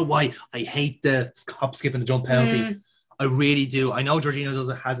 I don't know why I hate the hop, skip, and the jump penalty. I really do. I know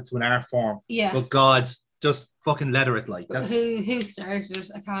Jorginho has it to an art form. Yeah. But God, just fucking letter it like that's who started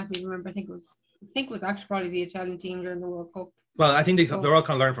it? I can't even remember. I think it was actually probably the Italian team during the World Cup. Well, I think they're all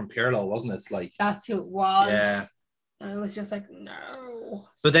kind of learning from Pirlo, wasn't it? It's like that's who it was. Yeah. And it was just like, no.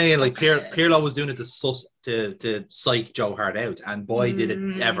 But then like Pirlo was doing it to psych Joe Hart out, and boy did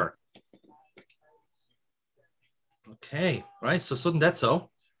it ever. Okay, right. So sudden death. So,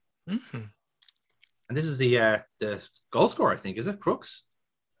 and this is the goal scorer, I think, is it Crooks?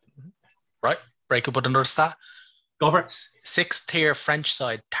 Right. Break up with another stat. Go for it. 6th tier French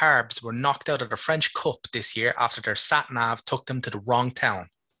side Tarbes were knocked out of the French Cup this year after their sat nav took them to the wrong town.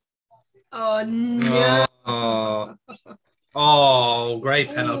 Oh no! Oh,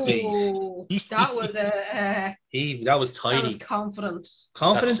 great penalty! Ooh, that was that was tidy. That was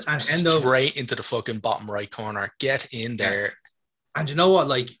confident, and Endo straight into the fucking bottom right corner. Get in there. Yeah. And you know what?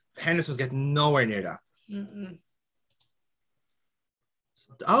 Like Henderson was getting nowhere near that. Mm-mm.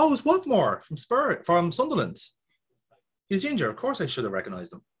 Oh, it was Watmore from Sunderland. He's ginger. Of course, I should have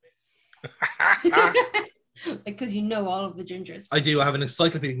recognised him. Because you know all of the gingers. I do. I have an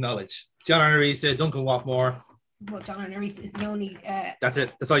encyclopedic knowledge. John Henry said Duncan Watmore. Well, John Henry is the only. That's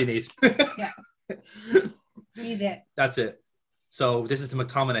it. That's all you need. Yeah. He's it. That's it. So this is to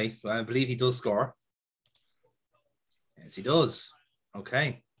McTominay. I believe he does score. Yes, he does.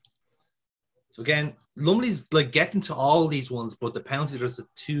 Okay. So again, Lumley's like getting to all these ones, but the penalties are just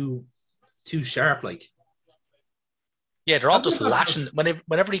too sharp. Like, yeah, they're all just lashing.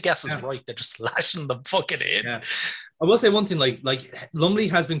 Whenever he guesses right, they're just lashing them fucking in. Yeah. I will say one thing: like Lumley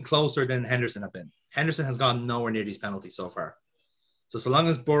has been closer than Henderson have been. Henderson has gone nowhere near these penalties so far. So long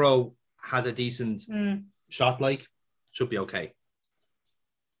as Burrow has a decent shot, like, should be okay.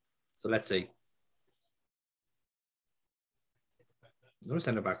 So let's see. Another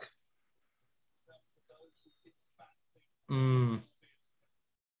centre back.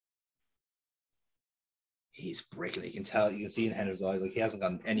 He's breaking it. You can tell. You can see in Hender's eye, like he hasn't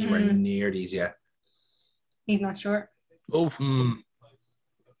gotten anywhere near these yet. He's not sure. Oh.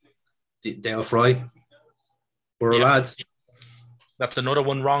 Dale Fry. Burrow lads. That's another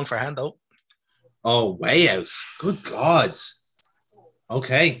one wrong for Hendo. Oh, way out. Good God.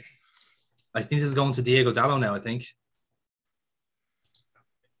 Okay. I think this is going to Diego Dallo now, I think.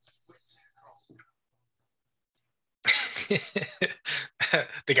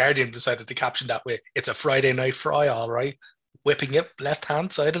 The Guardian decided to caption that way. It's a Friday night fry, all right. Whipping it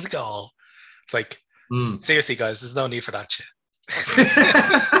left-hand side of the goal. It's like, seriously, guys, there's no need for that shit.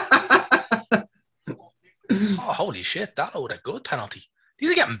 Oh, holy shit, that was a good penalty.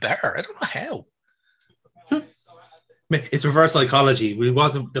 These are getting better. I don't know how. It's reverse psychology. We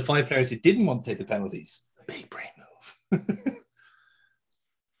wasn't the 5 players who didn't want to take the penalties. Big brain move.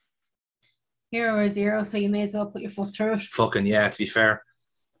 0-0, so you may as well put your foot through it. Fucking yeah, to be fair.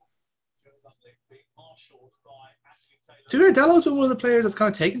 To be fair, Dallo's been one of the players that's kind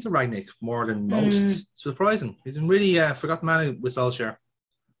of taken to Rangnick more than most. It's surprising. He's been really forgotten man with Solskjaer.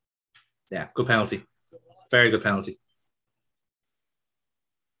 Yeah, good penalty. Very good penalty.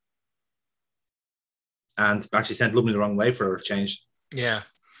 And actually sent Lumley the wrong way for a change. Yeah.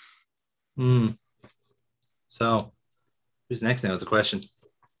 So, who's next now is the question.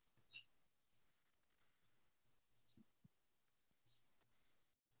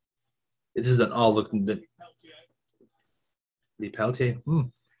 This is an all looking bit. Lee Peltier.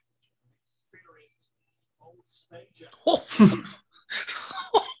 Oh.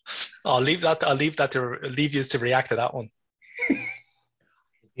 I'll leave you to react to that one.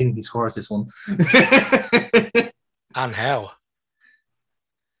 He scores this one. And how?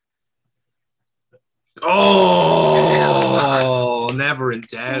 Oh, never in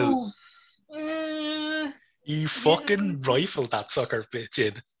doubt. You fucking rifled that sucker bitch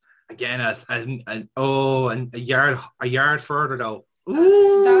in. Again, and a yard further though.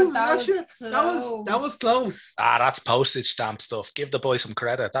 Ooh, that was close. That's postage stamp stuff. Give the boy some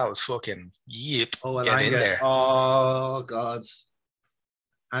credit. That was fucking yep. Oh, Get in there. Oh God,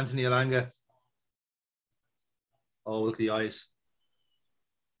 Anthony Alanga. Oh, look at the eyes.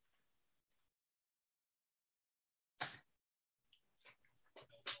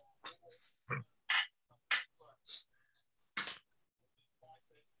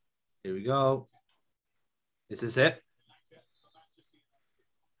 Here we go. This is it.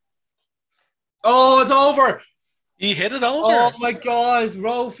 Oh, it's over. He hit it over. Oh my God,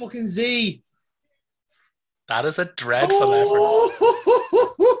 Row fucking Z. That is a dreadful effort.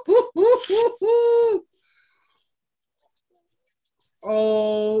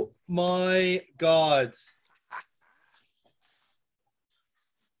 Oh my God.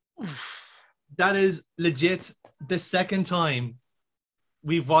 That is legit the second time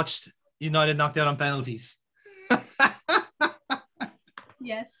we've watched United knocked out on penalties.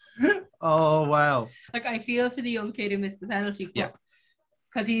 Yes. Oh, wow. Like, I feel for the young kid who missed the penalty. Yeah.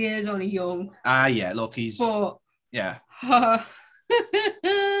 Because he is only young. Yeah, look, he's... But... Yeah.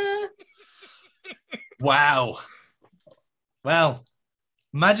 Wow. Well,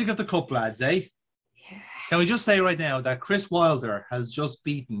 magic of the cup, lads, eh? Yeah. Can we just say right now that Chris Wilder has just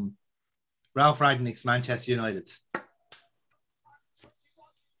beaten Ralph Ragnick's Manchester United?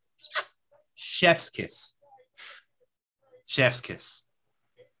 Chef's kiss. Chef's kiss.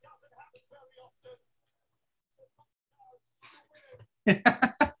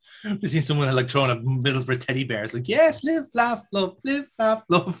 We've seen someone like throwing a Middlesbrough teddy bear. It's like, yes, live, laugh, love, live, laugh,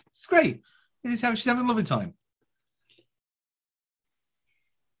 love. It's great. She's having a lovely time.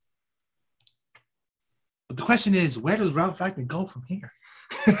 But the question is, where does Ralph Ragnick go from here?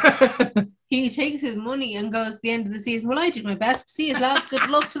 He takes his money and goes to the end of the season. Well, I did my best. See you, lads. Good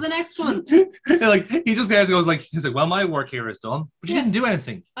luck to the next one. Like, he just there goes like, he's like, well, my work here is done. But you didn't do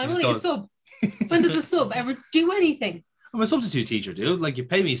anything. I'm only a sub. When does a sub ever do anything? I'm a substitute teacher, dude. Like, you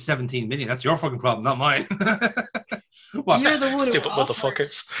pay me 17 million. That's your fucking problem, not mine. What? You're the one stupid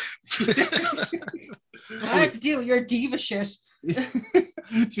motherfuckers. I had to deal with your diva shit.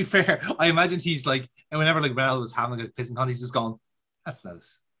 To be fair, I imagine he's like, and whenever like Mel was having like a pissing con, he's just going, that's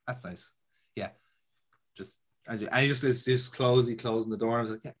nice. That's nice. Yeah. And he just is just closing the door. I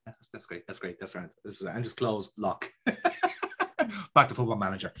was like, yeah, that's great. That's great. That's right. And just close, lock. Back to Football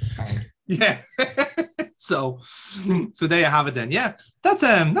Manager. Yeah. So there you have it then. Yeah.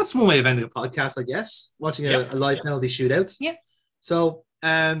 That's one way of ending a podcast, I guess. Watching a live penalty shootout. Yep. So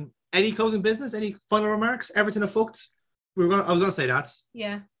any closing business? Any final remarks? Everton are fucked. I was gonna say that.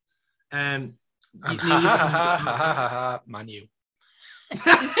 Yeah. Man U.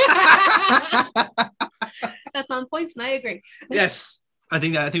 That's on point, and I agree. Yes, I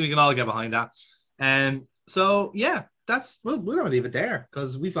think we can all get behind that. So yeah, we're gonna leave it there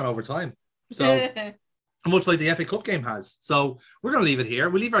because we've gone over time. So much like the FA Cup game has. So we're gonna leave it here.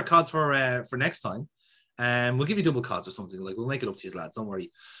 We'll leave our cards for next time. We'll give you double cards or something. Like, we'll make it up to you, lads. Don't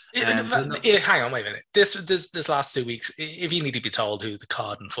worry. Hang on, wait a minute. This last 2 weeks, if you need to be told who the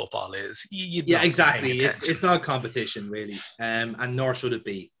card in football is, exactly. It's not a competition, really, and nor should it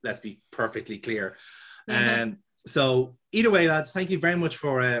be. Let's be perfectly clear. So either way, lads, thank you very much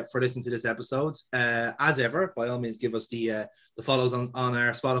for listening to this episode. As ever, by all means, give us the follows on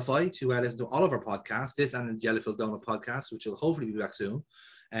our Spotify to listen to all of our podcasts. This and the Yellowfield Donut podcast, which will hopefully be back soon.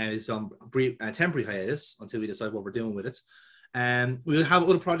 It's on brief temporary hiatus until we decide what we're doing with it. We'll have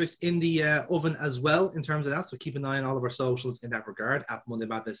other projects in the oven as well in terms of that, so keep an eye on all of our socials in that regard at Monday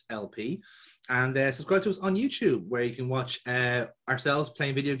Madness LP. And subscribe to us on YouTube, where you can watch ourselves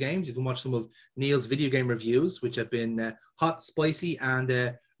playing video games. You can watch some of Neil's video game reviews, which have been hot, spicy,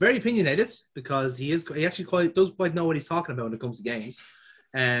 and very opinionated, because he actually does quite know what he's talking about when it comes to games.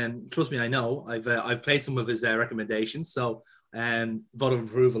 Trust me, I know. I've played some of his recommendations, so vote of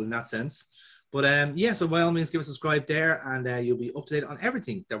approval in that sense. But so by all means, give us a subscribe there, and you'll be up to date on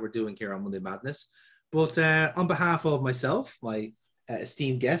everything that we're doing here on Monday Madness. But on behalf of myself, my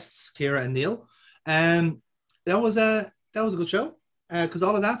esteemed guests, Kira and Neil, that was a good show, because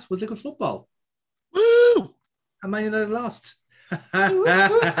all of that was liquid football. Woo! And Man United lost.